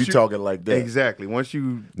 And If once you you talking like that. Exactly. Once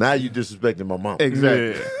you Now you disrespecting my mom.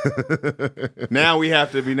 exactly. Now we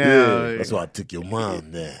have to be now. Yeah, that's why I took your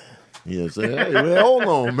mom there. You know what I'm saying? Hey, man, hold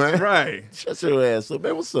on, man. Right. Shut your ass up,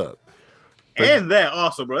 man. What's up? And that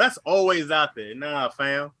also, bro. That's always out there. Nah,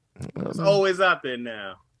 fam. It's always out there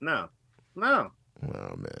now. No. Oh,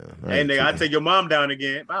 man. Hey, nigga, I take your mom down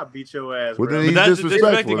again. I'll beat your ass, Well, bro. then he's that's disrespectful.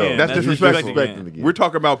 disrespect again. That's That's disrespectful. disrespect again. We're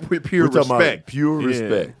talking about pure We're talking respect. about pure Yeah.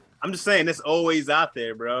 respect. I'm just saying, it's always out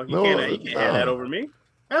there, bro. You No, can't have that no. over me.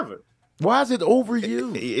 Ever. Why is it over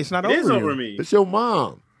you? It's not It is over over you. me. It's your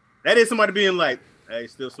mom. That is somebody being like, hey,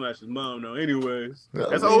 still smash his mom, though. Anyways. Yeah,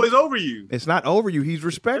 That's I mean- always over you. It's not over you. He's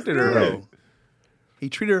respected her That's though. He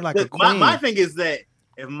treated her like a But my, queen. my thing is that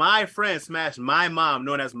if my friend smashed my mom,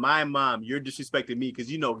 knowing that's my mom, you're disrespecting me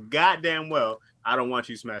because you know goddamn well I don't want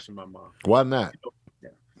you smashing my mom. Why not?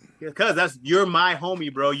 Because you're my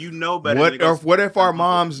homie, bro. You know better. What if our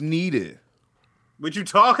moms needed? What you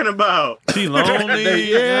talking about? She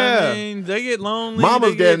lonely. Yeah. I mean, they get lonely.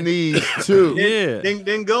 Mama's they got needs too. Yeah.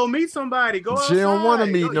 Then go meet somebody. Go She don't want to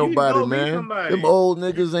outside. meet Go- nobody, go meet man. somebody. Them old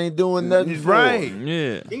niggas ain't doing nothing for her. Right.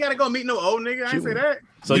 Yeah. You gotta go meet no old nigga. I ain't say that.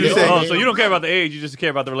 So You you, say- so you don't care about the age. You just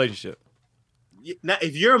care about the relationship. Now,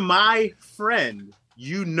 if you're my friend,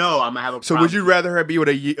 you know I'm gonna have a So problem. would you rather her be with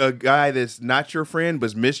a guy that's not your friend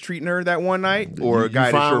but mistreating her that one night, or You a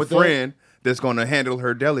guy fine that's your with that? friend that's going to handle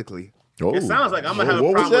her delicately? Oh. It sounds like I'm gonna have a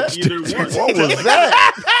What was problem with that? either one. What was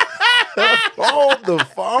that? On the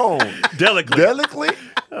phone. Delicately. Delicately?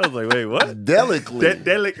 I was like, wait, what? Delicately.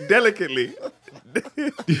 Delicately.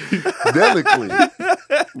 Delicately.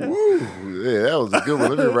 Woo. Yeah, that was a good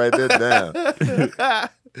one. Let me write that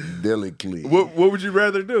down. Delicately. What would you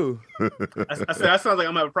rather do? I said that sounds like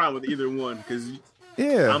I'm gonna have a problem with either one because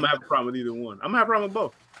Yeah. I'm gonna have a problem with either one. I'm gonna have a problem with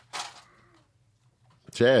both.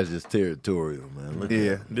 Chaz is territorial, man. Look at Yeah.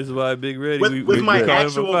 him. This is why Big Ready. With my call him for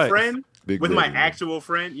actual fights. friend, Big with my Ready, man. actual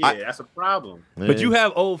friend, yeah, that's a problem. But you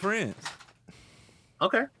have old friends,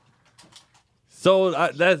 Okay. so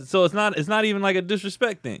it's not even like a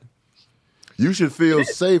disrespect thing. You should feel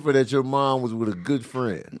safer that your mom was with a good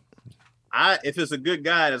friend. If it's a good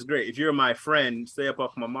guy, that's great. If you're my friend, stay up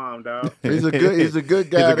off my mom, dog. He's a good guy. He's a good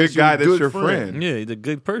guy that's your friend. Yeah, he's a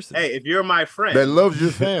good person. Hey, if you're my friend, that loves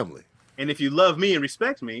your family. and if you love me and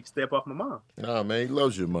respect me, stay up off my mom. Nah, man, he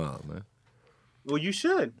loves your mom, man. Well, you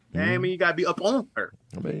should. I mean, you gotta be up on her.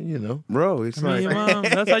 I mean, you know. Bro, it's I mean, like, your mom,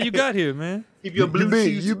 that's how you got here, man. Keep your blue be-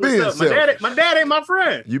 cheese. you What's being up? selfish. My dad ain't my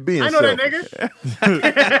friend. You being I know selfish. that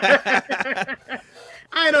nigga.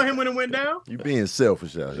 I ain't know him when it went down. You being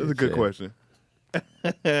selfish out here. that's a good Chaz. question.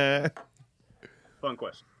 Fun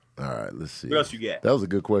question. All right, let's see. What else you got? That was a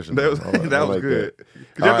good question. That was, I like- that I was like good. that.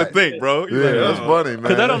 Because you have All to think, bro. Yeah, You're like, that's oh. funny, man.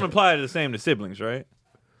 Because that don't apply to the same to siblings, right?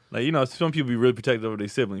 Like, you know, some people be really protective over their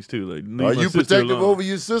siblings too. Like, leave Are my you sister protective alone. over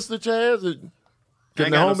your sister, Chaz? Or ain't can the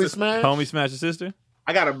got no homie sister. smash? Homie smash your sister?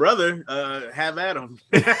 I got a brother. Have at him.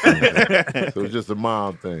 So it's just a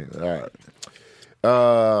mom thing. All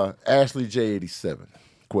right. Ashley J87.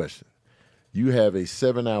 Question. You have a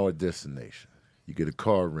 7-hour destination. You get a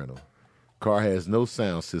car rental. Car has no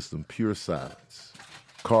sound system, pure silence.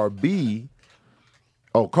 Car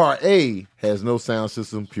A has no sound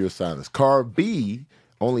system, pure silence. Car B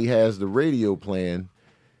only has the radio playing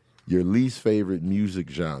your least favorite music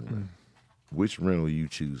genre. Which rental are you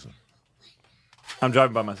choosing? I'm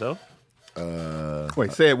driving by myself.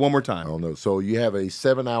 Wait, say it one more I time. don't know. So you have a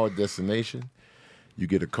 7-hour destination. You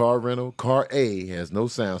get a car rental. Car A has no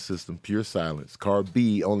sound system, pure silence. Car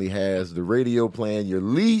B only has the radio playing your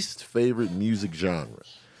least favorite music genre.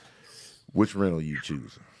 Which rental are you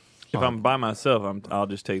choosing? If I'm by myself, I'll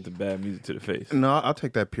just take the bad music to the face. No, I'll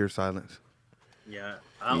take that pure silence. Yeah,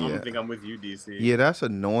 I Yeah. don't think I'm with you, DC. Yeah, that's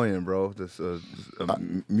annoying, bro. This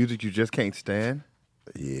music you just can't stand.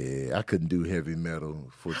 Yeah, I couldn't do heavy metal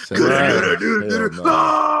for 7 Right. hours. Hell no.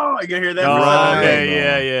 Oh, you gonna hear that? Oh, Right.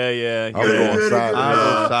 yeah. I was going silent. I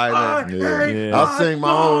go silent. Yeah. Yeah. I'll sing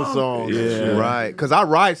my own songs. and Yeah. shit. Right, because I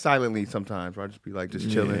ride silently sometimes. Where I just be like just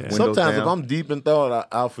chilling. Yeah. windows Sometimes down. if I'm deep in thought,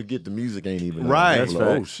 I'll forget the music ain't even on. Right. I'm That's like,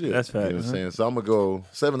 oh facts. shit. That's You know facts. what I'm saying? So I'm gonna go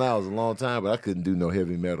 7 hours is a long time, but I couldn't do no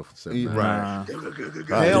heavy metal for 7 hours.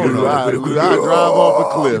 right. Hell no. I drive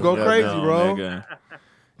off a cliff. You go crazy, No, bro. nigga.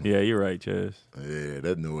 Yeah, you're right, Chaz. Yeah,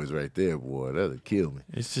 that noise right there, boy, that'll kill me.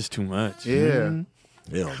 It's just too much. Yeah.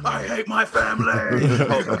 Hell no. I hate my family.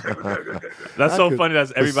 That's so funny.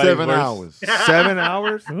 That's everybody's 7 worst. hours. 7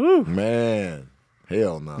 hours? Man,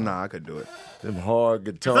 hell no. Nah, I could do it. Them hard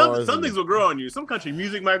guitars. Some things will grow on you. Some country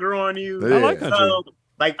music might grow on you. Yeah. I like country. So,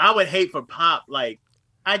 like, I would hate for pop, like,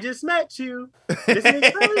 I just met you. This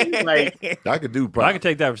is crazy. Like, I could do pop. I could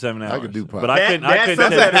take that for 7 hours. I could do pop. But I couldn't. I couldn't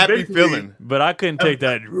That's take a happy eventually- feeling. But I couldn't take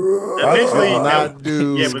that. eventually, I not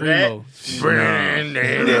do. yeah, but that,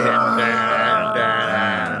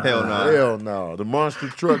 Hell no. Hell no. The Monster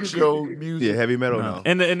Truck Show music. Yeah, heavy metal, no.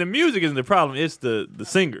 And the music isn't the problem. It's the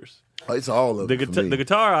singers. It's all of The it for me. the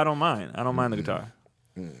guitar, I don't mind. I don't mind the guitar.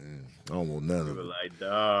 I don't want none of it. like,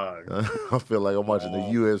 dog. I feel like I'm watching the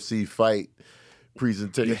UFC fight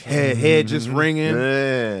presentation. Head just ringing.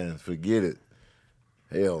 Man, forget it.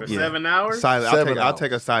 Hell For no. 7 hours? Silent. 7 I'll hours.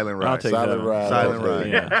 take a silent ride. I'll take Silent that. ride. Silent ride.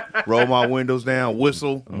 Yeah. Roll my windows down,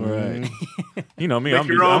 whistle. Right. You know me. Make I'm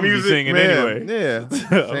your own be music. singing Man, anyway. yeah.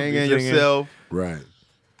 I'll Singing be singing. yourself. Right.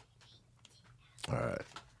 All right.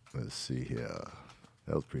 Let's see here.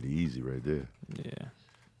 That was pretty easy right there. Yeah.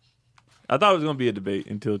 I thought it was gonna be a debate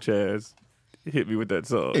until Chaz hit me with that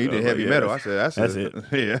song. He I did was heavy like, metal. yeah, I said, that's it.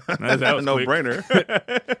 Yeah. That was no quick.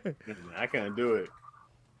 brainer. I can't do it.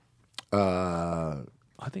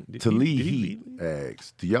 I think To Lee did he Heat lead?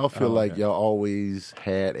 asks, do y'all feel like okay. y'all always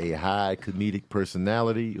had a high comedic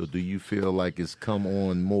personality, or do you feel like it's come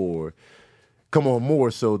on more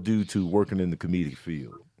so due to working in the comedic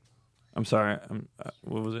field? I'm sorry.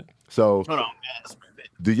 What was it? So, Hold on.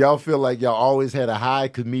 do y'all feel like y'all always had a high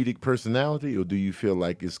comedic personality, or do you feel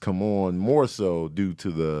like it's come on more so due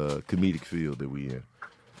to the comedic field that we in?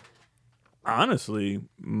 Honestly,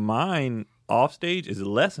 mine off stage is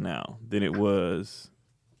less now than it was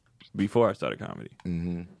before I started comedy.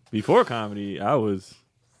 Mm-hmm. Before comedy,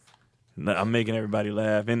 I'm making everybody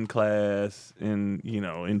laugh in class,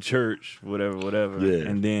 in church, whatever. Yeah.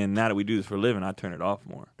 And then now that we do this for a living, I turn it off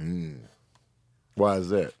more. Why is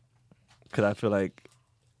that? Because I feel like,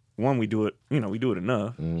 one, we do it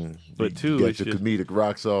enough. But two, You got it's your just comedic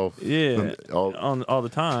rocks off. all the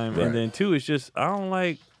time. Right. And then two, it's just I don't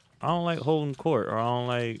like holding court, or I don't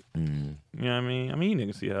like you know what I mean. I mean, you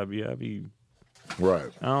niggas see how I be.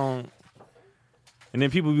 Right. I don't. And then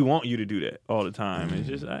people want you to do that all the time. It's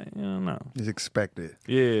just I don't know. It's expected.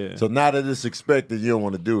 Yeah. So now that it's expected, you don't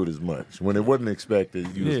want to do it as much. When it wasn't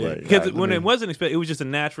expected, you was like, because "All right, when let it me-" wasn't expected, it was just a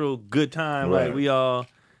natural good time. Right. Like we all.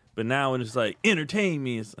 But now when it's like entertain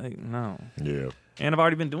me, it's like no. Yeah. And I've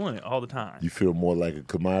already been doing it all the time. You feel more like a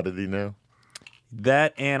commodity now?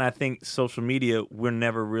 That, and I think social media, we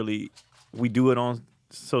do it on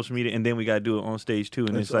social media, and then we got to do it on stage too.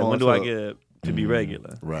 And it's like, when do I get to be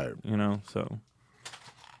regular? Right. You know, so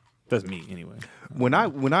that's me anyway. When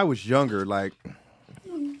I was younger, like,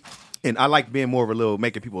 and I like being more of a little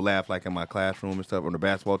making people laugh, like in my classroom and stuff on the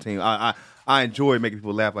basketball team. I enjoy making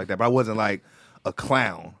people laugh like that, but I wasn't like a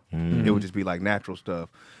clown. It would just be like natural stuff.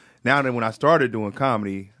 Now that when I started doing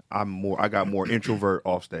comedy, I got more introvert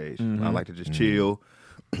off stage. I like to just chill,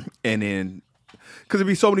 and then because there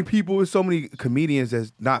be so many people, there's so many comedians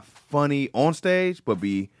that's not funny on stage, but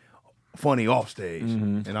be funny off stage,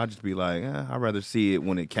 and I'll just be like, I'd rather see it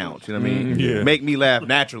when it counts. You know what I mean? Yeah. Make me laugh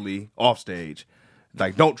naturally off stage.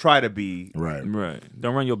 Like, don't try to be Right. Right.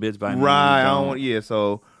 Don't run your bits by me. right. I Don't- don't want. Yeah.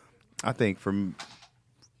 So I think for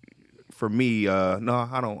me, no,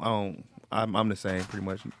 I don't. I'm the same, pretty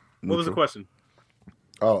much. What was the question?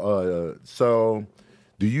 So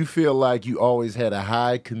do you feel like you always had a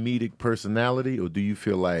high comedic personality, or do you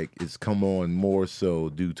feel like it's come on more so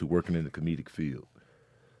due to working in the comedic field?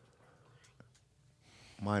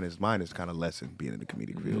 Mine is kind of lessened being in the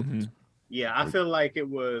comedic field. Yeah, I feel like it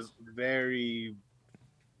was very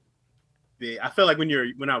big. I feel like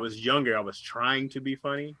when I was younger, I was trying to be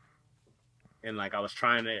funny, and like I was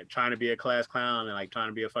trying to be a class clown and like trying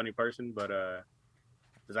to be a funny person. But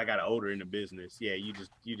as I got older in the business, yeah,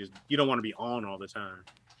 you don't want to be on all the time.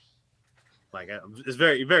 Like it's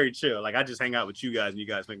very, very chill. Like I just hang out with you guys, and you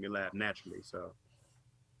guys make me laugh naturally. So.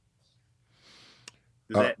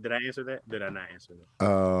 Did I answer that? Did I not answer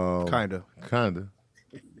that? Kinda,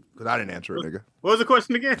 because I didn't answer it, nigga. What was the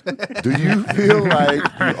question again? Do you feel like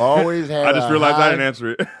you always had I just a realized high, I didn't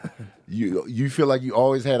answer it. You feel like you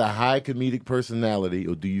always had a high comedic personality,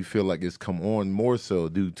 or do you feel like it's come on more so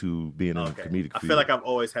due to being in the comedic field? I feel like I've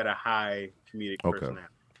always had a high comedic personality.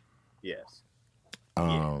 Yes.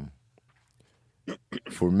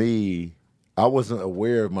 For me, I wasn't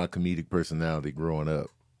aware of my comedic personality growing up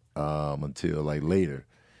until like later.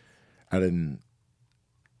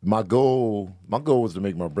 My goal was to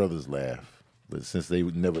make my brothers laugh, but since they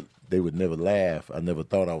would never laugh, I never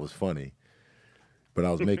thought I was funny. But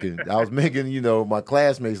I was making, my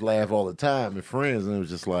classmates laugh all the time and friends, and it was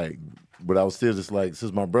just like, but I was still just like,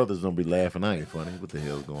 since my brother's gonna be laughing, I ain't funny. What the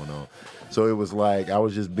hell's going on? So it was like I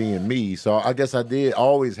was just being me. So I guess I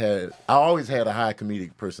always had a high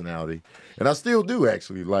comedic personality, and I still do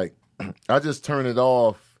actually. Like I just turn it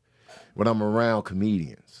off when I'm around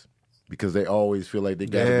comedians because they always feel like they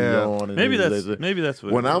got to be on. And maybe that's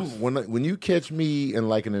what. When you catch me in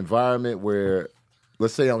like an environment where,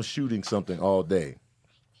 let's say I'm shooting something all day,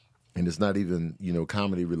 and it's not even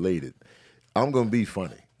comedy related, I'm gonna be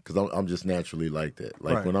funny. Because I'm just naturally like that.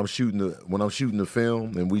 Like when I'm shooting the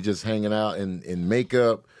film and we just hanging out in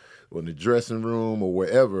makeup or in the dressing room or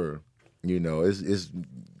wherever, it's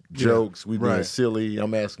jokes. We being silly.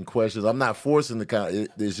 I'm asking questions. I'm not forcing the kind.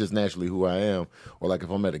 It's just naturally who I am. Or like if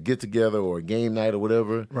I'm at a get together or a game night or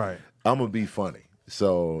whatever, I'm gonna be funny.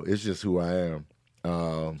 So it's just who I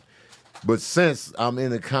am. But since I'm in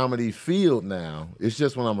the comedy field now, it's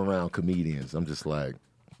just when I'm around comedians, I'm just like,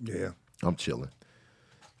 I'm chilling.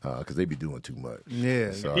 Because they be doing too much.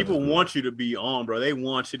 Yeah. So people want you to be on, bro. They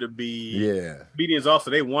want you to be. Yeah. Comedians also,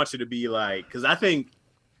 they want you to be like, because I think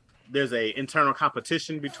there's a internal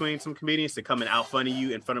competition between some comedians to come and out funny you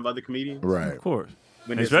in front of other comedians. Right. Of course.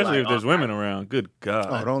 Especially if there's women around. Good God.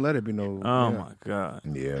 Oh, don't let it be no. Oh my God.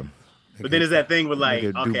 Yeah. But then there's that thing with like,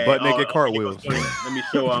 okay, butt naked cartwheels. Let me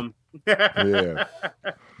show them. Yeah.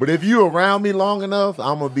 But if you around me long enough,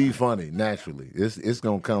 I'm gonna be funny naturally. It's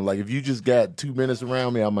gonna come. Like if you just got 2 minutes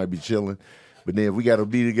around me, I might be chilling. But then if we gotta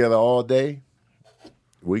be together all day,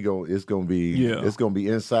 it's gonna be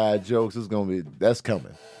inside jokes. That's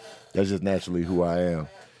coming. That's just naturally who I am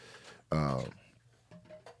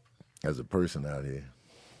as a person out here.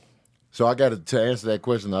 So I got to answer that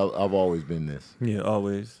question. I've always been this. Yeah,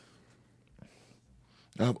 always.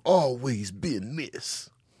 I've always been this.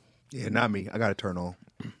 Yeah, not me. I got to turn on.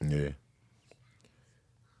 Yeah.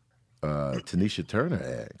 Tanisha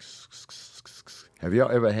Turner asks, have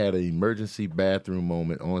y'all ever had an emergency bathroom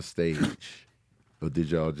moment on stage? Or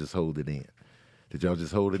did y'all just hold it in? Did y'all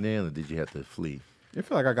just hold it in or did you have to flee? I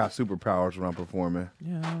feel like I got superpowers when I'm performing.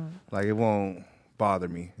 Yeah. Like it won't bother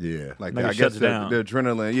me. Yeah. Like I guess the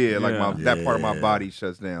adrenaline, that part of my body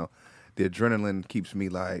shuts down. The adrenaline keeps me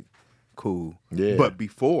like cool. Yeah. But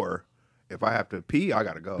before, if I have to pee, I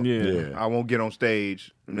gotta go. Yeah. I won't get on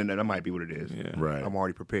stage, and then that might be what it is. Yeah. Right. I'm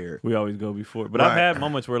already prepared. We always go before. But I've had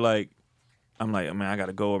moments where like I'm like, man, I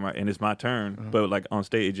gotta go, and it's my turn. But like on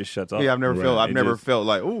stage, it just shuts off. Yeah, I've never felt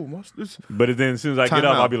like, oh, what's this? But then as soon as I get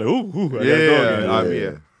up, I'll be like, ooh, I gotta go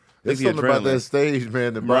again. There's something about that stage,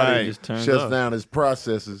 man. The body just shuts down its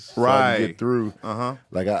processes so I can get through.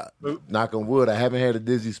 Like knock on wood, I haven't had a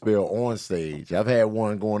dizzy spell on stage. I've had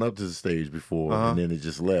one going up to the stage before, and then it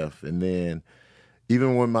just left. And then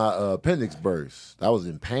even when my appendix burst, I was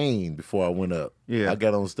in pain before I went up. Yeah, I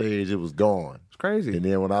got on stage, it was gone. It's crazy. And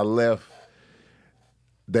then when I left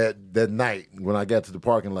that night, when I got to the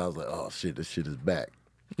parking lot, I was like, oh shit, this shit is back.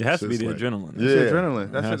 It has to be the adrenaline. Yeah, it's the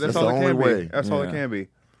adrenaline. That's all it can be. That's all it can be.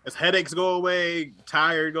 As headaches go away,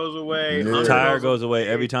 tired goes away. Yeah. Tired goes away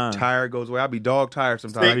every time. Tired goes away. I'll be dog tired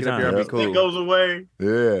sometimes. Every time. I'll be cool. It goes away.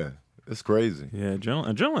 Yeah, it's crazy. Yeah,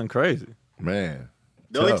 adrenaline crazy. Man.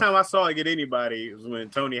 The only time I saw it get anybody was when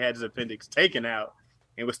Tony had his appendix taken out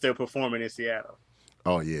and was still performing in Seattle.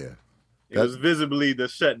 Oh, yeah. It was visibly the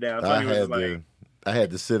shutdown. Tony I had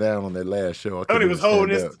to sit down on that last show. Tony was holding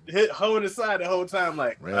his side the whole time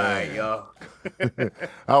like, all right, y'all.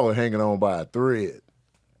 I was hanging on by a thread.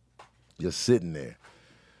 Just sitting there.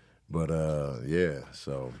 But,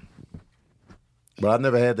 so. But I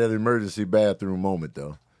never had that emergency bathroom moment,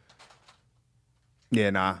 though.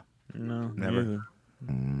 Yeah, nah. No, never.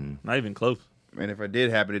 Not even close. And if I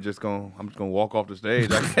did happen, I'm just gonna walk off the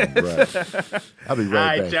stage. Right. I'll be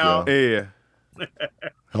right back, y'all. Yeah.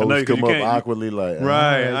 Hosts come up awkwardly like,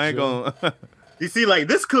 right, I ain't gonna. You see, like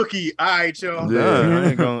this cookie, all right, y'all. Yeah,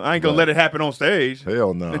 I ain't gonna let it happen on stage.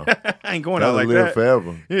 Hell no. I ain't going out like that.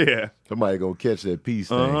 Forever. Yeah. Somebody gonna catch that piece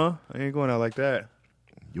thing. I ain't going out like that.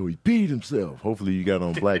 Yo, he peed himself. Hopefully you got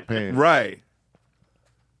on black pants. Right.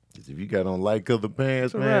 If you got on light colored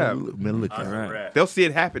pants, man, look at right. They'll see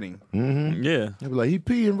it happening. Mm-hmm. Yeah. They'll be like, he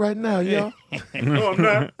peeing right now, y'all. No, I'm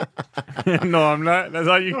not. No, I'm not. That's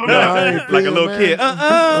how you no, I ain't like a little man. kid.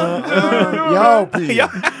 Y'all pee.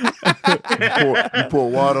 You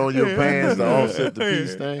pour water on your pants to offset the pee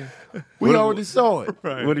stain. We already saw it.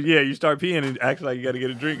 Right. Well, yeah, you start peeing and act like you got to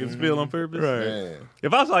get a drink and spill on purpose. Right. Man.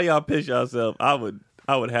 If I saw y'all piss yourself, I would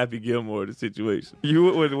Happy Gilmore the situation. You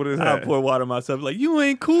what is that? I'll pour water myself. Like, you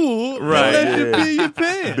ain't cool. Right. Let you pee your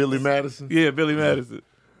pants. Billy Madison? Yeah, Billy Madison.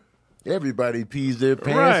 Everybody pees their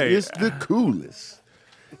pants. Right. It's the coolest.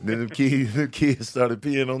 Then the kids started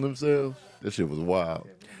peeing on themselves. That shit was wild.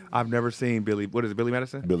 I've never seen Billy. What is it, Billy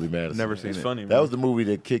Madison? Billy Madison. Never seen It's it. funny. That man. was the movie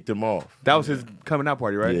that kicked him off. That was his coming out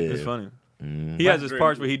party, right? Yeah. It's funny. He has his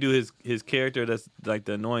parts where he do his character that's like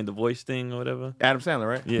the annoying the voice thing or whatever. Adam Sandler,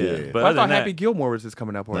 right? Yeah. But I thought Happy Gilmore was his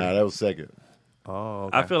coming out party. Nah, that was second. Oh,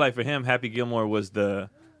 okay. I feel like for him, Happy Gilmore was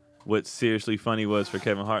what Seriously Funny was for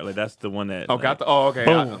Kevin Hart. Like that's the one that. Okay. Like, okay.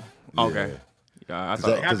 Boom. Okay. Yeah, I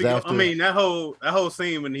thought. that whole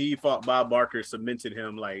scene when he fought Bob Barker cemented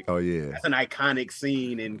him like. Oh yeah, that's an iconic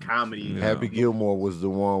scene in comedy. Happy Gilmore was the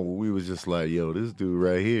one where we was just like, yo, this dude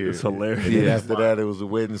right here. It's hilarious. And then after that, it was the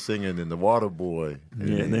wedding singing and the Water Boy.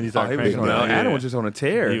 And then he started cranking cranking on. out. Adam was just on a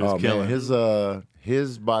tear. He was killing. Man,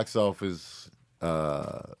 his box office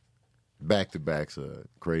back to backs are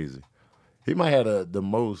crazy. He might have the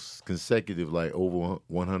most consecutive like over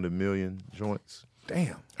 100 million joints.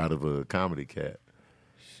 Damn. Out of a comedy cat.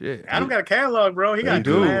 Shit. Adam got a catalog, bro. He got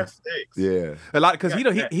class sticks. Yeah. A lot because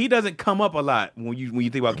he doesn't come up a lot when you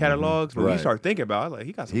think about catalogs. But when you start thinking about it, like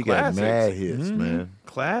he got some classics. Got mad hits, man.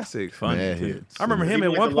 Classics. Fun mad hits. I remember him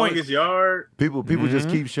at one point. Longest Yard. People just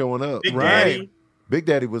keep showing up. Big Daddy. Big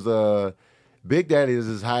Daddy was Big Daddy is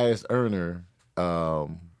his highest earner.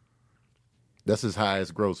 That's his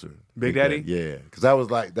highest grosser. Big Daddy? Yeah. Because that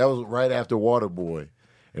was right after Waterboy.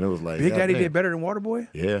 And it was like Big Daddy did better than Waterboy?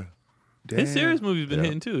 Yeah. Damn. His serious movies been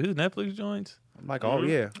hitting too. His Netflix joints. I'm like, oh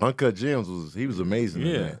yeah. Uncut Gems was amazing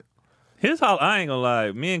in that. I ain't gonna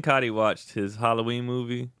lie. Me and Cotty watched his Halloween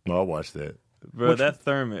movie. No, I watched that. Bro, that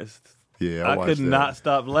thermos. Yeah, I could not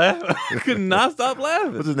stop laughing. I could not stop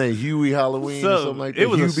laughing. What's his name? Huey Halloween or something like that? It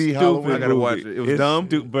was Hubie a Halloween. stupid I gotta watch it. It was dumb.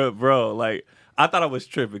 But bro, like I thought I was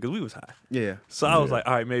tripping because we was high. Yeah. So I was like,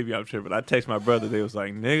 all right, maybe I'm tripping. I text my brother. They was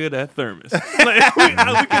like, nigga, that thermos. Like, we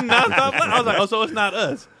cannot stop laughing. I was like, oh, so it's not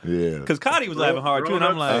us. Yeah. Because Cotty was laughing hard too, and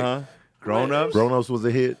I'm like, Grown Ups. Grown Ups was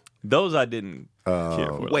a hit. those I didn't care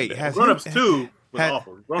for. Wait, like has Grown Ups 2 was has,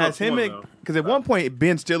 awful. Grown has Ups him 1, though. because at one point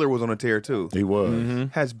Ben Stiller was on a tear too. He was.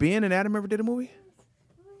 Has Ben and Adam ever did a movie?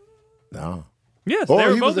 No. yes, Oh, they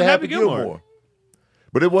were he both was in a Happy Gilmore. Gilmore.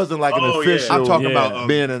 But it wasn't like an Oh, yeah. official. I'm talking about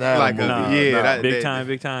Ben and Adam like movie.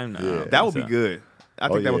 Big time. No. Yeah. That would be good. I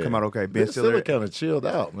think that would come out okay. Ben Stiller. kind of chilled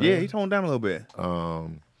out, man. Yeah, he toned down a little bit.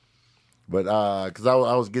 But because I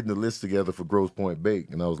was getting the list together for Grosse Point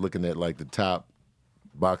Bake, and I was looking at like the top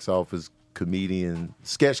box office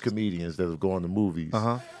sketch comedians that are going to movies,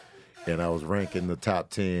 and I was ranking the top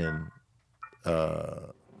 10,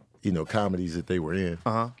 comedies that they were in,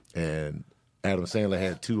 and Adam Sandler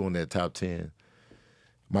had 2 on that top 10.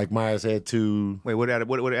 Mike Myers had 2. Wait, what did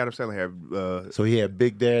Adam Sandler have? So he had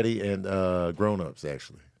Big Daddy and Grown Ups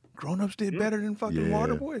actually. Grown Ups did better than fucking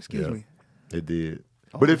Waterboy. Excuse me. It did.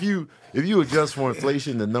 But if you adjust for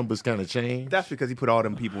inflation, the numbers kind of change. That's because he put all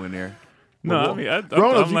them people in there. No, I mean, I'm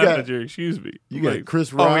Grown-ups, laughing at you. Excuse me. You got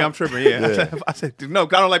Chris Rock. Oh, me, I'm tripping. Yeah. I said no. I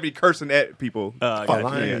don't like to be cursing at people. I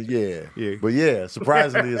got you. Yeah. But yeah,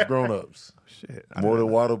 surprisingly, it's Grown Ups. Shit. More than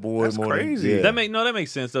Waterboy. That's crazy. Than, That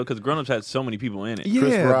makes sense though because Grown Ups had so many people in it. Yeah.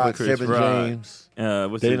 Chris Rock, Chris Kevin Rock. James.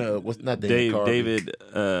 What's Dana? it? What's not Dana Carvey.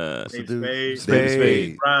 David.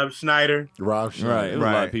 Spade. Rob Schneider. Rob Schneider. Right. It was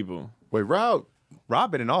a lot of people. Wait, Rob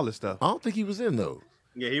been in all this stuff. I don't think he was in those.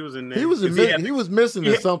 Yeah, he was in there. He was missing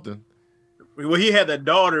in something. Well, he had that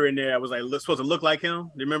daughter in there. that was like supposed to look like him.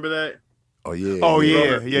 Do you remember that? Oh yeah. Oh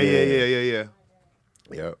yeah.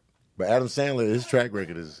 Yeah. But Adam Sandler, his track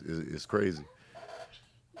record is crazy.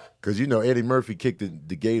 Because Eddie Murphy kicked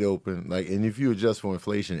the gate open, and if you adjust for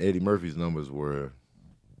inflation, Eddie Murphy's numbers were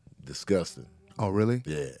disgusting. Oh really?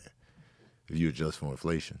 Yeah. If you adjust for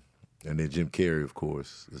inflation, and then Jim Carrey, of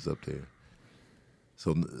course, is up there.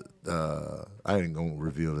 So I ain't gonna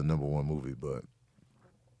reveal the number 1 movie, but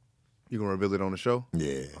You gonna reveal it on the show?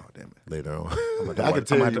 yeah. Oh damn it! Later on, I can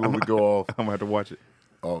tell you when we go off. I'm gonna have to watch it.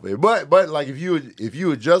 Oh, but like if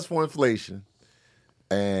you adjust for inflation,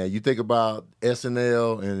 and you think about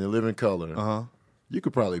SNL and The Living Color, you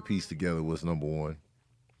could probably piece together what's number 1.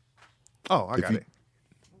 Oh, I got it.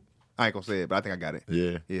 I ain't gonna say it, but I think I got it.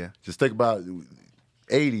 Yeah, Yeah. Just think about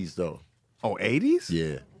 80s though. Oh, 80s?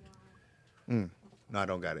 Yeah, No, I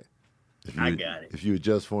don't got it. I got it. If you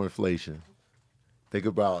adjust for inflation, think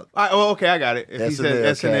about Okay, I got it. If he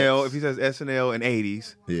says SNL, cats. if he says SNL and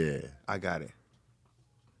 80s, yeah. I got it.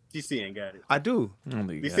 DC ain't got it. I do.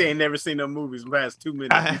 DC ain't never seen no movies past 2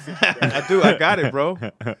 minutes. I do. I got it, bro.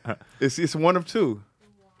 It's one of 2.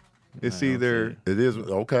 It's either. It is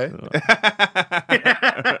okay.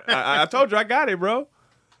 I told you I got it, bro.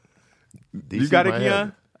 You got it,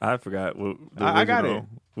 Keon? I forgot what I got it.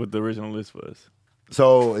 what the original list was.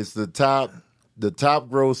 So it's the top the top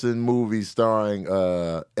grossing movie starring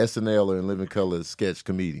SNL and Living Color sketch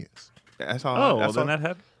comedians. That's all. Oh, that's well, all. then that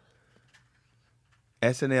happened.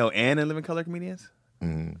 SNL and in Living Color comedians.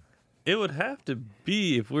 Mm-hmm. It would have to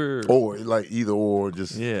be if we're Or like either or,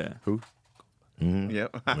 just yeah. who? Mm-hmm.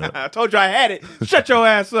 Yep. I told you I had it. Shut your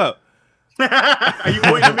ass up. Are you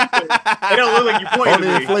pointing at me? It don't look like you pointing On the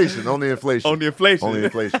at me. inflation. On the inflation. On the inflation. On the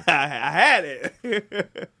inflation. I had it.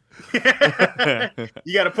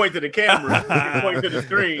 You got to point to the camera. Point to the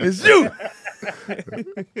screen. It's you.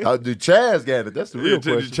 Do Chaz got it? That's the real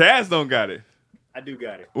question. Chaz don't got it. I do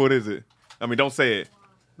got it. What is it? I mean, don't say it.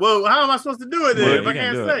 Well, how am I supposed to do it then Well, if I you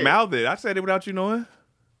can't can't do say it. it? Mouth it. I said it without you knowing.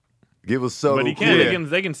 Give us so. But he can't.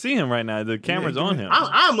 They can see him right now. The camera's on him.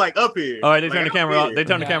 I'm like up here. All right, they Like, turn the I'm camera off. here. They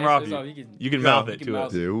turn the camera off. You can mouth it to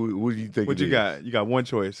us. Yeah, who do you think? What it you is? got? You got one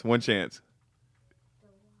choice, one chance.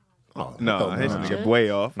 Oh, No, his nigga way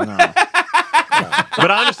off. But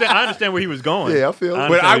I understand where he was going. Yeah, I feel it.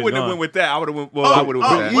 But I wouldn't wouldn't have went with that. I would have went. Well, I would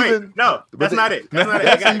have went with wait, that. no, that's not it. That's not it.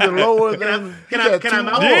 That's even lower than. Can I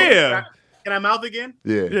mouth? Yeah. Can I mouth again?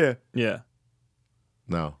 Yeah. Yeah.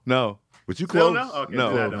 No. But you Still close. no? Okay.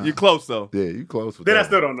 No, then I don't. you close though. Yeah, you close with Then I that.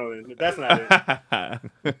 still don't know. Then. That's not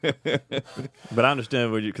it. But I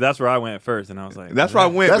understand where because that's where I went first, and I was like, That's where I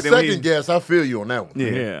went. That but then when second guess, I feel you on that one.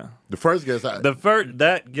 Yeah. The first guess,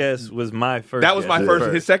 That guess was my first. that was my guess.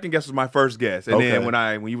 first. His second guess was my first guess, and Okay. then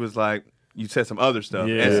when you was like, you said some other stuff,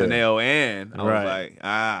 Yeah. SNL, and I was Right.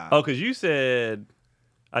 like, Oh, because you said,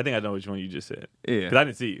 I think I know which one you just said. Yeah. Because I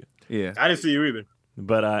didn't see you, yeah. I didn't see you either.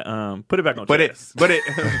 but I put it back on. But Chaz.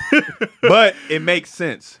 but it makes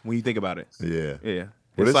sense when you think about it. Yeah. Yeah,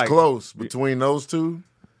 But it's like close between those two.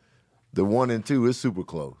 The 1 and 2 is super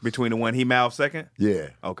close. between the one he mouthed second. Yeah.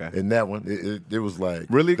 Okay. And that one, it was like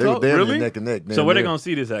Really they were close? damn near Really? neck and neck. So where they gonna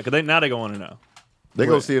see this at? Because now they gonna want to know. They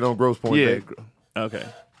gonna see it on Gross Point. Yeah. Day. Okay.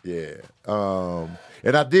 Yeah.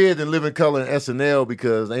 And I did in Living Color and SNL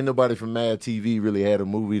because ain't nobody from Mad TV really had a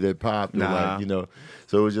movie that popped. Nah. Like,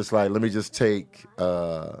 so it was just like, let me just take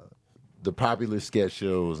the popular sketch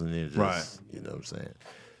shows and then just, Right. you know what I'm saying,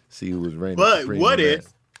 see who was reigning. But supreme what on if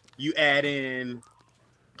that. you add in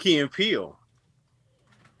Key and Peele?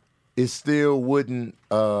 It still wouldn't,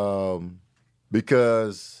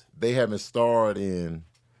 because they haven't starred in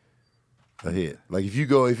a hit. Like if you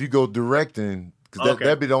go directing, because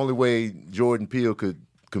that'd be the only way Jordan Peele could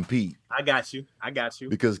compete. I got you.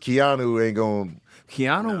 Because Keanu ain't gonna.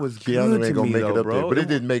 Keanu was Keanu good ain't to gonna me make though, it up bro. there, but it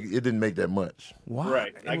didn't make that much. Why?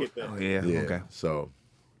 Right, I get that. Oh, yeah. Yeah. Okay. So,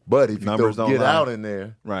 but if you Numbers throw don't Get lie. Out in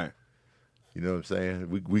there, Right. you know what I'm saying?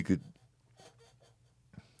 We could.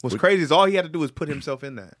 What's crazy is all he had to do was put himself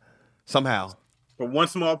in that somehow. For one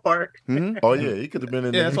small part. Oh yeah, he could have been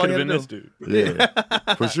in Yeah, there. that's all Could he have had been to this do. dude.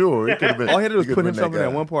 Yeah, for sure. He could have been. All he had to do was he put could've been himself in that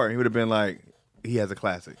guy. one part. And he would have been like, he has a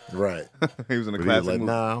classic. Right. He was in a But he was classic like, movie.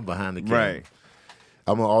 nah, I'm behind the camera. Right.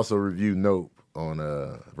 I'm gonna also review Nope on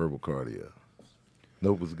Verbal Cardio.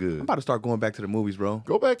 Nope was good. I'm about to start going back to the movies, bro.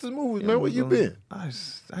 Go back to the movies, man. Where you been? I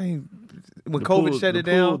ain't. When COVID shut it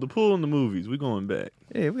the down. The pool and the movies. We going back.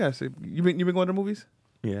 Yeah, we gotta see. You been going to the movies?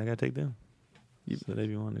 Yeah, I gotta take them. So they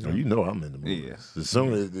be wanting to Oh, go. you know I'm in the movies. Yeah. As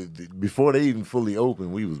soon as before they even fully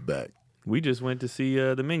opened, we was back. We just went to see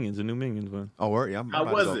the Minions, the new Minions one. Oh, word? Yeah. I'm How about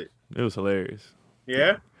to was go. it? It was hilarious.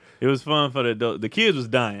 Yeah. It was fun for the adult. The kids was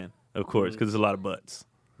dying, of course, because there's a lot of butts.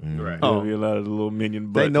 Right. There'll be a lot of the little minion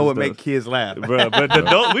butts. They know what and make stuff. kids laugh. Bro, but the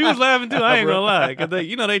adult, we was laughing too. I ain't gonna lie, because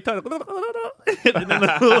they talk. And then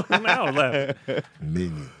I was laughing.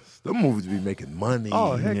 Minions. Them movies be making money.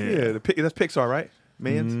 Oh heck Yeah. yeah! That's Pixar, right?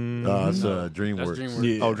 Minions. It's DreamWorks. That's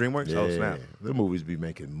DreamWorks. Yeah. Oh, DreamWorks. Yeah, Oh snap! the movies be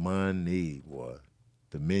making money, boy.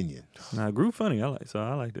 The Minions. Nah, it grew funny. I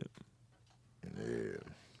liked it.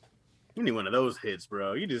 You need one of those hits,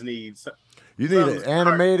 bro. You just need, You need an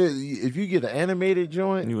animated. If you get an animated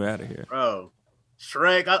joint, You out of here. bro.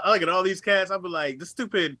 Shrek. I look at all these cats. I be like, this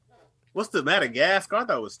stupid. What's the Madagascar? I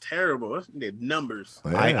thought it was terrible. What's the numbers?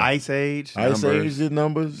 Ice Age. Ice numbers. Age did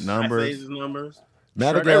numbers. Numbers. Ice Age's numbers.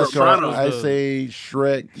 Madagascar, Sopranos, Ice Age,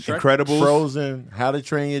 Shrek, Incredibles. Frozen, How to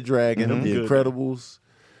Train Your Dragon, The Good. Incredibles,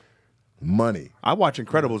 money. I watch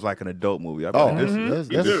Incredibles like an adult movie. I Oh, this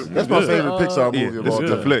that's my favorite Pixar movie of this all is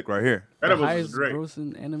a time. flick right here. The Incredibles was highest great.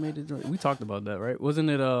 grossing animated joint. We talked about that, right? Wasn't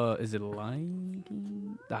it? Is it Lion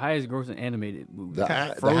King? The highest grossing animated movie.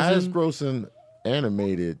 The Frozen? highest grossing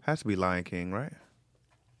animated, Has to be Lion King, right?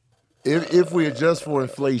 if we adjust for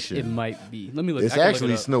inflation, It might be. Let me look. it's I can look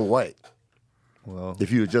actually it up. Snow White. Well,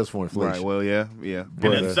 If you adjust for inflation, right. Well, yeah. In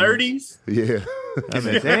But, the 30s? yeah. I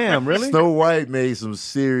mean, damn, really? Snow White made some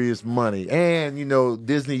serious money, and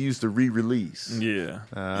Disney used to re-release, Yeah.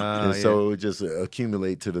 and so it would just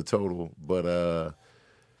accumulate to the total. But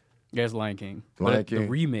Yeah, it's Lion King. Lion The King.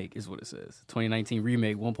 remake is what it says. 2019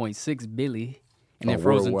 remake, 1.6 billion, and then Oh,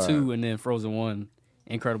 Frozen worldwide. 2, and then Frozen 1,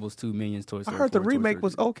 Incredibles 2, Minions, Toy I Story. heard the 4, Toy remake Story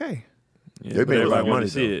was 2. okay. Yeah, They but made a lot everybody of wanted money,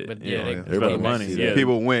 to see though. it. But yeah, they everybody paid money. money. Yeah.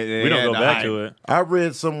 People went. We don't go back to it. I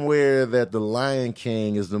read somewhere that The Lion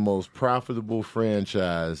King is the most profitable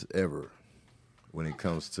franchise ever when it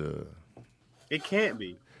comes to. It can't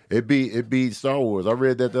be. It beat Star Wars. I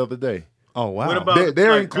read that the other day. Oh wow. What about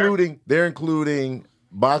They're like, including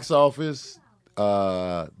box office,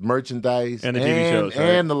 merchandise, And the TV shows, right?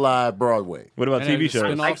 and the live Broadway. What about And TV shows?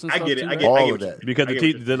 spin-offs and I stuff get it. too, I right? get All I of get what that. you- Because I get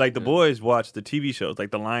what you- the boys watch the TV shows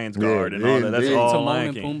like the Lions Guard and all that. That's they- all Timon Lion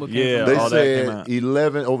and King. Pumbaa came Yeah, They all that came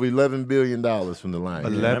said out. over $11 billion from the Lion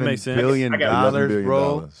King. that makes sense. $11 I got $11 billion, billion.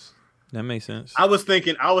 bro. That makes sense. I was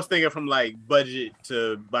thinking from like budget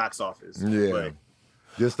to box office. Yeah. But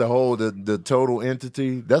Just the whole the total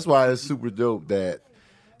entity. That's why it's super dope that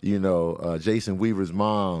Jason Weaver's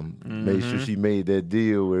mom made sure she made that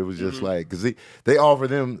deal where it was just like because they offered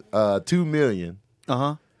him $2 million,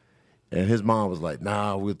 and his mom was like,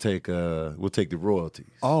 "Nah, we'll take the royalties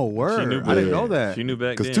Oh word! knew I didn't back- know that. She knew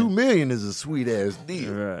back because then. $2 million is a sweet ass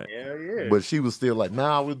deal." Right. hell yeah. But she was still like,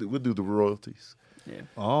 "Nah, we'll do the royalties."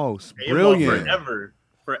 Oh, it's They involved brilliant.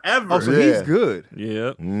 Forever. Oh, so Yeah. he's good.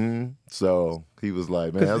 Yep. So he was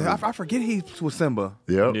like, "Man, 'Cause that's I forget he was Simba.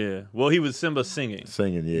 yep, Yeah. Well, he was Simba singing.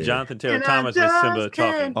 singing, yeah." Jonathan Taylor And I Thomas was just Simba talking.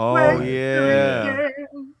 can't Oh wait yeah.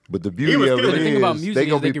 But the He beauty was of killing it it. The thing about is music they is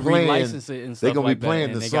gonna they be can playing. relicense it and stuff They gonna like be playing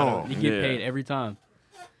that, and the they gotta- song. You get Yeah. paid every time.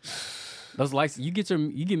 Those license, you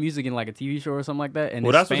get music in like a TV show or something like that, and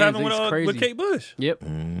Well, it that's what spans, happened it's crazy. with Kate Bush. Yep,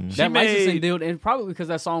 She that licensing made- deal, and probably because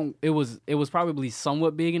that song it was probably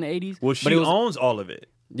somewhat big in the 80s. Well, but she it was, owns all of it,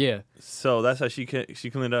 yeah, so that's how she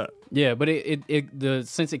cleaned up. yeah. But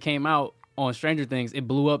since it came out on Stranger Things, it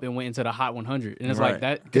blew up and went into the Hot 100, and it's Right. like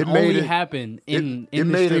that It could made only it- happen in it the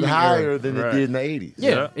made it streaming higher era. than Right. it did in the 80s.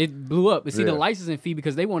 Yeah, it blew up. But see, the Yeah. licensing fee,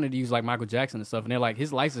 because they wanted to use like Michael Jackson and stuff, and they're like,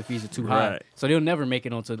 his license fees are too high, Right. so they'll never make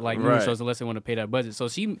it onto like movie Right. shows unless they want to pay that budget. So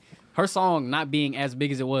her song not being as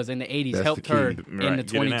big as it was in the 80s That's helped the her key. in Right, the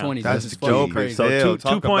get it out. 2020s. That's which is the fucking key. crazy. So Hell, two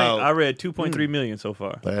talk point. about- I read 2.3 million so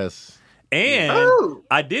far, That's and Oh.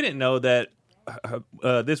 I didn't know that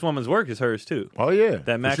this woman's work is hers too. oh yeah, That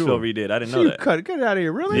for Maxwell sure. redid. I didn't know She that. cut it out of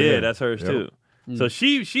here, really? Yeah, that's hers Yep. too. So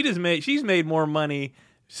she's made more money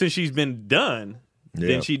since she's been done Yeah.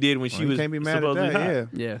 than she did when she You was can't be mad at supposedly that. hot.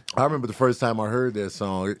 Yeah. Yeah, I remember the first time I heard that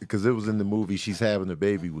song because it was in the movie She's Having a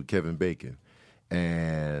Baby with Kevin Bacon.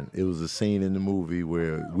 And it was a scene in the movie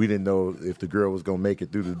where we didn't know if the girl was going to make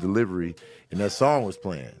it through the delivery. And that song was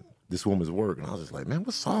playing, This Woman's Work. And I was just like, man,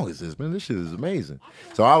 what song is this, man? This shit is amazing.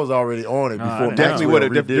 So I was already on it before didn't know. Definitely Maxwell what a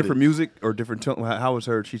redid different it. music or different tone. How was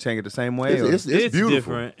her? She sang it the same way? or- It's beautiful.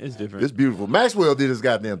 Different. It's different. It's beautiful. Maxwell did his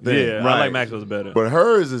goddamn thing. Yeah, I Right. like Maxwell's better. But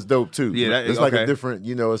hers is dope too. Yeah, that- it's like a okay. different,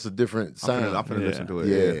 it's a different sound. I'm finna Yeah. listen to it.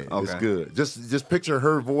 Yeah, Okay. it's good. Just picture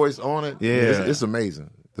her voice on it. Yeah. It's amazing.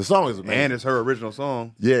 The song is amazing. And it's her original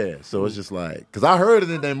song. yeah, so it's just like because I heard it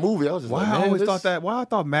in that movie. I was just Why like, I man, always this- thought that? Why I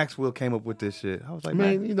thought Maxwell came up with this shit? I was like, I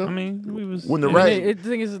mean, man, I mean, we was when the And right. the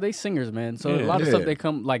thing is, they singers, man. So a lot of Yeah.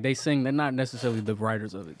 stuff they sing. They're not necessarily the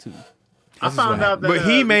writers of it too. I found out that. but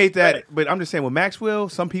he made that. Respect- But I'm just saying, with Maxwell,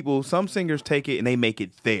 some singers take it and they make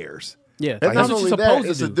it theirs. Yeah, And that's not what you're only that, supposed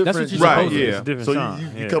it's to a do. That's what different- you're Right, supposed to yeah. do. It's a different So song. you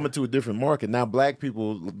yeah. come into a different market now. Black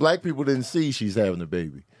people didn't see She's Having a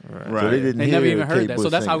Baby, Right. so they didn't. They hear never even Kate heard that. Bush So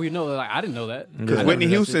that's how sing we know. Like, I didn't know that. Because I Whitney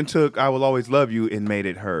never heard that Houston took "I Will Always Love You" and made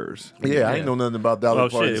it hers. it. Yeah, I ain't know nothing about Dolly Oh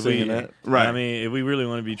Parton shit! singing that. Right. I mean, if we really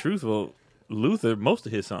want to be truthful, Luther, most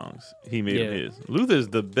of his songs he made him Yeah. his. Luther's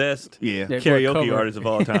the best Yeah. Yeah, for a karaoke cover. artist of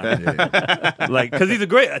all time. Like, because he's a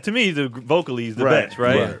great. To me, vocally, he's the Right, best,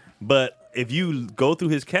 right? right. But if you go through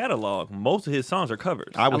his catalog, most of his songs are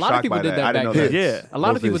covers. I was A lot of shocked people by did that. that I didn't know back that. then. Yeah. A lot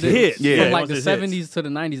of Most people of did his hits. Yeah, from like most the of his hits. 70s to the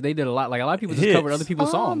 90s. They did a lot. Like a lot of people just Hits. covered other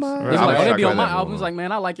people's songs. my- They Right. was I like, was oh, they be shocked on by my that. album. It's like,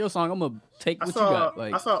 man, I like your song. I'm gonna take I what you got. saw.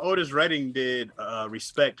 Like, I saw Otis Redding did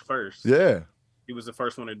Respect first. Yeah, He was the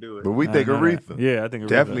first one to do it. but we think Aretha. Yeah, I think Aretha.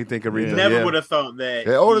 Definitely think Aretha. Yeah. Never yeah. would have thought that.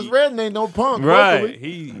 Yeah, Otis he- Redding ain't no punk, Right. vocally.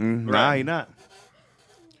 He. Nah, he not.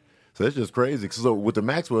 So it's just crazy. So with the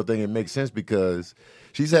Maxwell thing, it makes sense because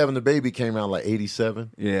She's Having a Baby came out like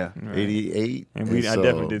 87, Yeah. 88. And I so-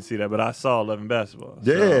 definitely did see that, but I saw Love and Basketball.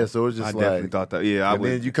 Yeah, so it's just I like. definitely thought that. Yeah, I and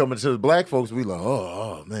then would. you come into the black folks, we like,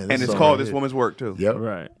 oh man. And it's called "This Woman's Work" too. Yep.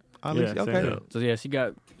 Right. At Yeah, least- same okay. here. so yeah, she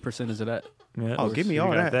got percentage of that. Yeah, Oh, give me she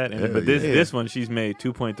all got that. in it. Hell But this yeah. this one, she's made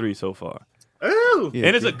 2.3 so far. Ooh. Yeah,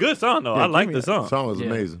 And it's a give- good song, though. yeah, I give like me the that. song. The song was Yeah.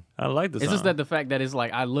 amazing. I like the It's song. just that the fact that it's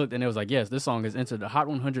like I looked and it was like, yes, this song has entered the Hot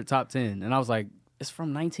 100 Top 10, and I was like, it's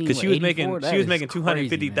from 1984. Because she was making That is crazy,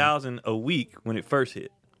 250,000 a week when it first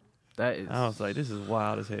hit. man. I was like, this is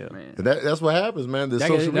wild as hell. Man. That's what happens, man. The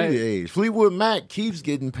social media age. Fleetwood Mac keeps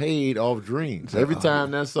getting paid off Dreams. Every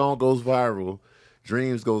time that song goes viral,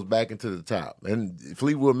 Dreams goes back into the top. And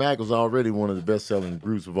Fleetwood Mac was already one of the best-selling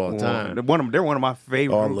groups of all time. They're one of my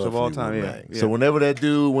favorite groups of all time. Yeah. So whenever that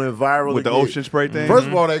dude went viral with the ocean spray thing, first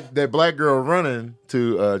of all, that black girl running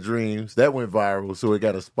to Dreams, that went viral, so it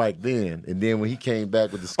got a spike then. And then when he came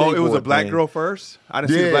back with the skateboard, it was a black girl first. I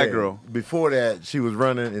didn't see the black girl before that. She was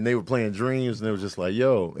running, and they were playing Dreams, and it was just like,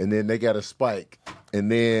 yo. And then they got a spike.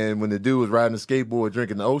 And then when the dude was riding the skateboard,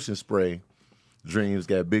 drinking the ocean spray, Dreams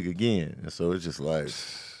got big again. And so it's just like,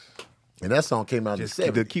 and that song came out in the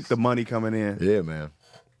 70s. To keep the money coming in. Yeah, man.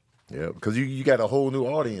 Yeah, because you got a whole new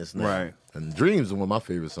audience now. Right. And Dreams is one of my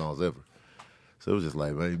favorite songs ever. So it was just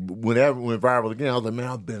like, man, whenever it went viral again, I was like, man,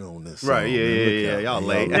 I've been on this song. Right, yeah. Y'all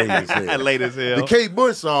late. Late as hell. The Kate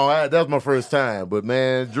Bush song, that was my first time. But,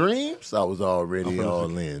 man, Dreams, I was already all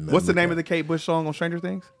in. Man. What's the name of the Kate Bush song on Stranger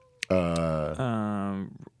Things?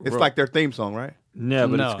 It's like their theme song, right? Yeah,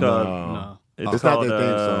 but it's called... No. It's not their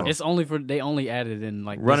theme song. It's only for they only added in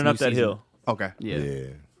like Running Up That season. Hill. Okay. Yeah.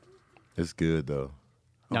 It's good though.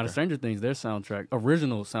 Now the Stranger Things, their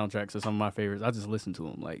original soundtracks are some of my favorites. I just listen to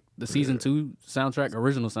them. Like the season 2 soundtrack,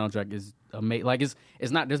 original soundtrack is amazing. Like it's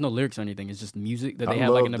not. There's no lyrics or anything. It's just music that they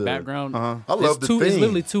have like in the background. I love the theme. It's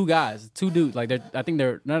literally two guys, two dudes. Like I think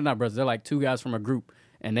they're not brothers. They're like two guys from a group,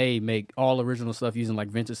 and they make all original stuff using like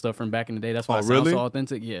vintage stuff from back in the day. That's why it sounds so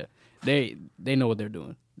authentic. Yeah, they know what they're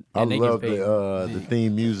doing. I love the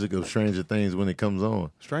theme music of Stranger Things when it comes on.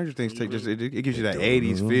 Stranger Things it gives you that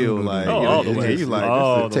 80s feel. Like,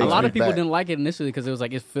 a lot of people didn't like it initially because it was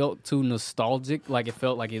like it felt too nostalgic. Like it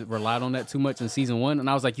felt like it relied on that too much in season 1. And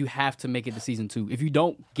I was like, you have to make it to season 2. If you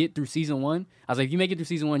don't get through season 1, I was like, if you make it through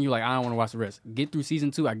season 1, you're like, I don't want to watch the rest. Get through season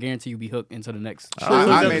 2, I guarantee you'll be hooked into the next. I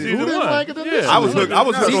was hooked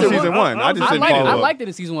on season 1. I just didn't follow up. I liked it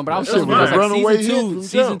in season 1, but I was just like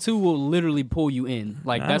season 2 will literally pull you in.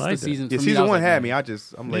 Like that's the season. Season 1 had me. I'm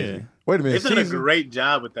lazy. Yeah. Wait a minute. They've done a great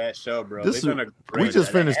job with that show, bro. We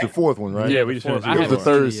just finished the 4th one, right? Yeah, we just finished it. It was the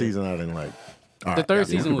 3rd season I didn't like. The third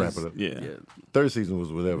season was third season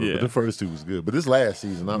was whatever. Yeah. But the first 2 was good. But this last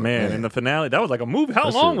season, and the finale, that was like a movie. How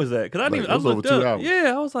long was that? Because I looked up. 2 hours.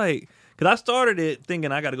 Yeah, I was like, because I started it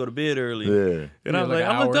thinking I got to go to bed early. Yeah, and I was like,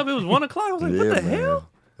 I looked up. It was 1 o'clock. I was like, what the hell?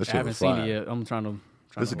 I haven't seen it yet. I'm trying to.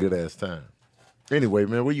 It's a good ass time. Anyway,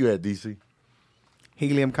 man, where you at, DC?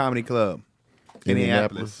 Helium Comedy Club,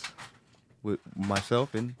 Indianapolis, with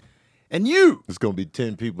myself and you. It's gonna be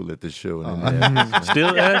 10 people at this show. Still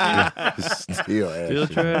Still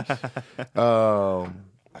trash. I gotta go.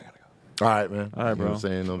 All right, man. All right, bro. You know what I'm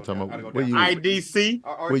saying? I'm talking about where you IDC.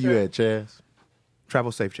 Where you at, Chaz?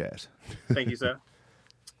 Travel safe, Chaz. Thank you, sir.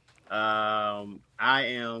 I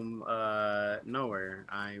am nowhere.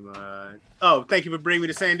 Thank you for bringing me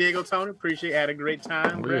to San Diego, Tony. Appreciate it. Had a great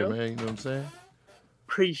time, bro. Yeah, man. You know what I'm saying?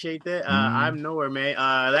 Appreciate that. I'm nowhere, man.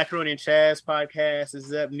 That Crony and Chaz podcast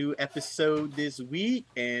is up. New episode this week,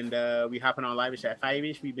 and we hopping on live at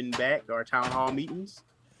 5-ish. We've been back to our town hall meetings,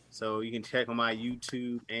 so you can check on my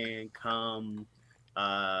YouTube and come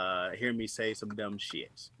hear me say some dumb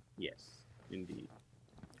shit. Yes, indeed.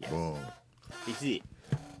 Yes. Boom. It's it.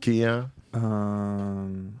 Keon?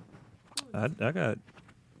 I'm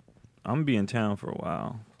gonna be in town for a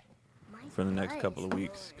while, for the next couple of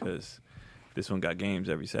weeks, because this one got games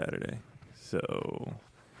every Saturday. So,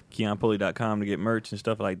 KeonPulley.com to get merch and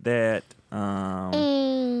stuff like that.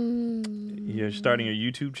 You're starting your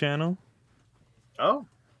YouTube channel? Oh.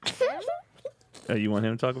 You want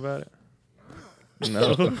him to talk about it?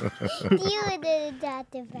 No.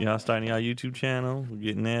 Y'all starting y'all YouTube channel. We're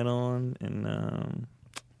getting that on. And,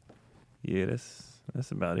 yeah,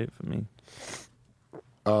 that's about it for me.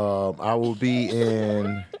 I will be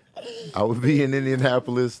in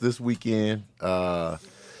Indianapolis this weekend. 5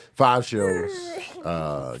 shows.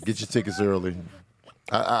 Get your tickets early.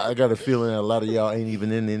 I got a feeling that a lot of y'all ain't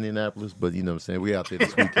even in Indianapolis, but you know what I'm saying? We out there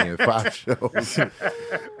this weekend. 5 shows.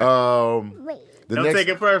 Don't take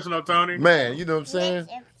it personal, Tony. Man, you know what I'm saying?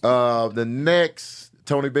 The next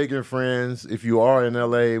Tony Baker and Friends, if you are in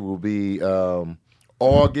LA, will be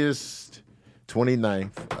August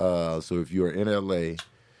 29th. So if you're in LA,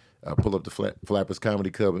 pull up the Flappers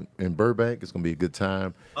Comedy Club in Burbank. It's going to be a good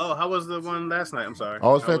time. Oh, how was the one last night? I'm sorry.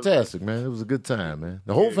 Oh, it's fantastic, man. It was a good time, man.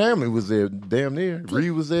 The whole family was there, damn near.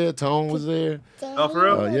 Reed was there. Tone was there. Oh, for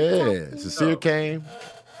real? Yeah. Sincere came.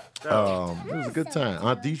 It was a good time.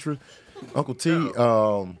 Aunt Deetra, Uncle T.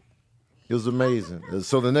 It was amazing.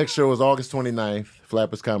 So the next show is August 29th,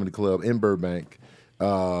 Flappers Comedy Club in Burbank. Who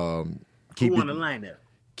on the lineup?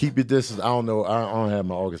 Keep Your Distance. I don't know. I don't have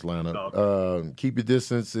my August lineup. Okay. Keep Your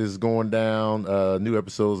Distance is going down. New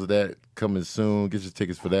episodes of that coming soon. Get your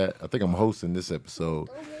tickets for that. I think I'm hosting this episode.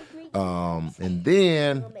 And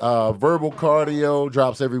then Verbal Cardio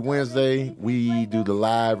drops every Wednesday. We do the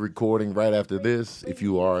live recording right after this if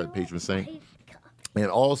you are a patron saint. And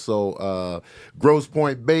also Grosse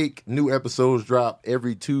Point Bake, new episodes drop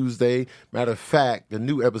every Tuesday. Matter of fact, the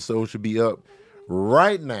new episode should be up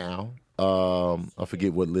right now. I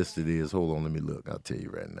forget what list it is. Hold on, let me look. I'll tell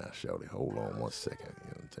you right now, shawty. Hold on 1 second.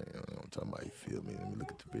 You know what I'm talking about? You feel me? Let me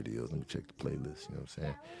look at the videos. Let me check the playlist. You know what I'm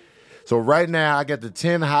saying? So right now, I got the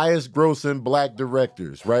 10 highest grossing black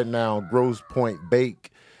directors. Right now, Grosse Point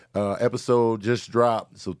Bake episode just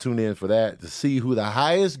dropped. So tune in for that to see who the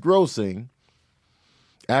highest grossing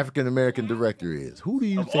African American director is. Who do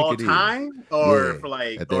you think all it is? Time, or for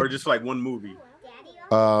like, or just like one movie?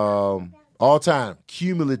 All time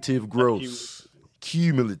cumulative gross.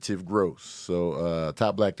 Cumulative gross. So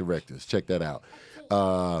top black directors. Check that out.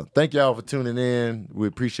 Thank y'all for tuning in. We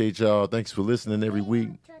appreciate y'all. Thanks for listening every week.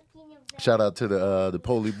 Shout out to the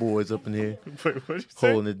Poly boys up in here. Wait,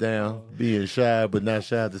 holding it down, being shy but not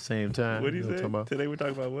shy at the same time. What do you say? Today we're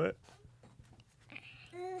talking about what?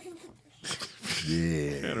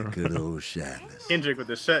 Yeah, good old shyness. Kendrick with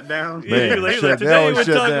the shutdown. Man, today shutdown, we're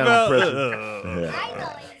talking about.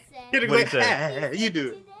 Kendrick, What did he say? you do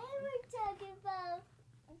it. Today we're talking about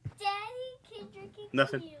Daddy, Kendrick, and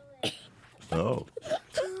Nothing. Oh.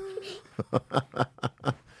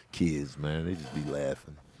 Kids, man, they just be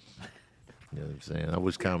laughing. You know what I'm saying? I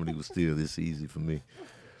wish comedy was still this easy for me.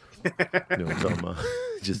 You know what I'm talking about?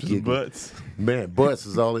 Just giggling. Butts. Man, butts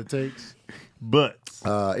is all it takes. Butts.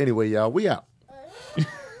 Anyway, y'all, we out.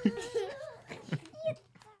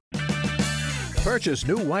 Purchase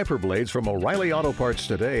new wiper blades from O'Reilly Auto Parts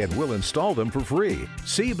today and we'll install them for free.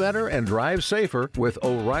 See better and drive safer with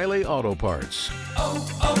O'Reilly Auto Parts.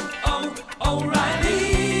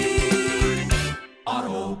 O'Reilly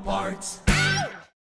Auto Parts.